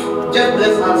to just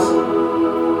bless us,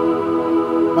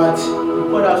 but He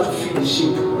called us to feed the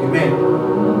sheep. Amen.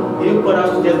 He didn't call us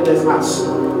to just bless us.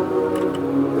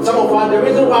 Some of us, the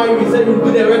reason why we say we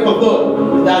do the work of God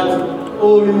is that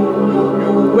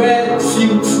you wear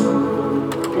suits,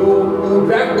 you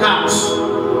drive cars.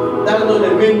 That's not the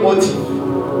main motive.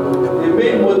 The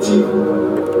main motive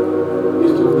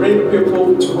is to bring people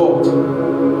to God.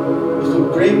 Is to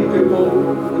bring people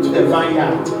into the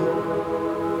vineyard.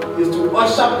 Is to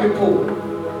usher people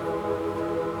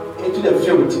into the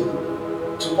field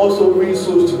to also bring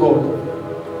souls to God.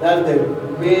 That's the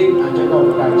main agenda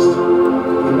of Christ.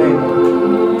 Amen.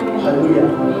 Hallelujah.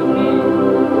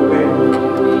 Amen.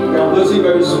 We are closing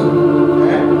very soon.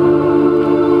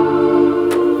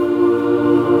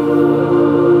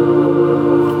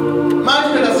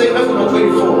 Matthew chapter 6, verse number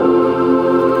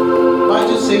 24.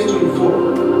 Matthew 6, 24.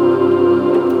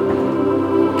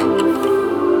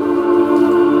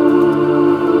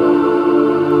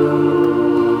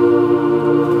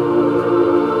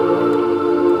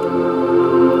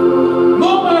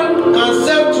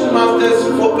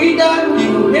 Either he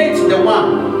will hate the one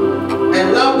and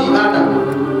love the other,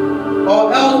 or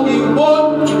else he will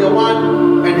hold to the one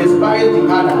and despise the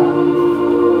other.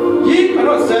 Ye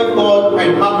cannot serve God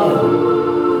and mammon.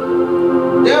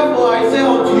 Therefore I say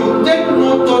unto you, take no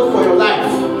thought for your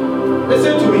life.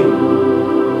 Listen to me.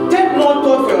 Take no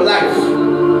thought for your life.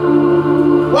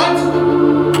 What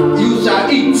you shall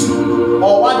eat,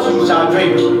 or what you shall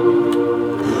drink,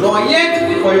 nor yet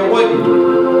for your body,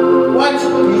 what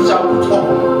you shall put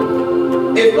on.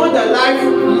 Is not the life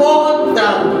more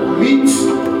than meat,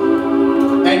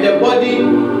 and the body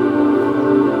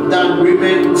than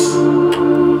raiment?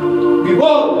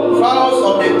 Behold, fowls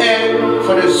of the air,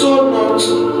 for the soul not,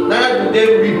 neither do they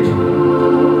reap,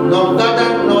 nor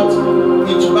gather not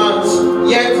into barns,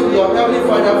 yet your heavenly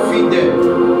Father feed them.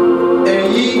 And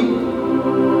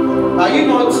are ye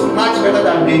not much better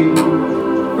than they?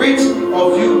 Which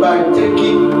of you by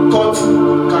taking thought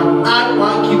can add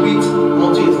 1 cubit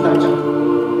unto his stature?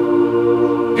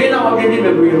 Do you know how many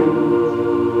people?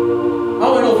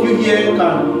 here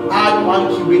can add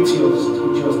 1 cubit to your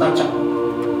stature.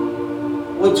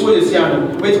 What's what is here?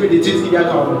 Wait with the titty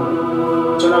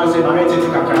account. So now I say, my titty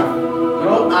kakra. You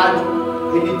don't add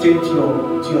anything to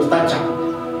your stature.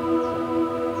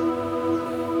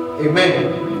 Amen.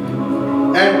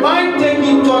 And by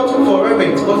taking thought for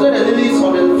raiment, consider the lilies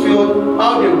of the field,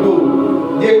 how they grow.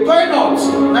 They toil not,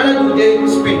 neither do they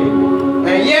spin.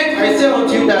 And yet I say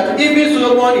unto you that even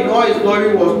Solomon in all his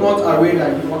glory was not arrayed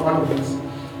like one of these.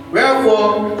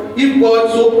 Wherefore, if God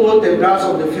so clothed the grass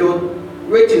of the field,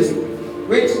 which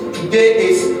today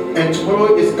is and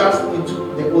tomorrow is cast into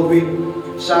the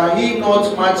oven, shall he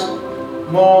not much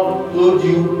more clothe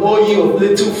you, O ye of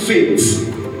little faith?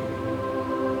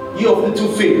 Ye of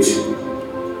little faith.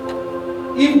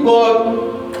 If God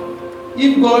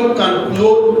can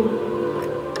clothe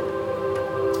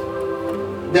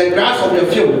the grass of the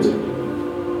field,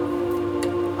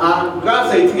 and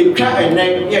grass is a cat and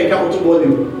neck, yeah, you can't go to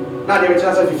now they will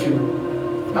chance of you.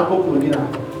 Now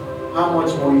how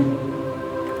much more you?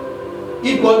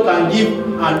 If God can give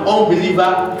an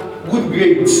unbeliever good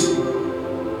grades,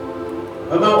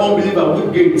 an unbeliever good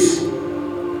grades,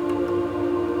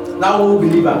 now who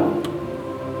believer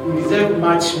we deserve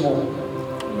much more.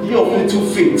 You of little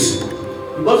faith,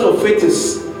 because your faith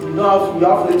is you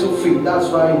have little faith. That's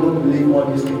why you don't believe all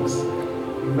these things.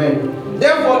 Amen.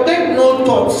 Therefore, take no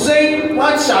thought, saying,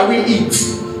 what shall we eat?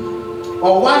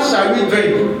 Or what shall we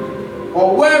drink?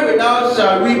 Or wherewithal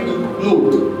shall we be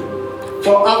clothed?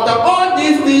 For after all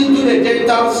these things do the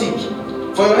Gentiles seek.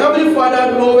 For your heavenly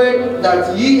Father knoweth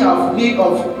that ye have need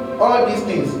of all these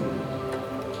things.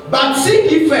 But seek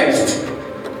ye first.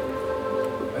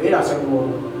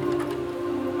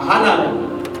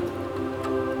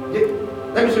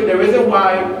 Let me show you the reason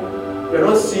why you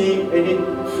don't see any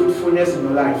fruitfulness in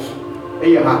your life.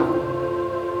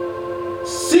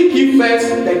 Seek ye first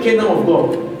the kingdom of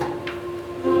God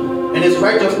and his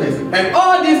righteousness, and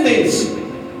all these things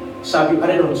shall be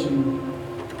added unto you.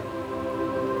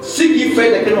 Seek ye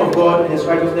first the kingdom of God and his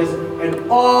righteousness, and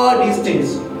all these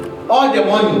things, all the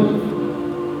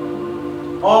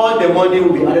money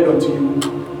will be added unto you.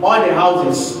 All the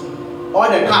houses, all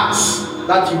the cars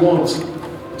that you want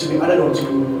to be added unto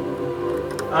you.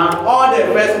 All the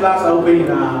first class are opening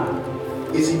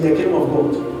is in the kingdom of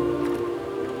God.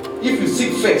 If you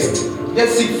seek first,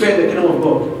 just seek first the kingdom of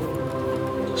God.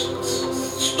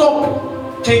 Stop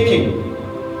thinking.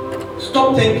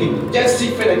 Just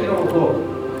seek first the kingdom of God.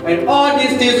 And all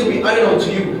these things will be added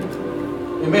unto you.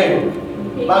 Amen.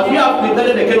 But we have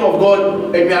neglected the kingdom of God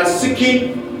and we are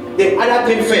seeking the other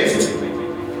thing first.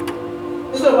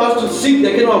 Instead of us to seek the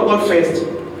kingdom of God first,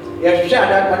 we have to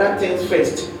share other things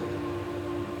first.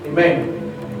 Amen.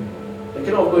 The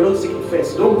kingdom of God, don't seek it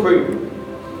first. Don't pray.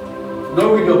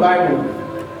 Don't read your Bible.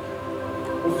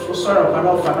 Sorry, I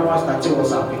cannot find out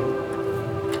what's happening.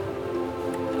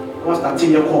 What's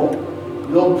starting your call?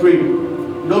 You don't pray.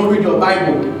 You don't read your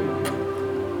Bible.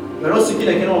 You are not seeking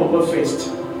the kingdom of God first.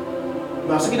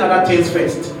 You are seeking other things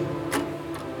first.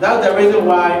 That's the reason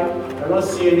why I don't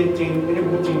see any good thing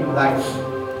in your life.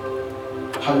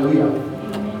 Hallelujah.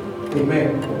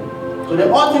 Amen. So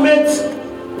the ultimate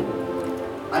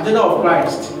agenda of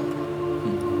Christ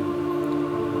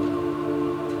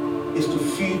is to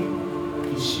feed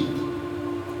his sheep,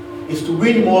 is to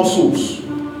win more souls.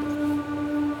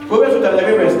 Proverbs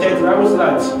 11 verse 10, the Bible says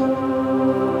that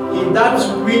he that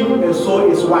win a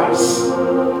soul is wise.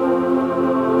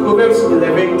 Proverbs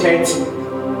 11:30.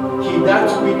 He that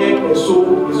winneth a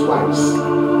soul is wise.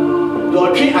 Your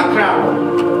tree a crown,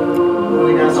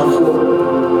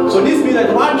 so this means that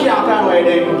the one tree a crown right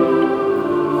there.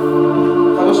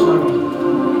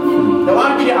 The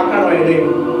one tree a crown right there.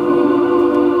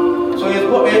 So is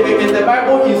the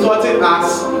Bible insulting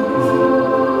us?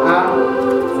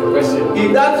 He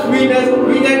that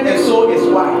winneth a soul is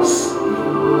wise.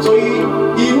 So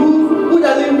he who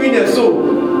doesn't win a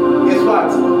soul is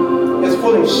what? Is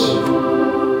foolish.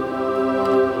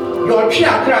 Your tree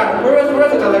a crown. Proverbs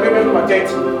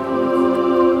 11:30.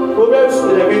 Proverbs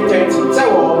 11:30. Say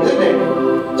what? Isn't it?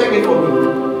 Check it for me.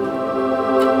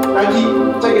 Aki,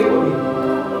 check it for me.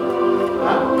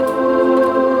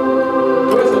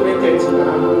 Proverbs 11:30.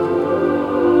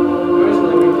 Proverbs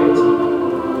 11:30.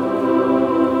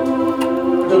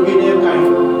 To be name kind.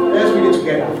 Let's read it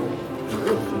together. I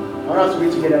want us to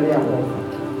read together there.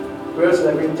 Proverbs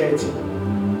 11:30.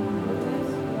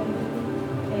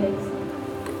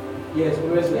 Yes,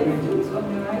 Proverbs 11:30.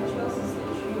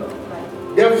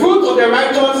 The fruit of the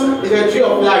righteous is a tree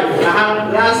of life.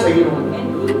 Last again.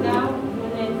 And he that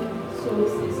winneth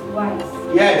souls is wise.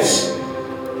 Yes.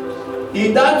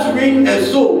 He that winneth a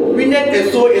soul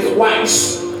is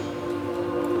wise.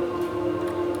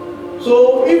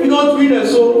 don't win a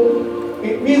soul,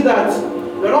 it means that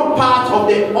you're not part of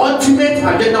the ultimate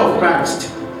agenda of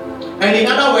Christ. And in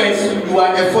other words, you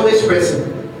are a foolish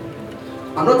person.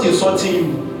 I'm not insulting you,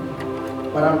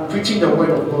 but I'm preaching the word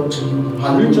of God to you.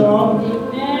 Hallelujah.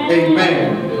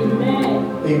 Amen.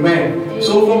 Amen. Amen.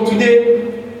 So from today,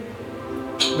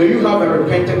 may you have a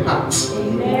repentant heart.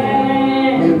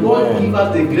 May God give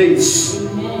us the grace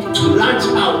to launch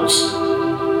out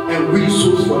and win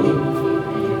souls for Him.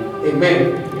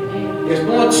 Amen. It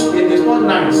is not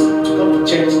nice to come to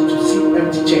church to see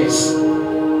empty chairs.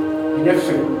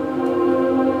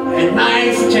 A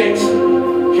nice church,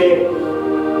 okay,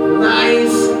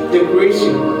 nice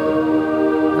decoration,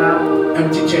 now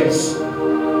empty chairs.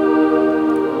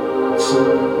 So,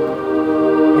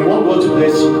 we want God to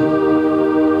bless you.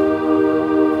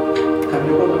 Can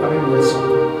you bless you?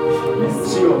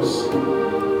 Serious.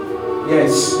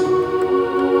 Yes.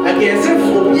 And yes,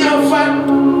 for me, I'm fine.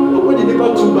 But when you go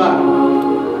to buy,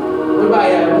 we buy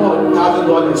more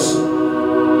 $1,000.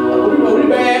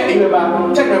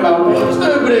 Check them out. It's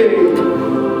not great.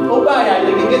 Oh, buy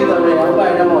you can get them there. I'll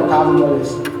buy them more $1,000.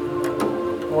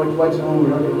 What you know, we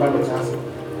don't get budget as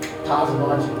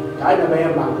 $1,000. I never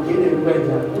am back. Get it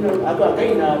better. You know, I got a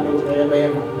now. Never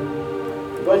am.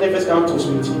 Because they first come to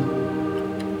sweetie.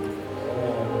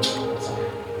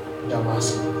 Damas.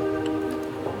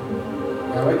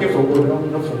 They're working for God,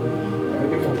 not for me. They're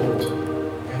working for God.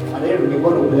 And then really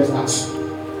God will bless us.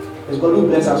 It's God who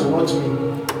bless us, not me.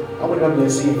 I will not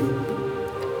bless him.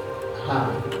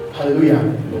 Hallelujah.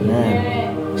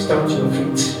 Amen. Stand to your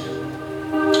feet.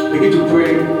 Begin to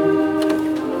pray.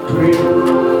 Pray.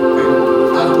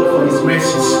 Ask God for His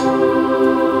mercies.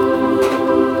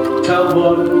 Tell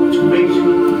God to make you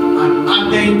an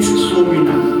ardent soul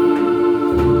winner.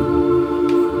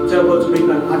 Tell God to make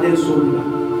an ardent soul winner.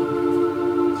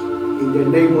 In the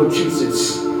name of Jesus.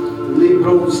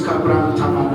 Libros Cabra Tamara.